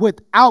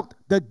 Without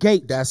the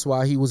gate. That's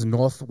why he was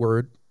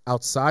northward,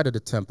 outside of the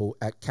temple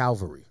at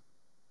Calvary.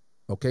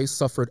 Okay,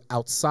 suffered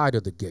outside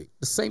of the gate.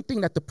 The same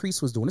thing that the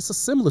priest was doing. It's a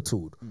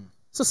similitude.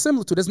 It's a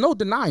similitude. There's no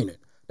denying it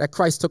that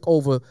Christ took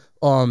over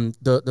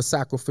the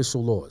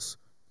sacrificial laws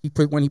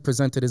when he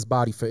presented his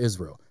body for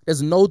Israel.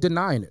 There's no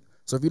denying it.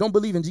 So if you don't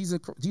believe in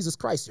Jesus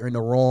Christ, you're in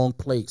the wrong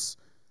place.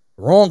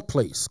 Wrong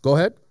place. Go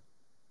ahead.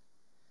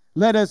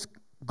 Let us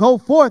go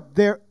forth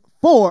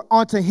therefore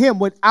unto him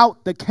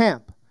without the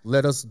camp.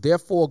 Let us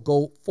therefore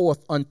go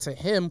forth unto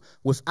him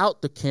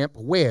without the camp.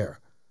 Where?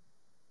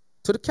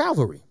 To the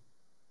Calvary.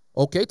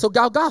 Okay, to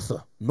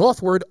Golgotha,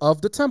 northward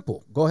of the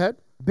temple. Go ahead.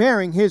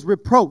 Bearing his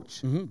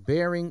reproach.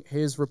 Bearing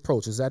his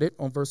reproach. Is that it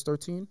on verse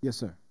 13? Yes,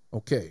 sir.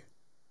 Okay.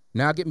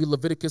 Now get me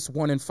Leviticus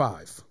 1 and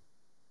 5.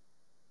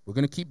 We're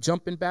going to keep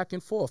jumping back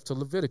and forth to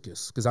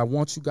Leviticus because I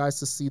want you guys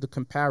to see the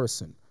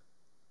comparison.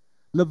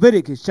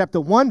 Leviticus chapter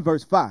 1,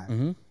 verse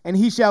 5. And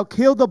he shall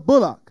kill the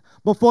bullock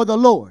before the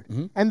Lord,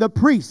 and the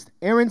priest,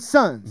 Aaron's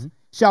sons,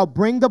 shall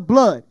bring the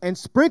blood and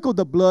sprinkle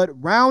the blood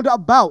round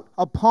about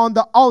upon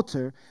the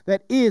altar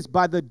that is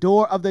by the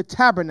door of the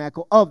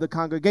tabernacle of the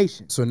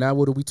congregation. So now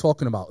what are we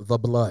talking about? The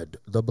blood,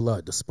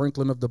 the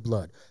sprinkling of the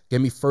blood.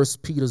 Give me 1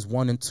 Peter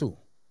 1 and 2.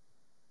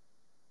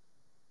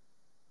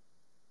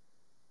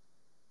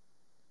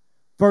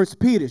 1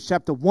 Peter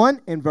chapter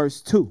 1 and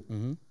verse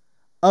 2.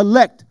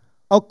 Elect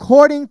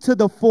according to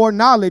the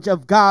foreknowledge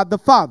of God the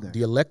Father.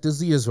 The elect is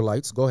the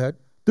Israelites. Go ahead.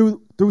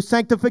 Through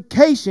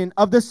sanctification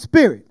of the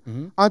Spirit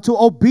unto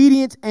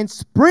obedience and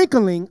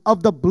sprinkling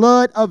of the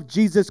blood of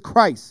Jesus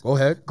Christ. Go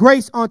ahead.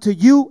 Grace unto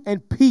you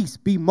and peace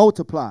be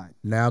multiplied.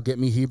 Now get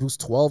me Hebrews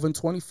 12 and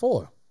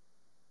 24.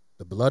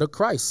 The blood of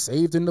Christ,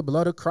 saved in the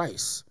blood of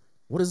Christ.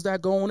 What is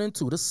that going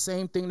into? The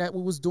same thing that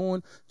we was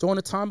doing during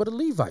the time of the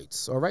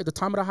Levites, all right? The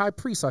time of the high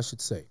priest, I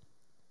should say.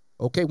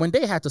 Okay, when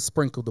they had to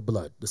sprinkle the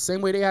blood. The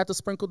same way they had to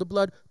sprinkle the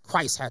blood,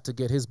 Christ had to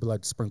get his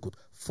blood sprinkled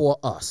for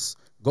us.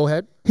 Go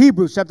ahead.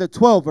 Hebrews chapter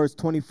 12, verse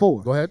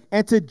 24. Go ahead.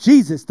 And to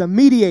Jesus, the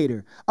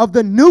mediator of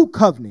the new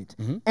covenant,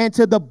 and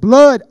to the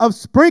blood of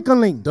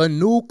sprinkling. The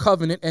new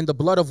covenant and the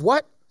blood of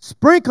what?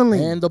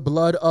 Sprinkling. And the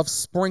blood of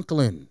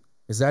sprinkling.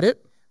 Is that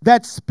it?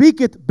 That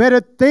speaketh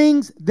better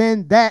things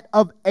than that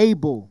of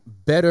Abel.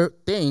 Better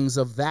things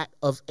of that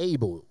of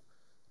Abel.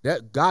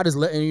 That God is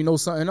letting you know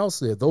something else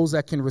there. Those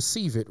that can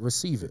receive it,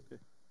 receive it.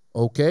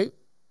 Okay?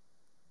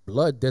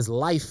 Blood, there's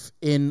life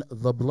in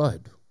the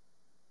blood.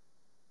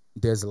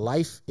 There's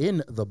life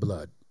in the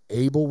blood.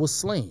 Abel was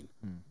slain.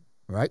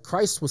 Right?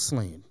 Christ was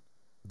slain.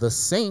 The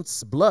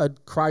saints'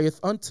 blood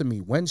crieth unto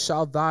me. When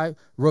shall thy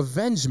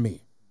revenge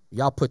me?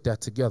 Y'all put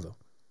that together.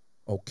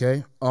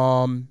 Okay?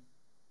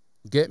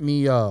 Get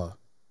me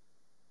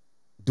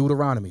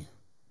Deuteronomy.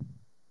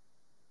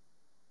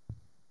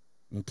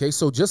 Okay,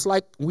 so just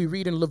like we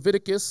read in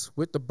Leviticus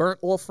with the burnt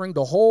offering,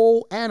 the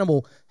whole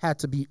animal had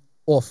to be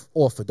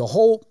offered. The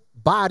whole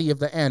body of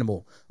the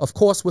animal, of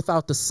course,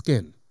 without the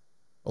skin.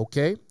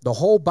 Okay, the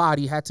whole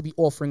body had to be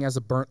offering as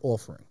a burnt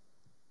offering.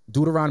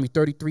 Deuteronomy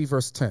 33,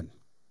 verse 10.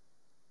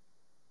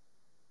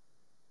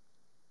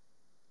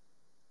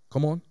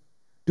 Come on.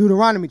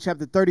 Deuteronomy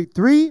chapter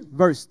 33,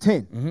 verse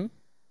 10.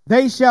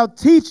 They shall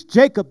teach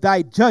Jacob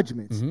thy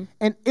judgments,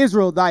 and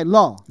Israel thy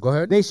law. Go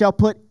ahead. They shall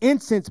put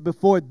incense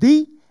before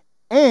thee,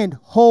 and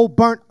whole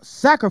burnt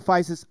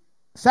sacrifice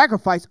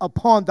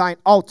upon thine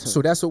altar.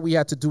 So that's what we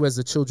had to do as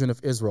the children of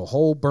Israel.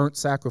 Whole burnt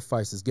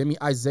sacrifices. Give me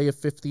Isaiah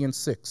 50 and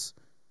 6.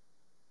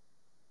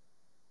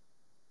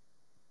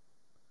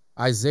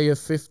 Isaiah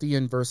 50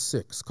 and verse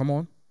 6. Come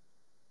on.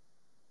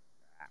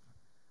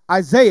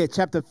 Isaiah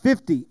chapter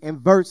 50 and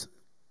verse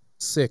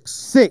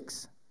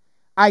 6.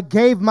 I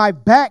gave my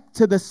back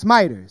to the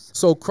smiters.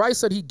 So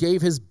Christ said he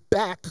gave his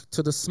back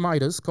to the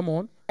smiters. Come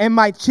on. And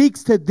my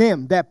cheeks to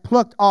them that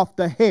plucked off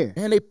the hair.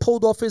 And they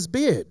pulled off his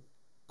beard.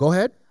 Go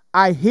ahead.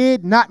 I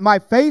hid not my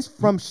face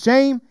from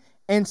shame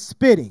and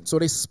spitting. So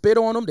they spit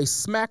on him. They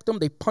smacked him.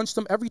 They punched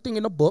him. Everything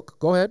in the book.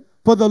 Go ahead.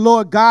 For the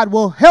Lord God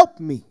will help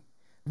me.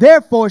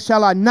 Therefore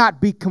shall I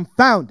not be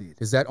confounded.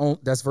 Is that on?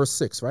 That's verse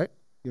 6, right?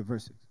 Yeah,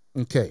 verse 6.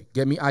 Okay,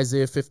 get me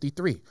Isaiah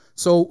 53.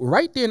 So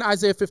right there in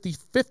Isaiah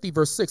 50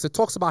 verse 6, it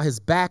talks about his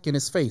back and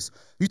his face.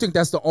 You think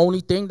that's the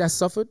only thing that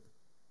suffered?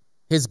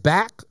 His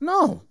back?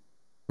 No.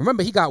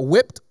 Remember, he got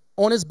whipped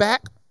on his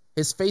back.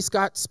 His face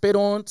got spit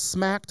on,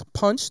 smacked,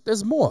 punched.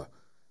 There's more.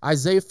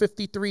 Isaiah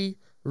 53,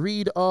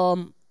 read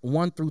 1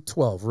 through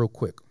 12 real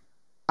quick.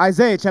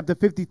 Isaiah chapter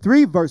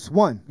 53, verse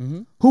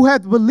 1. Who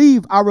hath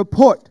believed our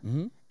report?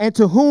 And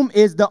to whom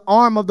is the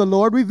arm of the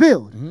Lord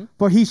revealed?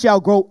 For he shall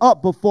grow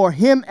up before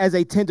him as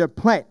a tender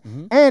plant,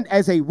 and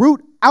as a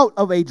root out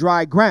of a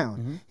dry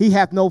ground. He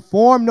hath no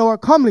form nor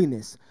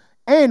comeliness.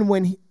 And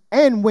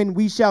when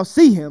we shall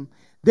see him,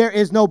 there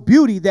is no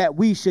beauty that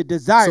we should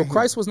desire So him.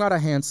 Christ was not a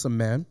handsome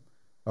man.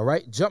 All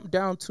right, jump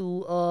down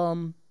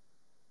to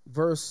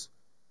verse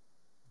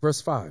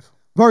 5.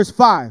 Verse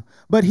 5.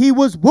 But he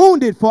was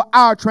wounded for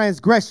our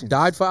transgressions.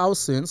 Died for our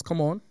sins.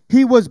 Come on.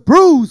 He was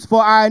bruised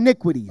for our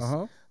iniquities.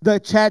 The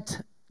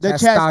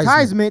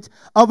chastisement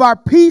of our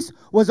peace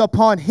was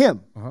upon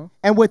him.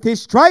 And with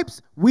his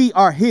stripes we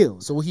are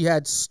healed. So he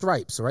had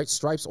stripes, right?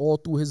 Stripes all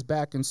through his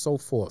back and so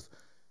forth.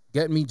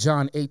 Get me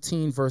John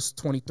 18, verse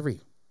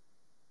 23.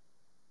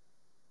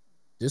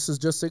 This is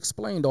just to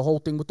explain the whole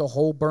thing with the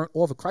whole burnt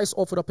offering. Christ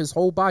offered up his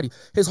whole body.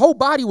 His whole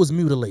body was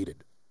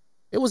mutilated.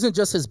 It wasn't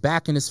just his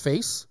back and his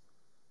face.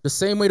 The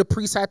same way the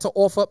priest had to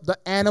offer up the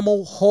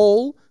animal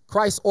whole,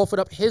 Christ offered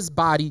up his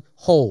body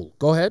whole.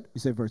 Go ahead. You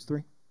said verse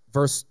 3?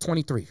 Verse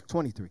 23.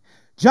 23.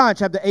 John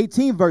chapter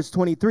 18, verse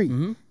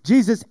 23.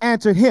 Jesus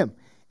answered him,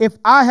 if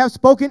I have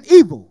spoken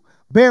evil,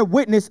 bear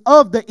witness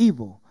of the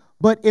evil.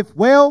 But if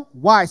well,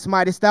 why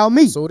smitest thou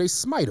me? So they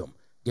smite him.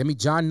 Give me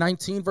John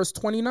 19, verse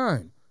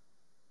 29.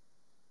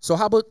 So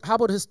how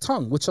about his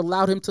tongue, which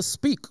allowed him to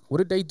speak? What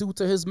did they do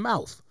to his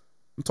mouth?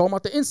 I'm talking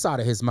about the inside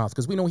of his mouth,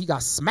 because we know he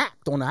got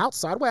smacked on the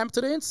outside. What happened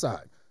to the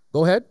inside?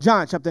 Go ahead.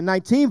 John chapter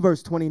 19,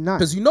 verse 29.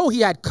 Because you know he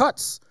had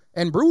cuts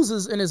and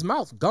bruises in his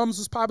mouth. Gums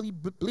was probably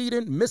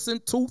bleeding, missing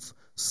tooth,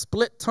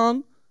 split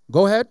tongue.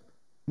 Go ahead.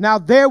 Now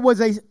there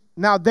was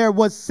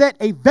set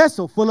a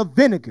vessel full of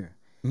vinegar,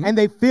 and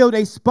they filled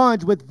a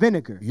sponge with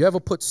vinegar. You ever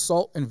put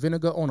salt and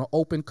vinegar on an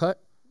open cut?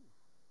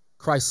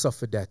 Christ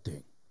suffered that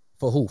thing.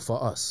 For who?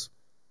 For us.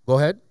 Go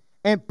ahead.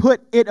 And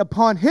put it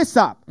upon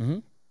hyssop,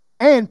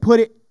 and put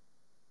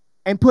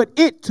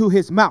it to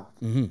his mouth.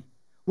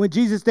 When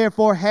Jesus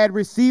therefore had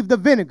received the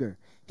vinegar,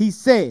 he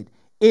said,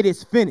 it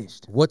is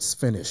finished. What's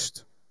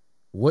finished?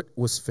 What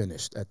was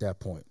finished at that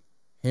point?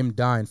 Him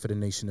dying for the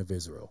nation of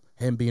Israel.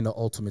 Him being the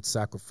ultimate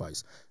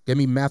sacrifice. Give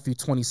me Matthew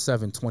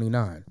 27,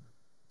 29.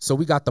 So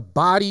we got the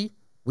body,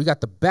 we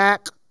got the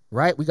back,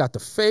 right? We got the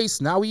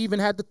face. Now we even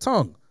had the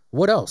tongue.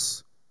 What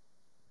else?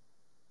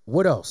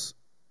 What else?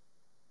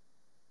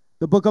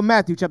 The book of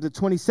Matthew, chapter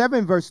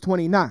 27, verse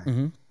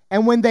 29.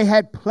 And when they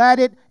had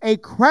platted a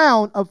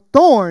crown of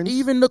thorns.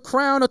 Even the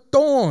crown of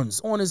thorns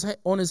on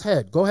his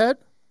head. Go ahead.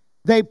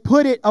 They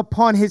put it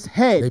upon his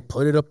head. They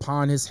put it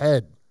upon his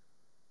head.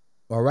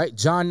 All right.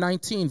 John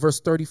 19, verse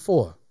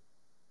 34.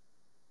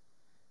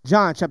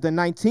 John chapter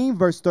 19,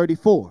 verse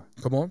 34.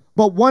 Come on.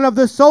 But one of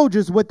the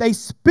soldiers with a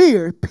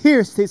spear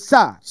pierced his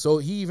side. So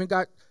he even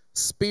got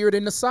speared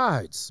in the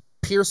sides,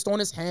 pierced on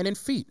his hand and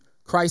feet.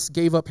 Christ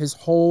gave up his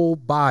whole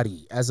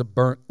body as a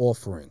burnt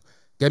offering.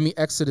 Get me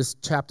Exodus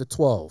chapter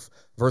 12,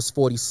 verse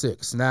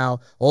 46. Now,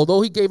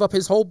 although he gave up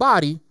his whole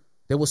body,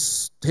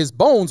 his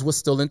bones were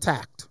still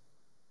intact.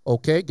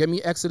 Okay, get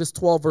me Exodus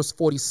 12, verse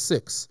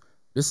 46.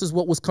 This is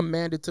what was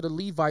commanded to the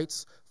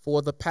Levites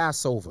for the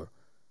Passover.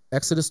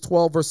 Exodus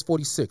 12, verse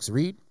 46.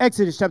 Read.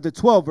 Exodus chapter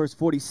 12, verse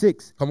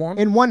 46. Come on.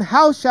 In one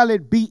house shall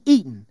it be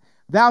eaten.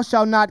 Thou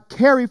shalt not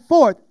carry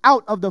forth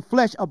out of the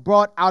flesh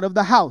abroad out of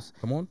the house.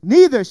 Come on.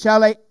 Neither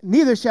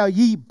shall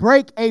ye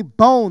break a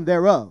bone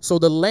thereof. So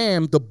the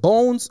lamb, the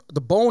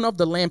bone of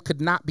the lamb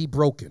could not be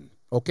broken.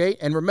 Okay?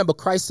 And remember,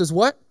 Christ is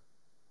what?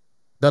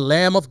 The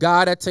Lamb of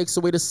God that takes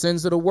away the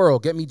sins of the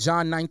world. Get me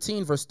John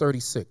 19, verse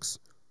 36.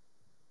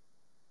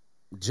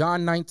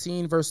 John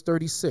 19, verse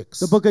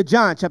 36. The book of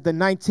John, chapter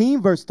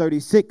 19, verse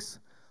 36.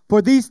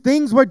 For these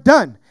things were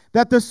done,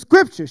 that the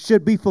scripture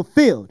should be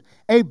fulfilled.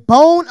 A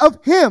bone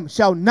of him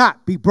shall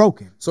not be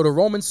broken. So the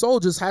Roman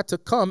soldiers had to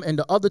come, and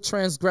the other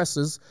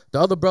transgressors,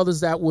 the other brothers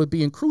that were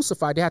being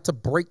crucified, they had to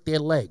break their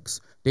legs.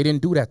 They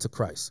didn't do that to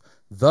Christ.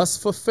 Thus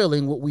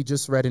fulfilling what we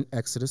just read in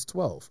Exodus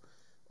 12.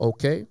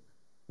 Okay?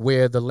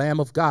 Where the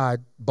Lamb of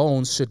God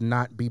bones should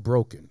not be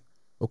broken.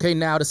 Okay,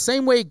 now the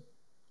same way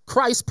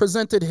Christ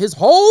presented his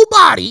whole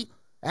body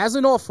as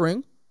an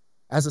offering,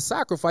 as a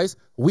sacrifice,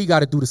 we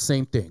got to do the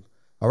same thing.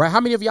 All right, how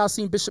many of y'all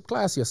seen Bishop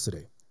class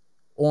yesterday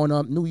on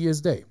New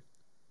Year's Day?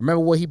 Remember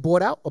what he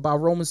brought out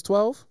about Romans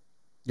 12?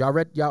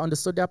 Y'all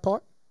understood that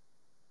part?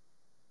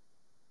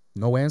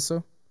 No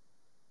answer?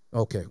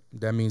 Okay,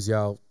 that means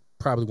y'all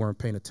probably weren't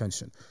paying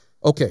attention.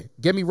 Okay,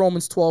 give me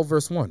Romans 12,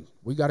 verse 1.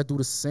 We got to do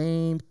the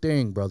same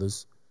thing,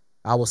 brothers.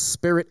 Our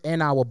spirit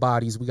and our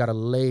bodies, we got to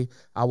lay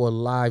our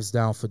lives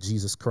down for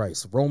Jesus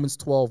Christ. Romans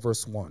 12,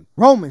 verse 1.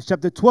 Romans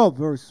chapter 12,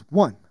 verse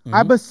 1.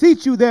 I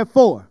beseech you,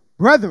 therefore,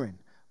 brethren,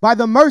 by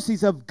the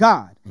mercies of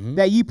God,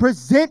 that ye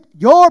present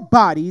your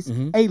bodies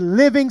a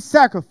living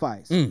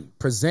sacrifice.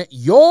 Present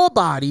your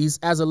bodies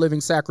as a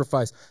living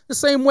sacrifice. The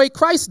same way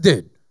Christ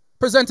did.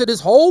 Presented his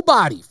whole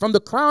body from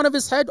the crown of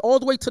his head all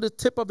the way to the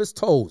tip of his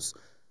toes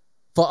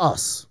for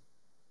us.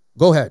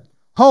 Go ahead.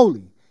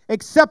 Holy,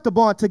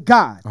 acceptable unto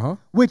God,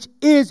 which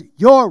is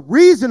your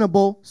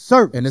reasonable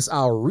service. And it's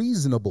our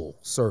reasonable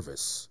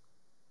service.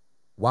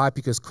 Why?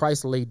 Because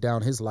Christ laid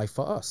down his life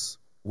for us.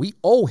 We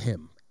owe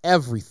him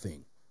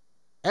everything.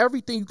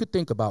 Everything you could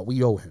think about,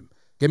 we owe him.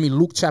 Give me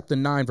Luke chapter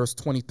 9, verse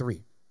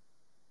 23.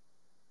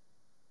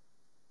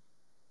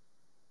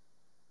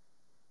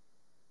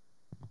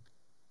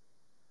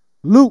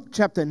 Luke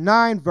chapter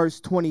 9,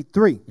 verse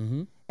 23.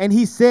 And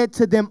he said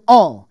to them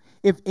all,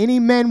 if any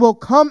man will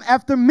come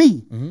after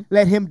me,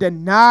 let him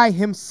deny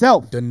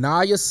himself.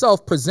 Deny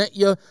yourself. Present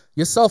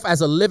yourself as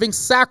a living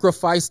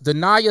sacrifice.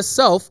 Deny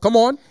yourself. Come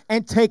on.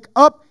 And take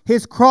up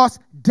his cross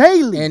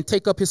daily. And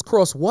take up his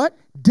cross what?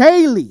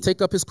 Daily.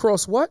 Take up his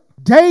cross what?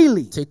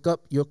 Daily. Take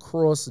up your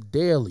cross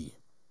daily.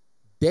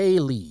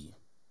 Daily.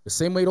 The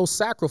same way those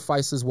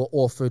sacrifices were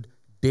offered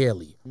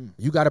daily.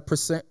 You got to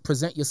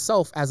present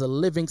yourself as a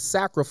living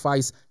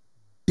sacrifice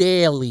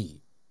daily.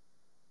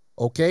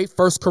 Okay,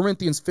 1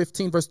 Corinthians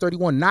 15, verse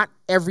 31. Not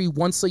every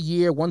once a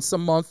year, once a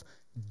month,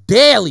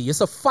 daily.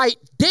 It's a fight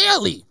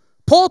daily.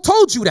 Paul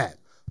told you that.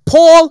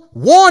 Paul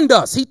warned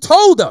us. He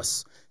told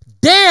us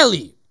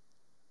daily.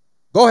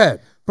 Go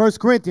ahead. 1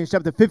 Corinthians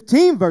chapter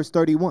 15, verse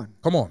 31.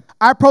 Come on.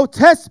 I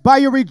protest by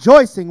your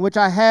rejoicing, which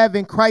I have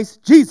in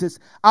Christ Jesus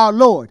our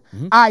Lord.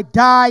 I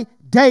die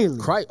daily.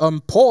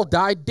 Paul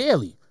died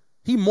daily.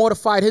 He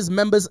mortified his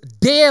members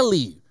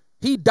daily.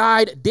 He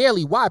died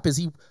daily. Why? Because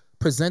he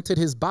presented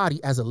his body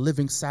as a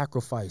living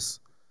sacrifice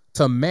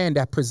to a man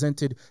that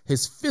presented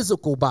his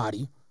physical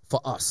body for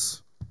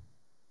us.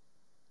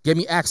 Give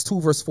me Acts 2,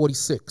 verse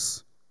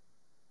 46.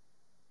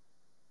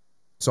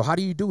 So how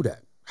do you do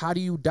that? How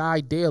do you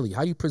die daily?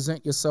 How do you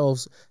present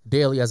yourselves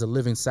daily as a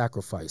living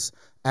sacrifice?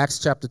 Acts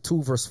chapter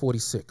 2, verse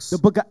 46. The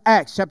book of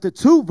Acts chapter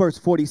 2, verse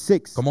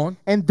 46. Come on.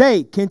 And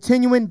they,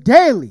 continuing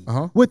daily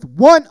with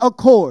one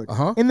accord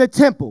in the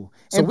temple.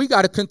 So we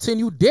got to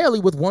continue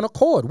daily with one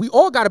accord. We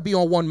all got to be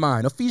on one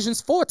mind.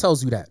 Ephesians 4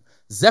 tells you that.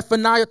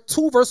 Zephaniah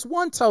 2, verse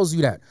 1 tells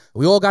you that.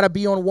 We all got to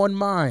be on one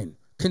mind,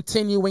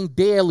 continuing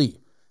daily.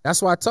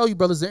 That's why I tell you,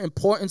 brothers, the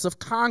importance of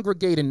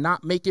congregating,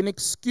 not making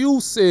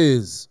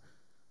excuses.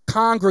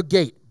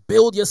 Congregate.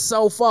 Build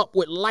yourself up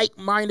with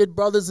like-minded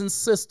brothers and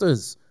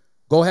sisters.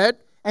 Go ahead.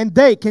 And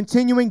they,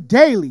 continuing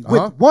daily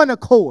with one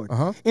accord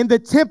in the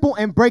temple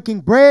and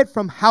breaking bread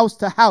from house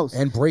to house.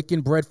 And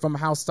breaking bread from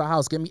house to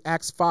house. Give me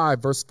Acts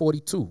 5, verse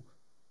 42.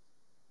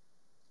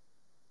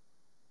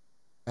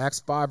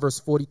 Acts 5, verse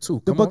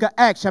 42. The book of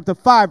Acts, chapter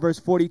 5, verse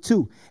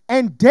 42.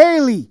 And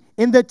daily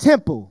in the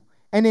temple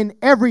and in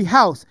every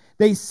house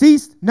they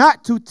ceased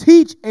not to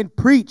teach and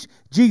preach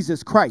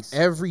Jesus Christ.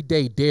 Every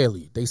day,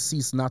 daily, they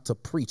ceased not to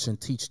preach and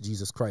teach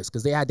Jesus Christ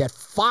because they had that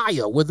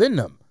fire within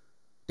them.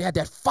 They had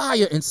that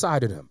fire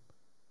inside of them.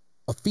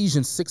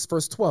 Ephesians 6,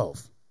 verse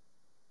 12.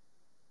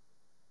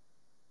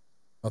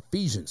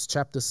 Ephesians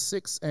chapter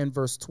 6 and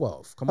verse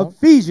 12. Come on.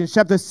 Ephesians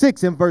chapter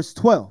 6 and verse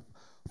 12.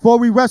 For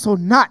we wrestle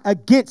not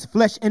against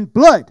flesh and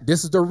blood.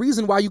 This is the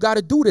reason why you got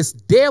to do this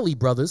daily,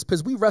 brothers,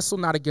 because we wrestle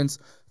not against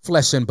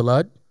flesh and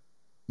blood.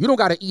 You don't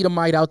got to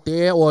Edomite out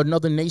there or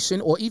another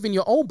nation or even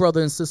your own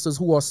brothers and sisters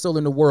who are still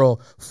in the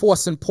world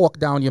forcing pork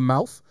down your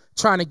mouth,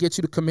 trying to get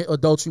you to commit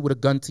adultery with a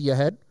gun to your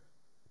head.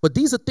 But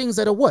these are things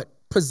that are what?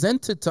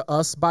 Presented to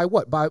us by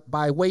what?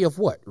 By way of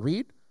what?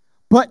 Read.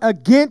 But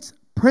against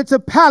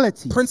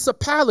principalities.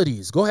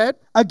 Principalities. Go ahead.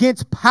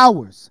 Against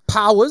powers.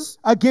 Powers.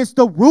 Against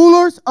the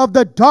rulers of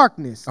the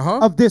darkness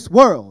of this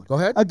world. Go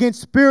ahead. Against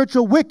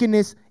spiritual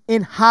wickedness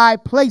in high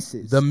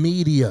places. The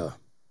media.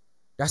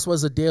 That's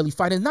what's a daily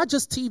fight. And not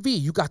just TV.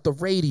 You got the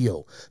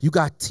radio. You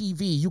got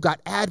TV. You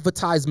got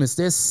advertisements.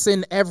 There's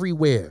sin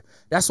everywhere.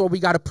 That's why we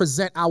got to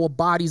present our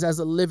bodies as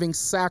a living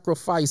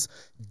sacrifice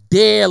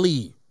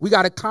daily. We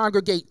got to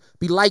congregate,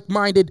 be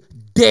like-minded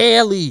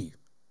daily.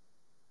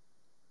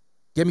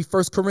 Give me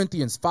 1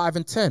 Corinthians 5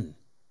 and 10.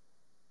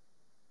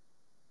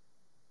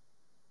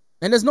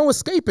 And there's no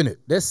escaping it.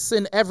 There's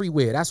sin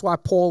everywhere. That's why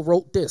Paul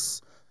wrote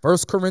this. 1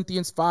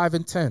 Corinthians 5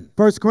 and 10.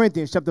 1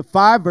 Corinthians chapter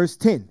 5, verse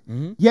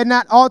 10. Yet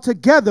not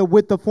altogether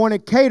with the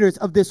fornicators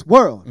of this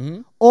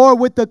world, or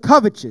with the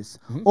covetous,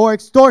 or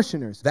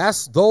extortioners.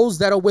 That's those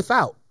that are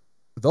without.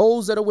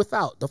 Those that are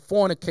without. The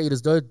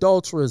fornicators, the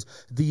adulterers,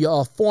 the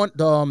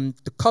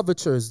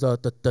covetous,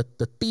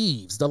 the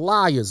thieves, the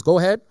liars. Go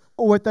ahead.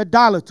 Or with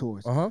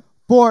idolaters.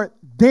 For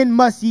then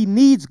must ye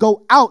needs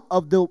go out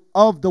of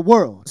the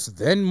world. So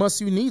then must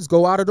you needs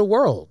go out of the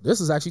world.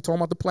 This is actually talking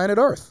about the planet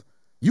Earth.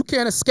 You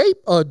can't escape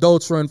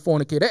adulterer and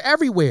fornicator. They're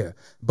everywhere.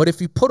 But if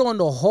you put on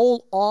the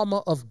whole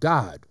armor of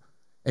God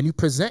and you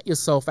present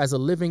yourself as a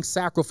living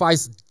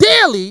sacrifice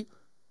daily,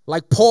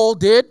 like Paul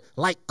did,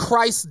 like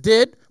Christ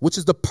did, which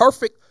is the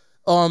perfect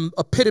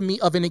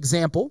epitome of an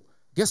example,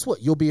 guess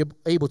what? You'll be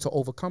able to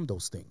overcome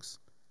those things.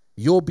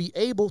 you'll be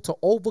able to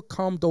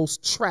overcome those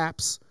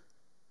traps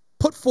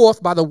put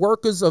forth by the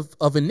workers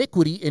of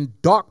iniquity in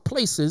dark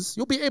places.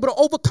 You'll be able to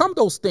overcome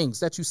those things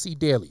that you see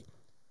daily.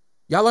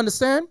 Y'all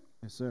understand?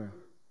 Yes, sir.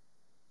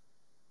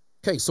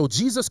 Okay, so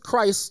Jesus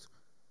Christ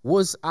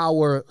was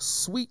our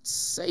sweet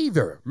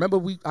Savior.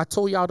 Remember, I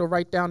told y'all to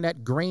write down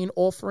that grain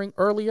offering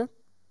earlier?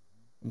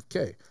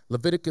 Okay,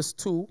 Leviticus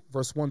 2,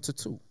 verse 1 to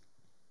 2.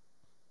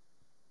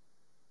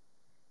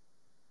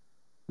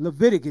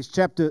 Leviticus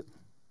chapter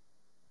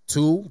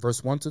 2,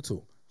 verse 1 to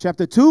 2.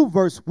 Chapter 2,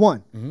 verse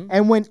 1.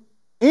 And when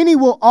any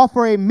will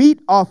offer a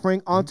meat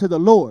offering unto the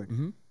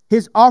Lord,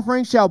 his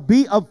offering shall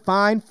be of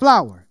fine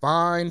flour.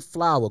 Fine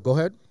flour. Go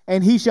ahead.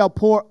 And he shall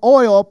pour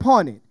oil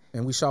upon it.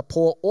 And we shall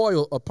pour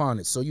oil upon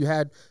it. So you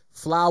had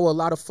flour. A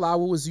lot of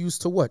flour was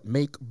used to what?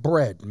 Make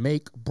bread,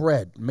 make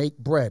bread, make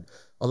bread.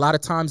 A lot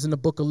of times in the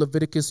book of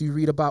Leviticus, you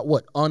read about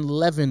what?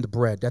 Unleavened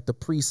bread that the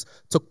priests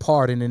took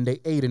part in and they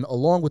ate in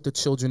along with the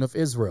children of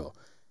Israel.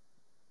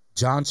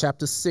 John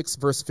chapter 6,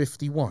 verse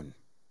 51.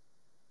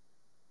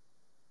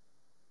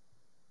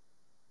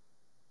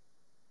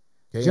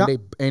 Okay,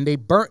 and they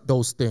burnt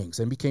those things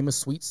and became a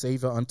sweet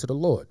savor unto the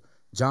Lord.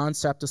 John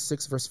chapter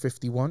 6, verse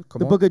 51.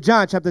 Come on. The book of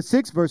John chapter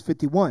 6, verse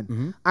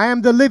 51. I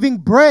am the living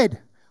bread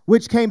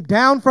which came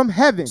down from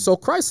heaven. So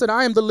Christ said,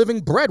 I am the living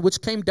bread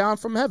which came down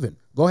from heaven.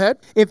 Go ahead.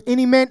 If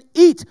any man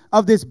eat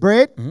of this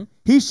bread,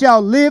 he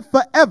shall live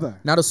forever.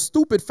 Now the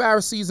stupid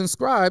Pharisees and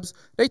scribes,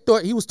 they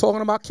thought he was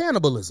talking about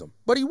cannibalism,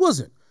 but he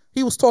wasn't.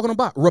 He was talking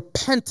about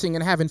repenting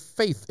and having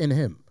faith in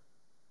him.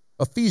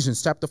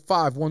 Ephesians chapter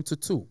 5, 1 to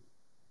 2.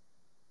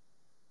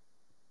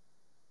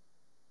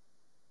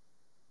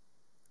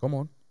 Come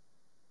on.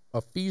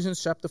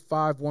 Ephesians chapter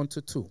 5, 1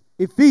 to 2.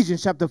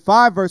 Ephesians chapter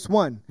 5, verse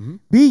 1.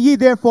 Be ye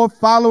therefore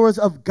followers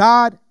of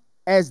God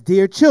as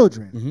dear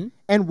children,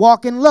 and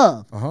walk in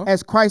love,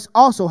 as Christ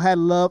also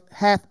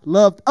hath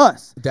loved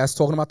us. That's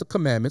talking about the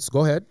commandments.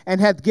 Go ahead.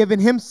 And hath given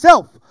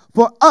himself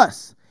for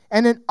us,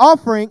 and an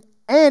offering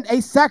and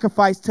a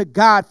sacrifice to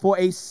God for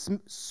a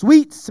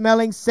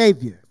sweet-smelling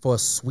Savior. For a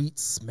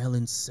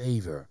sweet-smelling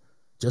Savior.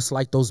 Just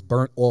like those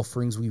burnt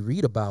offerings we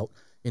read about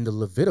in the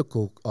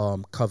Levitical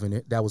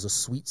covenant, that was a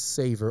sweet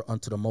savor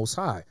unto the Most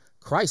High.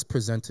 Christ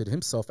presented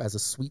himself as a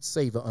sweet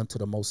savor unto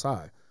the Most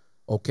High,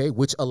 okay,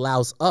 which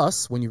allows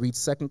us, when you read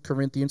 2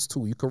 Corinthians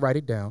 2, you can write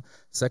it down,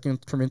 2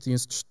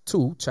 Corinthians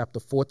 2, chapter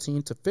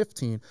 14 to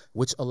 15,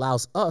 which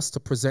allows us to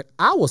present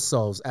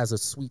ourselves as a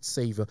sweet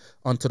savor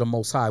unto the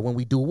Most High. When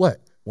we do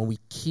what? When we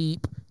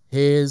keep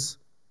his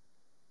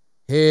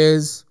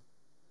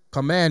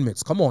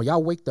commandments. Come on,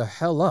 y'all wake the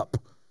hell up,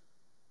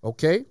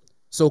 okay?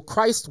 So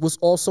Christ was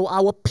also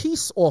our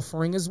peace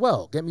offering as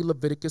well. Get me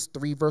Leviticus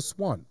 3, verse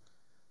 1.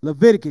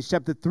 Leviticus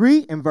chapter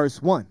 3 and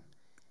verse 1.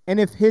 And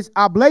if his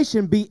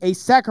oblation be a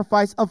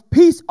sacrifice of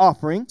peace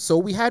offering. So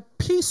we had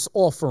peace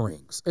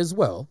offerings as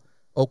well.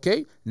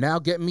 Okay, now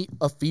get me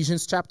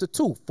Ephesians chapter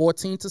 2,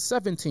 14 to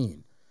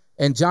 17.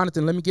 And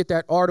Jonathan, let me get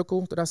that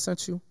article that I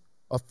sent you.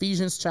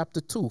 Ephesians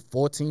chapter 2,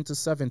 14 to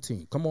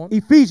 17. Come on.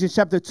 Ephesians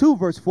chapter 2,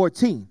 verse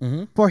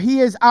 14. For he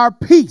is our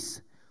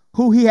peace,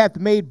 who he hath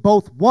made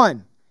both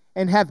one,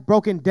 and hath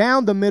broken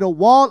down the middle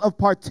wall of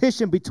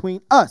partition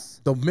between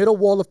us. The middle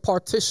wall of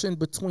partition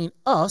between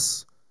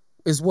us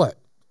is what?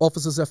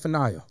 Officer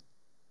Zephaniah.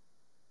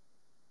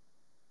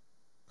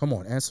 Come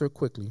on, answer it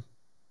quickly.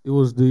 It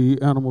was the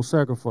animal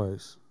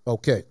sacrifice.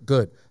 Okay,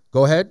 good.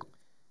 Go ahead.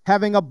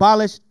 Having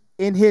abolished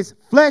in his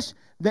flesh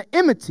the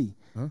enmity,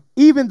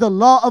 even the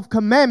law of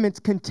commandments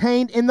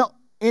contained in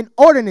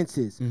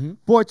ordinances,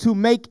 for to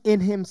make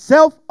in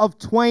himself of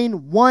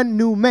twain one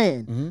new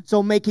man,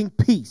 so making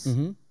peace.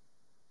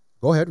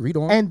 Go ahead, read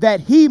on. And that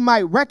he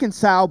might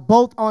reconcile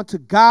both unto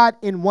God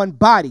in one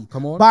body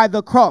by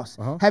the cross,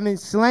 having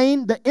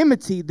slain the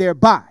enmity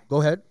thereby.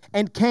 Go ahead.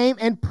 And came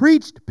and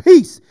preached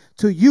peace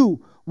to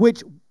you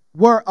which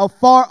were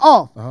afar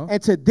off,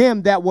 and to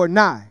them that were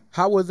nigh.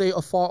 How were they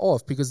afar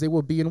off? Because they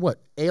were being what?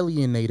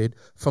 Alienated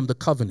from the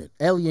covenant,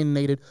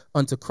 alienated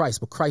unto Christ.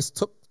 But Christ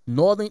took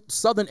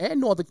southern and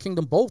northern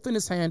kingdom both in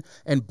his hand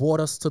and brought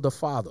us to the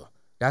Father.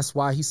 That's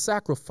why he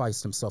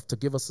sacrificed himself, to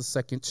give us a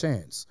second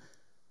chance.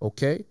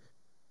 Okay?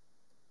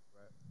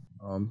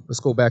 Let's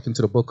go back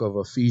into the book of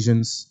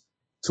Ephesians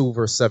 2,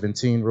 verse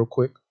 17 real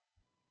quick.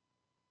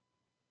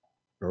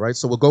 All right,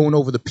 so we're going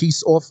over the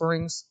peace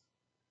offerings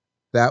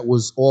that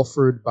was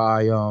offered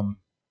by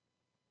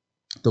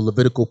the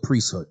Levitical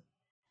priesthood,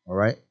 all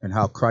right, and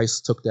how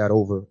Christ took that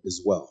over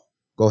as well.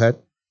 Go ahead.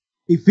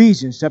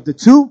 Ephesians chapter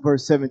 2,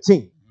 verse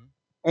 17.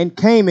 And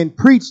came and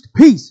preached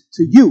peace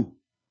to you,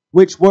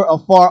 which were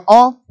afar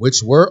off.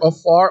 Which were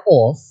afar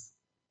off.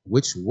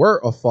 Which were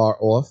afar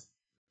off.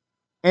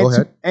 And go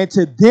ahead. And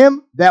to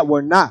them that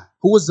were nigh.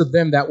 Who was the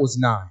them that was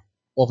nigh?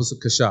 Officer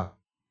Kasha.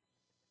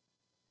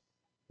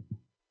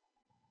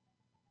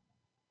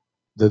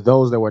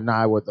 Those that were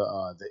nigh were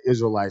the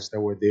Israelites that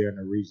were there in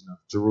the region of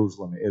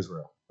Jerusalem and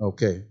Israel.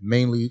 Okay.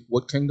 Mainly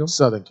what kingdom?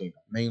 Southern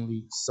kingdom.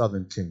 Mainly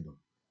southern kingdom.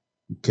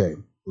 Okay.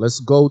 Let's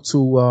go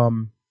to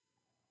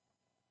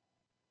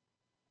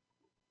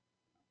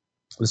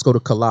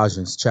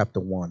Colossians chapter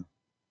 1.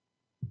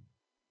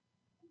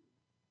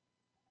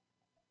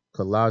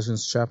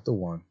 Colossians chapter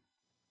 1,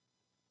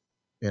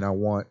 and I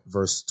want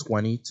verse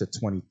 20 to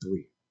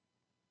 23.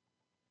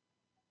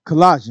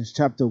 Colossians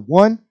chapter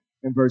 1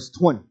 and verse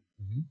 20.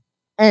 Mhm.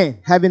 And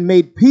having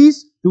made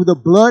peace through the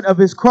blood of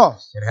his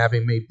cross. And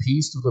having made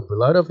peace through the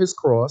blood of his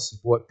cross, he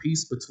brought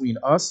peace between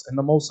us and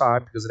the Most High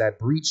because of that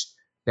breach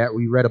that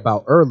we read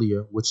about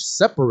earlier, which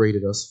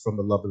separated us from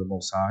the love of the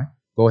Most High.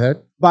 Go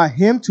ahead. By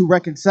him to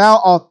reconcile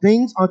all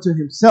things unto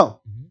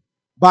himself.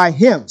 By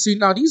him. See,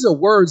 now these are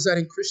words that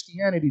in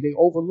Christianity they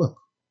overlook.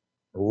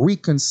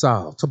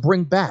 Reconcile, to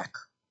bring back.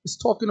 It's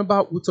talking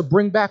about to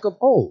bring back of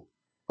old.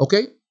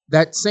 Okay?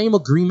 That same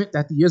agreement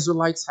that the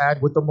Israelites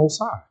had with the Most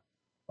High.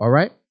 All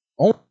right?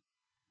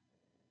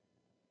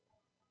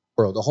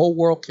 The whole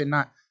world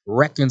cannot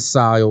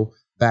reconcile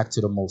back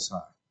to the Most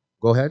High.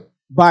 Go ahead.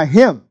 By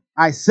him,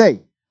 I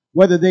say,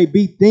 whether they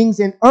be things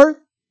in earth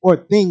or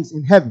things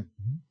in heaven.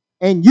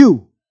 And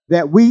you,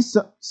 that we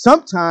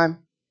sometime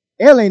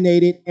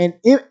alienated and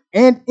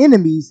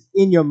enemies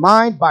in your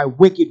mind by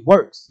wicked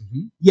works,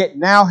 yet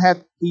now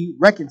hath he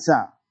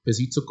reconciled. Because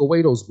he took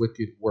away those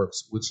wicked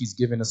works, which he's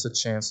given us a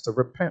chance to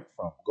repent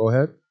from. Go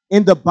ahead.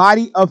 In the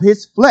body of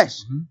his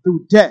flesh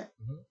through death,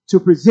 to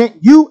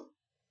present you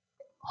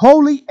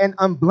holy and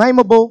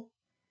unblameable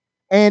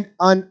and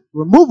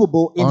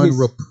unremovable in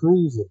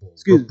unreprovable.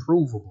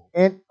 Reprovable.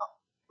 And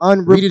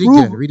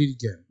unreprovable. Read it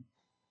again.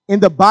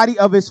 In the body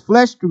of his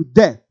flesh through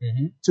death,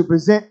 to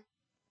present.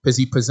 Because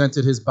he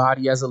presented his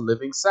body as a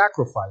living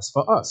sacrifice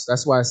for us.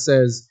 That's why it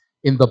says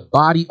in the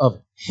body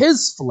of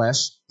his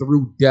flesh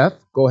through death.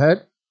 Go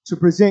ahead. To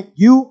present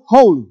you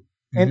holy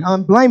and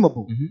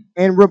unblameable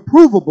and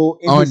reprovable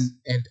in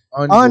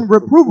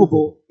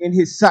unreprovable in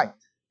his sight.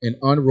 And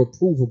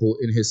unreprovable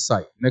in his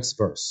sight. Next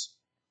verse.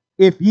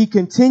 If ye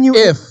continue.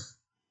 If.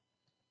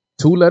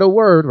 Two-letter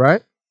word,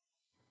 right?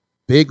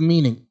 Big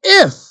meaning.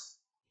 If.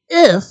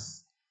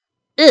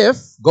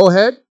 Go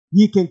ahead.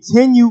 Ye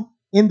continue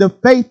in the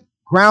faith,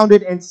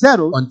 grounded and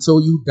settled.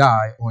 Until you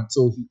die or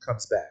until he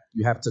comes back.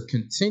 You have to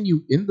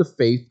continue in the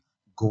faith,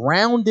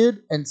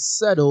 grounded and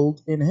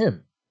settled in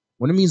him.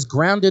 When it means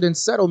grounded and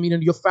settled,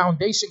 meaning your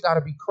foundation got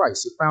to be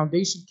Christ. Your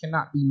foundation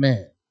cannot be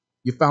man.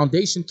 Your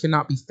foundation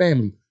cannot be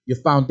family. Your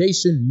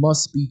foundation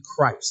must be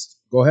Christ.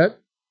 Go ahead.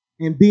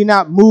 And be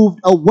not moved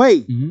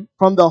away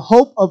from the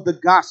hope of the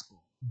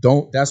gospel.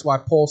 Don't. That's why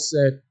Paul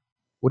said,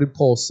 what did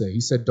Paul say? He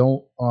said,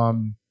 don't,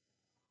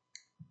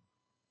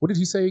 what did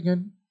he say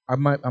again? I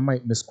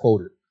might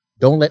misquote it.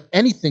 Don't let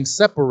anything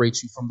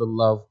separate you from the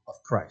love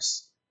of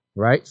Christ.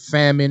 Right?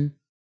 Famine,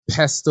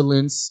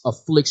 pestilence,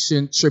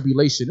 affliction,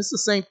 tribulation. It's the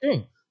same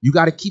thing. You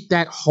got to keep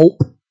that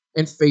hope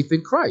and faith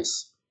in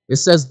Christ. It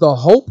says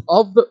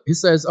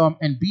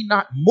and be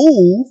not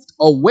moved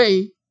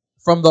away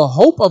from the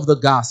hope of the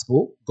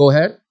gospel. Go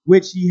ahead.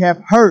 Which ye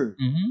have heard,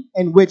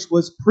 and which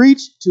was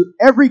preached to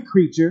every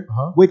creature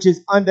which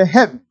is under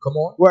heaven. Come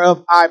on.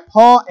 Whereof I,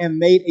 Paul, am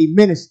made a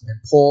minister. And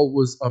Paul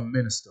was a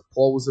minister.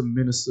 Paul was a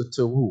minister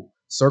to who?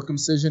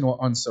 Circumcision or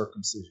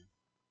uncircumcision?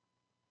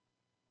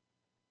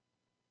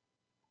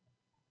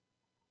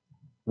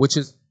 Which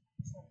is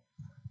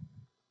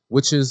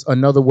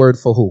another word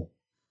for who?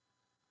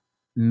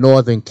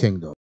 Northern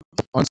kingdom.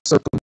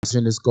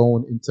 Uncircumcision is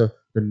going into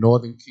the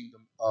northern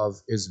kingdom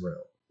of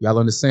Israel. Y'all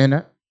understand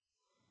that?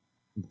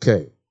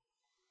 Okay.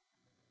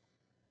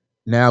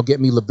 Now get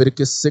me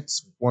Leviticus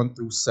 6, 1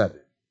 through 7.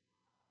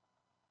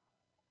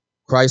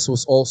 Christ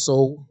was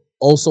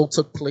also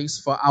took place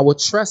for our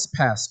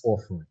trespass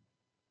offering.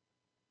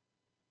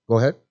 Go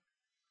ahead.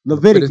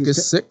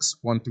 Leviticus 6,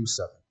 1 through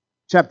 7.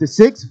 Chapter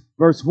 6,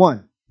 verse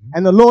 1.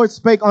 And the Lord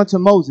spake unto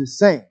Moses,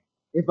 saying,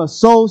 if a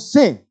soul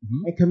sin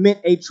and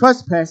commit a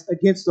trespass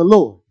against the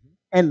Lord,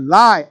 and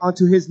lie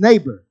unto his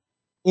neighbor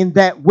in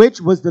that which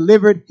was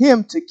delivered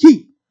him to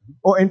keep,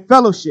 or in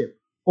fellowship,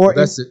 or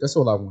that's it. That's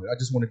all I wanted. I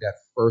just wanted that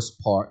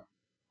first part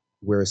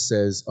where it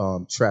says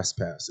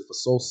trespass. If a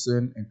soul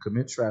sin and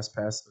commit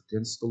trespass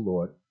against the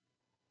Lord,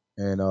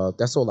 and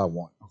that's all I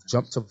want.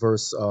 Jump to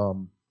verse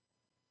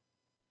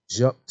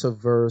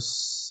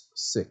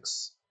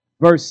 6.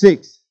 Verse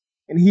 6.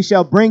 And he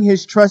shall bring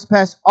his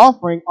trespass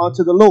offering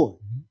unto the Lord,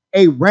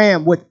 a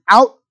ram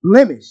without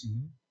blemish,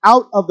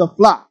 out of the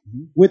flock,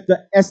 with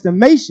the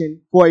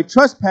estimation for a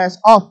trespass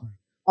offering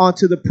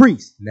unto the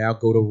priest. Now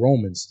go to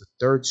Romans, the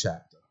 3rd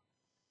chapter.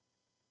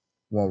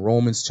 Well,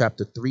 Romans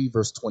chapter 3,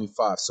 verse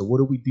 25. So what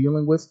are we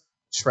dealing with?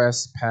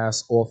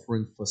 Trespass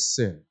offering for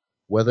sin,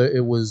 whether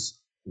it was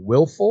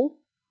willful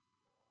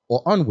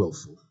or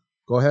unwillful.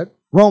 Go ahead.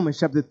 Romans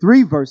chapter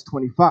 3, verse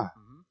 25.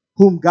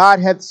 Whom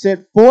God hath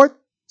set forth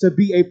to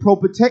be a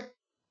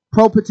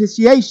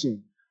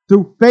propitiation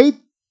through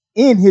faith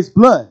in his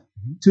blood,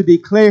 to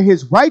declare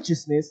his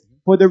righteousness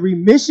for the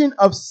remission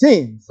of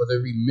sins. For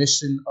the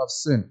remission of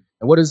sin.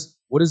 And what is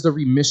the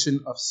remission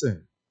of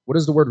sin? What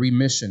does the word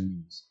remission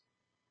mean?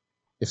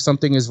 If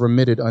something is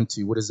remitted unto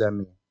you, what does that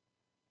mean?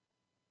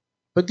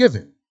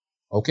 Forgiven.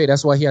 Okay,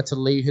 that's why he had to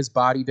lay his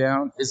body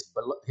down.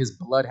 His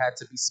blood had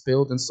to be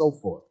spilled and so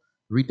forth.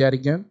 Read that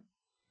again.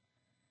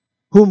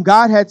 Whom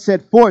God had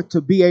set forth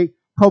to be a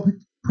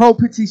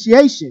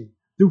propitiation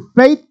through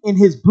faith in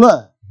his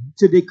blood,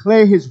 to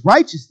declare his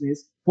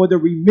righteousness for the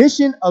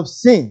remission of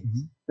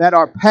sins that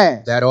are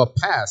past. That are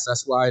past.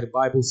 That's why the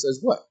Bible says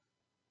what?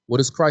 What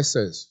does Christ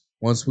says?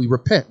 Once we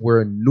repent,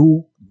 we're a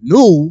new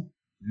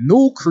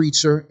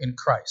creature in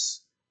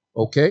Christ.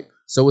 Okay?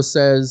 So it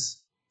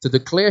says to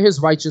declare his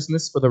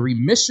righteousness for the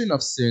remission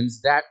of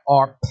sins that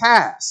are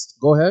past.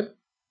 Go ahead.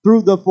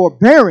 Through the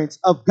forbearance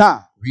of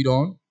God. Read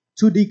on.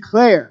 To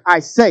declare,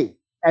 I say,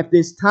 at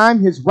this time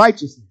his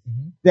righteousness,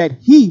 that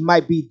he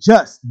might be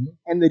just,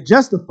 and the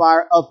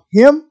justifier of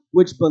him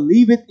which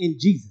believeth in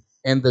Jesus.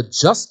 And the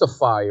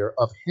justifier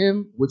of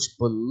him which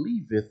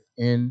believeth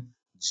in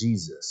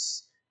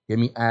Jesus. Give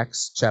me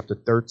Acts chapter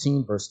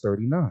 13, verse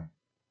 39.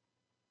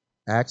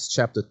 Acts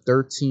chapter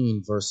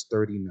 13, verse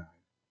 39.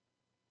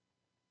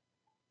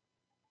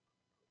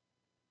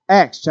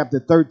 Acts chapter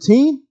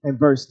 13 and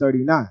verse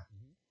 39.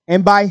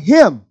 And by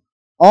him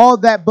all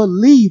that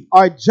believe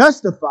are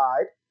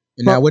justified.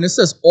 And now when it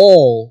says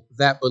all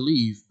that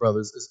believe,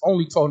 brothers, it's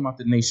only talking about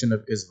the nation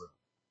of Israel.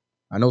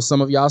 I know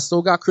some of y'all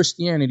still got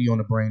Christianity on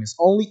the brain. It's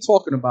only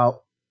talking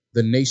about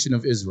the nation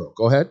of Israel.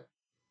 Go ahead.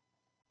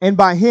 And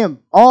by him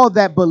all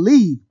that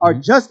believe are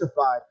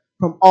justified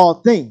from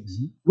all things,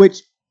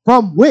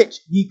 from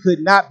which ye could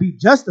not be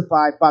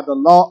justified by the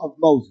law of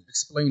Moses.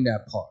 Explain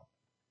that part.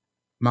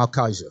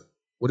 Malchijah.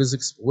 What is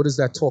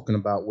that talking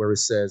about where it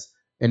says,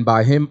 and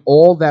by him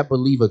all that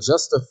believe are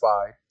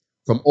justified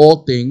from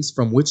all things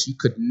from which you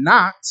could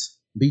not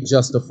be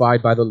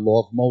justified by the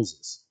law of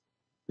Moses?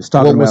 It's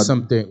talking what about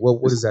something.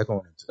 What is that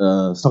going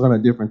into? It's talking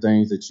about different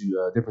things that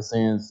you, different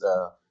sins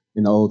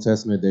in the Old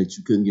Testament that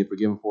you couldn't get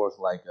forgiven for,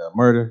 like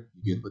murder.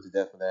 You get put to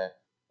death for that.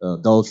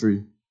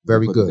 Adultery.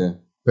 Very good.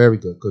 Very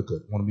good. Good.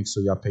 Want to make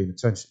sure y'all paying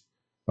attention.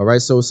 All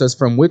right. So it says,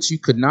 from which you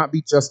could not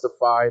be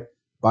justified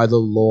by the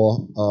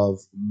law of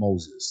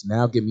Moses.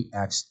 Now give me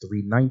Acts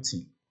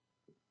 3:19.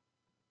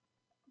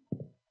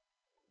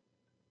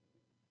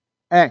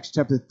 Acts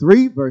chapter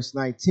 3, verse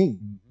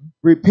 19.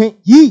 Repent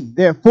ye,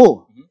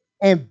 therefore,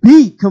 and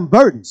be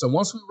converted. So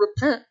once we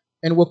repent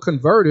and we're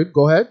converted,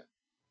 go ahead.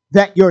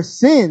 That your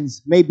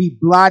sins may be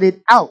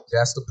blotted out.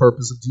 That's the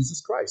purpose of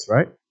Jesus Christ,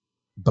 right?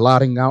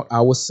 Blotting out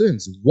our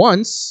sins.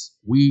 Once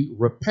we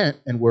repent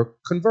and we're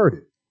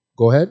converted.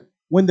 Go ahead.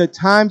 When the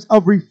times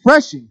of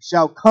refreshing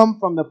shall come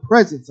from the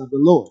presence of the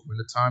Lord. When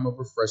the time of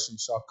refreshing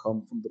shall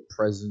come from the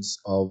presence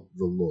of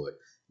the Lord.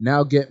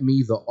 Now get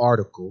me the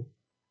article.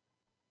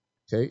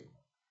 Okay.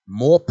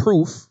 More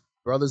proof,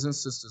 brothers and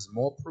sisters,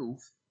 more proof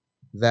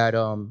that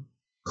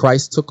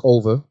Christ took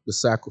over the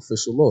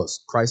sacrificial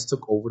laws. Christ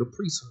took over the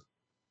priesthood.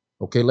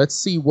 Okay, let's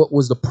see what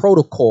was the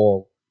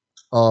protocol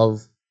of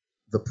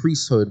the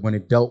priesthood when they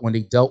dealt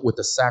with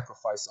the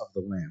sacrifice of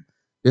the lamb.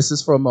 This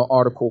is from an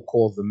article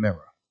called The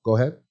Mirror. Go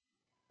ahead.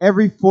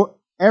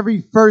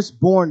 Every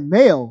firstborn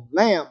male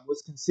lamb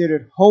was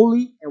considered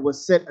holy and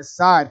was set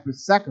aside for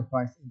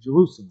sacrifice in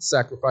Jerusalem.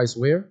 Sacrifice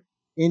where?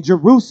 In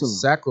Jerusalem.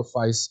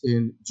 Sacrifice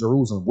in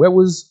Jerusalem. Where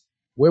was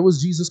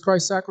Jesus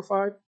Christ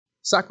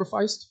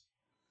sacrificed?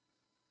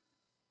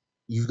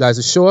 You guys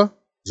are sure?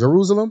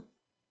 Jerusalem?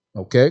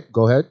 Okay,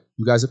 go ahead.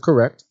 You guys are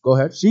correct. Go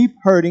ahead. Sheep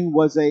herding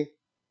was a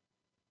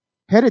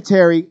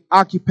hereditary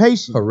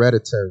occupation.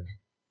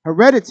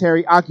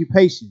 Hereditary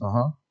occupation.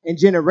 And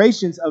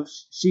generations of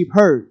sheep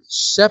herds.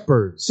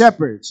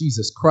 Shepherds.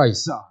 Jesus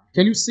Christ. Sorry.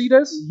 Can you see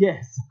this?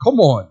 Yes. Come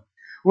on.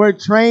 Were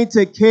trained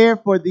to care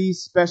for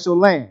these special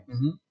lambs.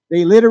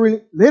 They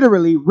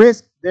literally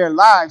risked their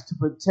lives to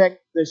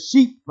protect the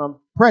sheep from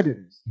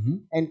predators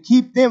and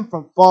keep them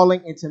from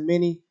falling into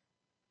many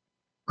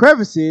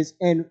crevices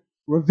and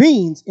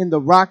ravines in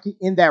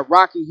that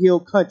rocky hill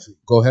country.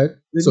 Go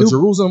ahead.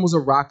 Jerusalem was a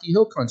rocky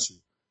hill country,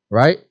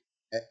 right?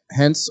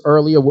 Hence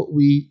earlier what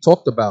we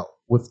talked about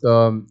with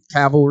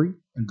cavalry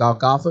and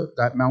Golgotha,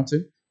 that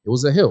mountain. It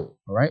was a hill,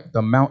 all right?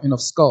 The mountain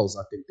of skulls,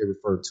 I think they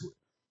referred to it.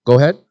 Go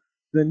ahead.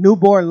 The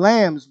newborn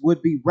lambs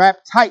would be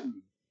wrapped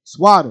tightly,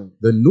 swaddled.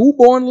 The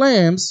newborn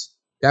lambs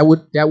that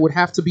would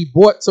have to be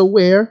brought to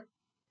where?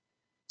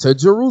 To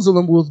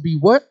Jerusalem would be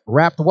what?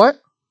 Wrapped what?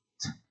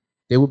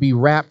 They would be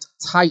wrapped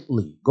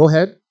tightly. Go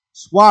ahead.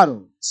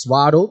 Swaddled.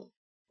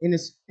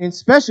 In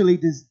specially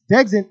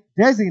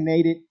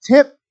designated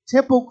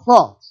temple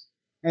cloths,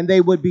 and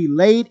they would be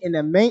laid in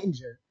a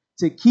manger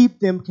to keep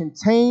them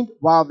contained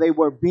while they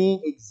were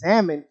being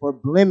examined for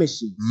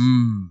blemishes.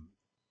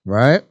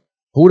 Right?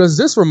 Who does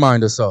this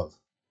remind us of?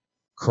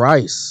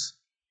 Christ.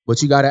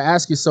 But you got to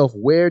ask yourself,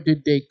 where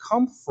did they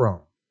come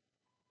from?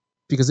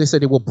 Because they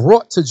said they were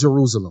brought to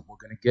Jerusalem. We're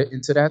going to get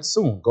into that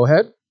soon. Go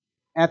ahead.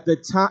 At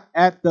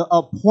the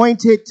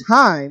appointed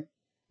time,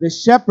 the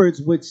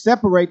shepherds would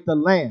separate the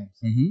lambs,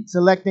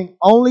 selecting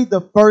only the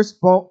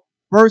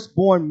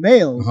firstborn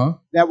males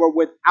that were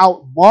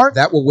without mark.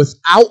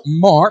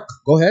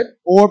 Go ahead.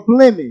 Or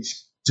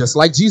blemish. Just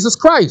like Jesus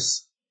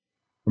Christ.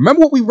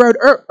 Remember what we read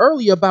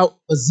earlier about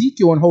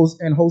Ezekiel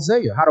and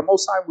Hosea, how the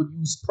Most High would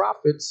use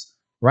prophets,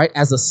 right,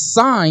 as a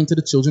sign to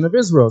the children of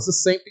Israel. It's the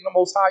same thing the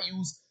Most High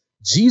used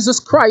Jesus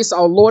Christ,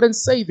 our Lord and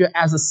Savior,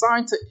 as a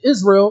sign to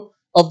Israel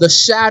of the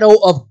shadow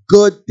of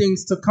good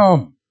things to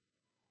come.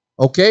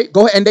 Okay,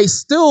 go ahead. And they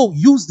still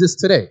use this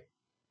today.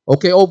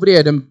 Okay, over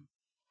there, them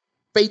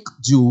fake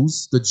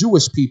Jews, the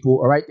Jewish people,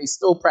 all right, they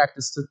still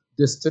practice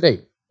this today.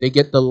 They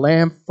get the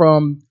lamb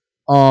from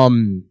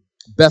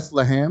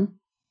Bethlehem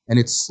and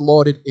it's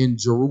slaughtered in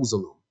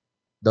Jerusalem.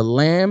 The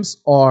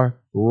lambs are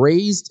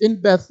raised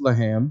in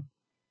Bethlehem,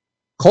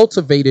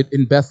 cultivated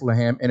in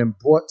Bethlehem, and then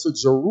brought to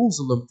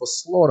Jerusalem for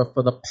slaughter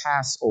for the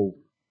Passover.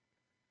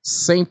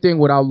 Same thing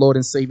with our Lord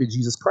and Savior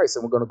Jesus Christ,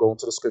 and we're going to go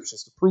into the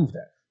scriptures to prove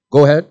that.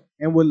 Go ahead.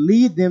 And would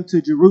lead them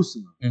to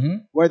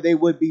Jerusalem, where they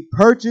would be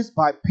purchased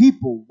by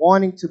people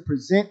wanting to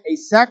present a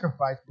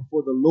sacrifice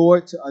before the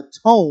Lord to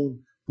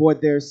atone for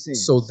their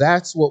sins. So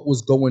that's what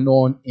was going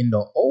on in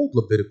the old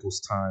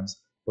Leviticus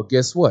times. But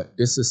guess what?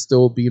 This is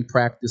still being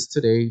practiced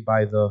today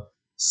by the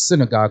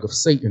synagogue of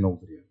Satan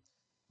over there.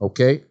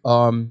 Okay?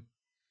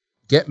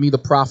 Get me the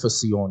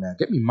prophecy on that.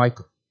 Get me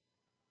Micah.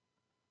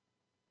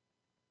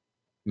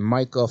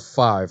 Micah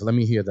 5. Let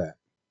me hear that.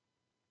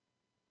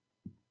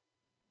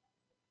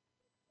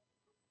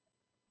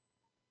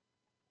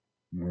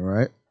 All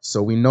right.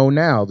 So we know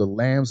now the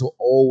lambs were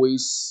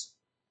always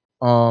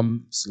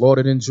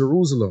slaughtered in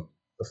Jerusalem.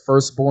 The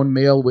firstborn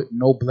male with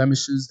no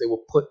blemishes, they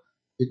were put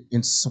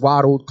in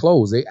swaddled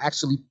clothes. They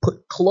actually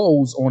put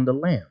clothes on the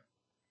lamb.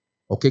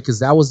 Okay, because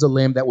that was the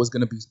lamb that was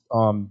going to be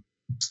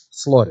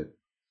slaughtered.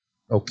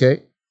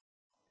 Okay.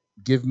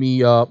 Give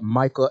me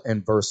Micah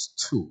and verse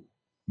 2.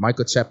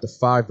 Micah chapter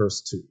 5,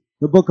 verse 2.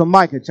 The book of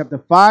Micah,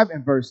 chapter 5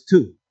 and verse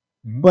 2.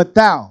 But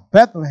thou,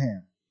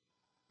 Bethlehem,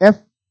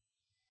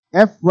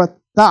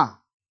 Ephrathah,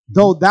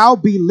 though thou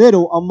be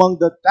little among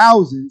the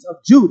thousands of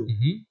Judah,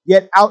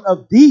 yet out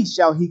of thee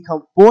shall he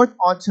come forth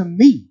unto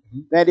me,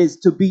 that is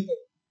to be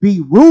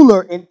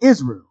ruler in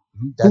Israel.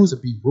 That's to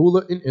be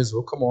ruler in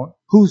Israel. Come on.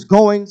 Whose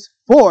goings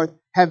forth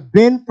have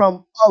been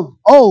from of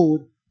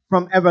old,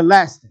 from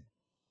everlasting.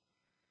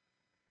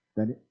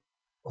 That it?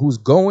 Whose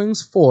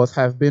goings forth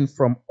have been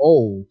from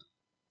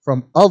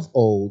of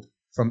old,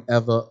 from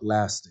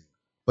everlasting.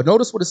 But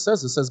notice what it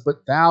says. It says,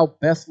 but thou,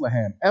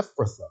 Bethlehem,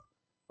 Ephrathah.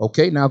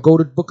 Okay, now go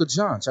to the book of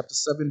John, chapter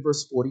 7,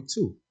 verse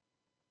 42.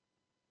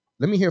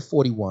 Let me hear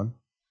 41.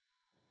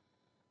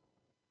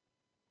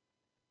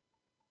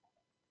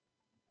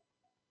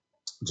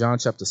 John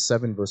chapter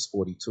 7, verse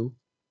 42.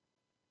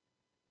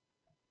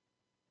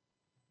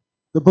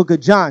 The book of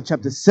John,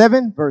 chapter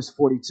 7, verse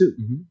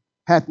 42.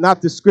 Hath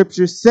not the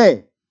scripture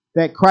said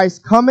that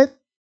Christ cometh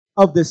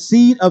of the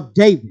seed of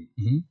David,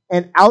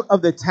 and out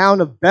of the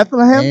town of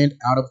Bethlehem? And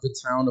out of the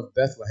town of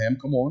Bethlehem,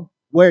 come on.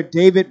 Where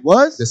David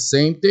was? The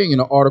same thing in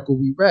the article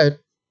we read.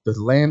 The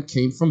lamb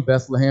came from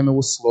Bethlehem and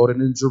was slaughtered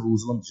in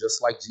Jerusalem,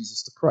 just like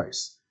Jesus the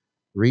Christ.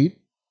 Read.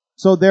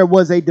 So there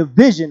was a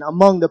division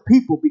among the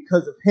people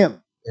because of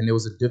him. And there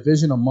was a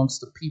division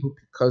amongst the people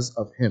because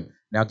of him.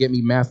 Now get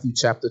me Matthew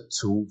chapter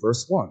 2,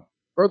 verse 1.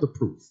 Further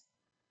proof.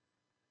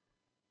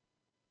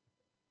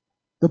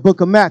 The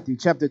book of Matthew,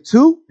 chapter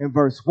 2 and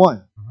verse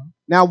 1.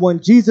 Now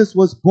when Jesus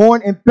was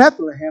born in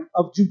Bethlehem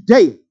of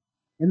Judea,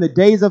 in the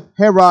days of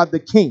Herod the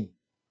king,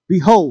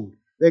 behold,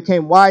 there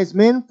came wise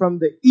men from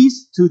the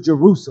east to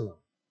Jerusalem.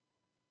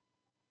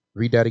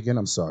 Read that again,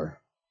 I'm sorry.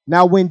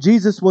 Now when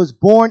Jesus was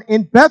born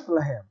in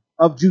Bethlehem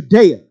of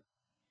Judea,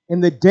 in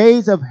the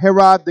days of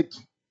Herod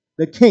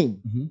the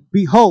king,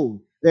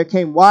 behold, there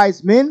came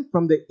wise men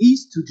from the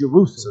east to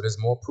Jerusalem. So there's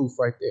more proof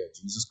right there.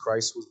 Jesus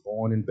Christ was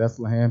born in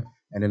Bethlehem,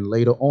 and then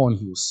later on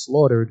he was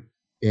slaughtered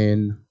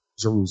in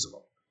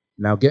Jerusalem.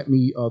 Now get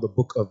me the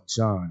book of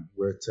John,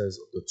 where it says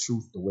the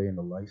truth, the way, and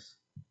the life.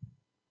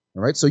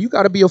 All right, so you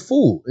got to be a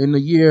fool in the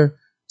year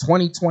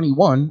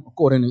 2021,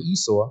 according to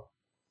Esau,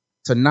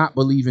 to not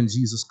believe in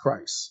Jesus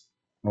Christ.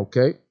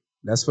 Okay,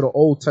 that's for the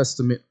Old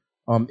Testament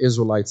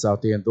Israelites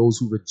out there and those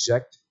who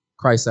reject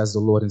Christ as the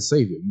Lord and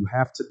Savior. You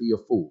have to be a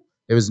fool.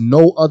 There is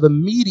no other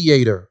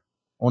mediator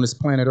on this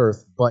planet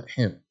Earth but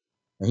him.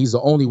 And he's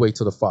the only way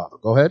to the Father.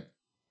 Go ahead.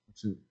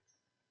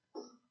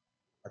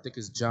 I think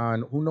it's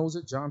John. Who knows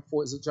it? John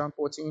 4. Is it John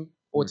 14?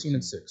 14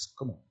 and 6.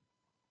 Come on.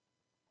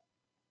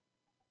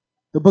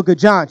 The book of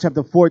John,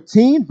 chapter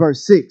 14,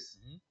 verse 6.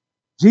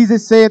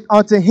 Jesus saith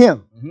unto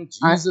him.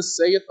 Jesus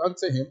saith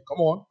unto him. Come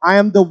on. I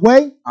am the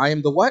way. I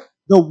am the what?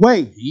 The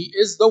way. He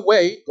is the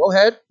way. Go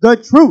ahead. The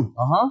truth.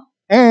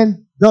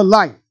 And the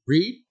life.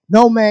 Read.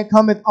 No man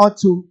cometh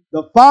unto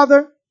the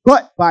Father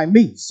but by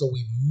me. So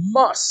we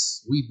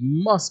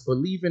must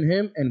believe in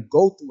him and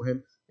go through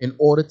him in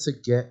order to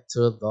get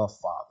to the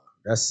Father.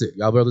 That's it.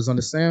 Y'all brothers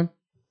understand?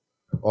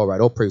 All right,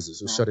 all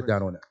praises. We'll shut it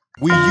down on that.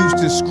 We used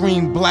to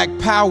scream black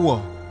power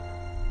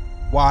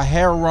while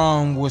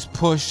heroin was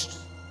pushed.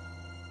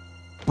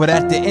 But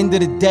at the end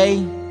of the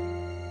day,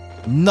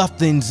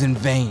 nothing's in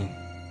vain.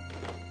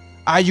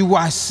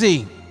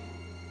 IUIC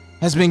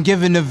has been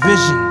given a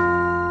vision.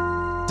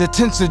 The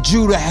tents of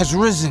Judah has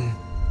risen.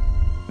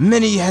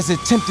 Many has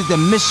attempted the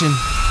mission.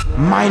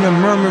 Minor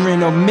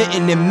murmuring,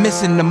 omitting, and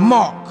missing the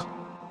mark.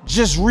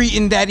 Just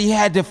reading that he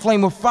had the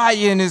flame of fire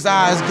in his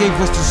eyes gave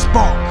us the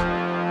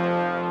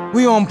spark.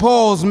 We on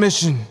Paul's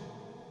mission.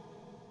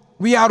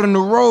 We out on the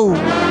road,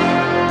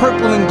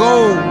 purple and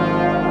gold.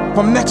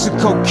 From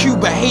Mexico,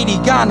 Cuba, Haiti,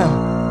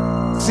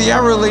 Ghana,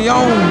 Sierra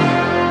Leone.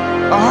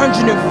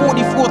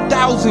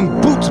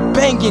 144,000 boots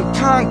banging,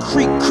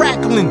 concrete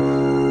crackling.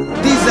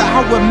 These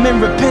are our men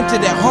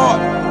repented at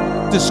heart.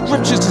 The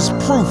scriptures is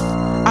proof.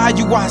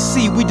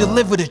 IUIC, we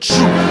deliver the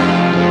truth.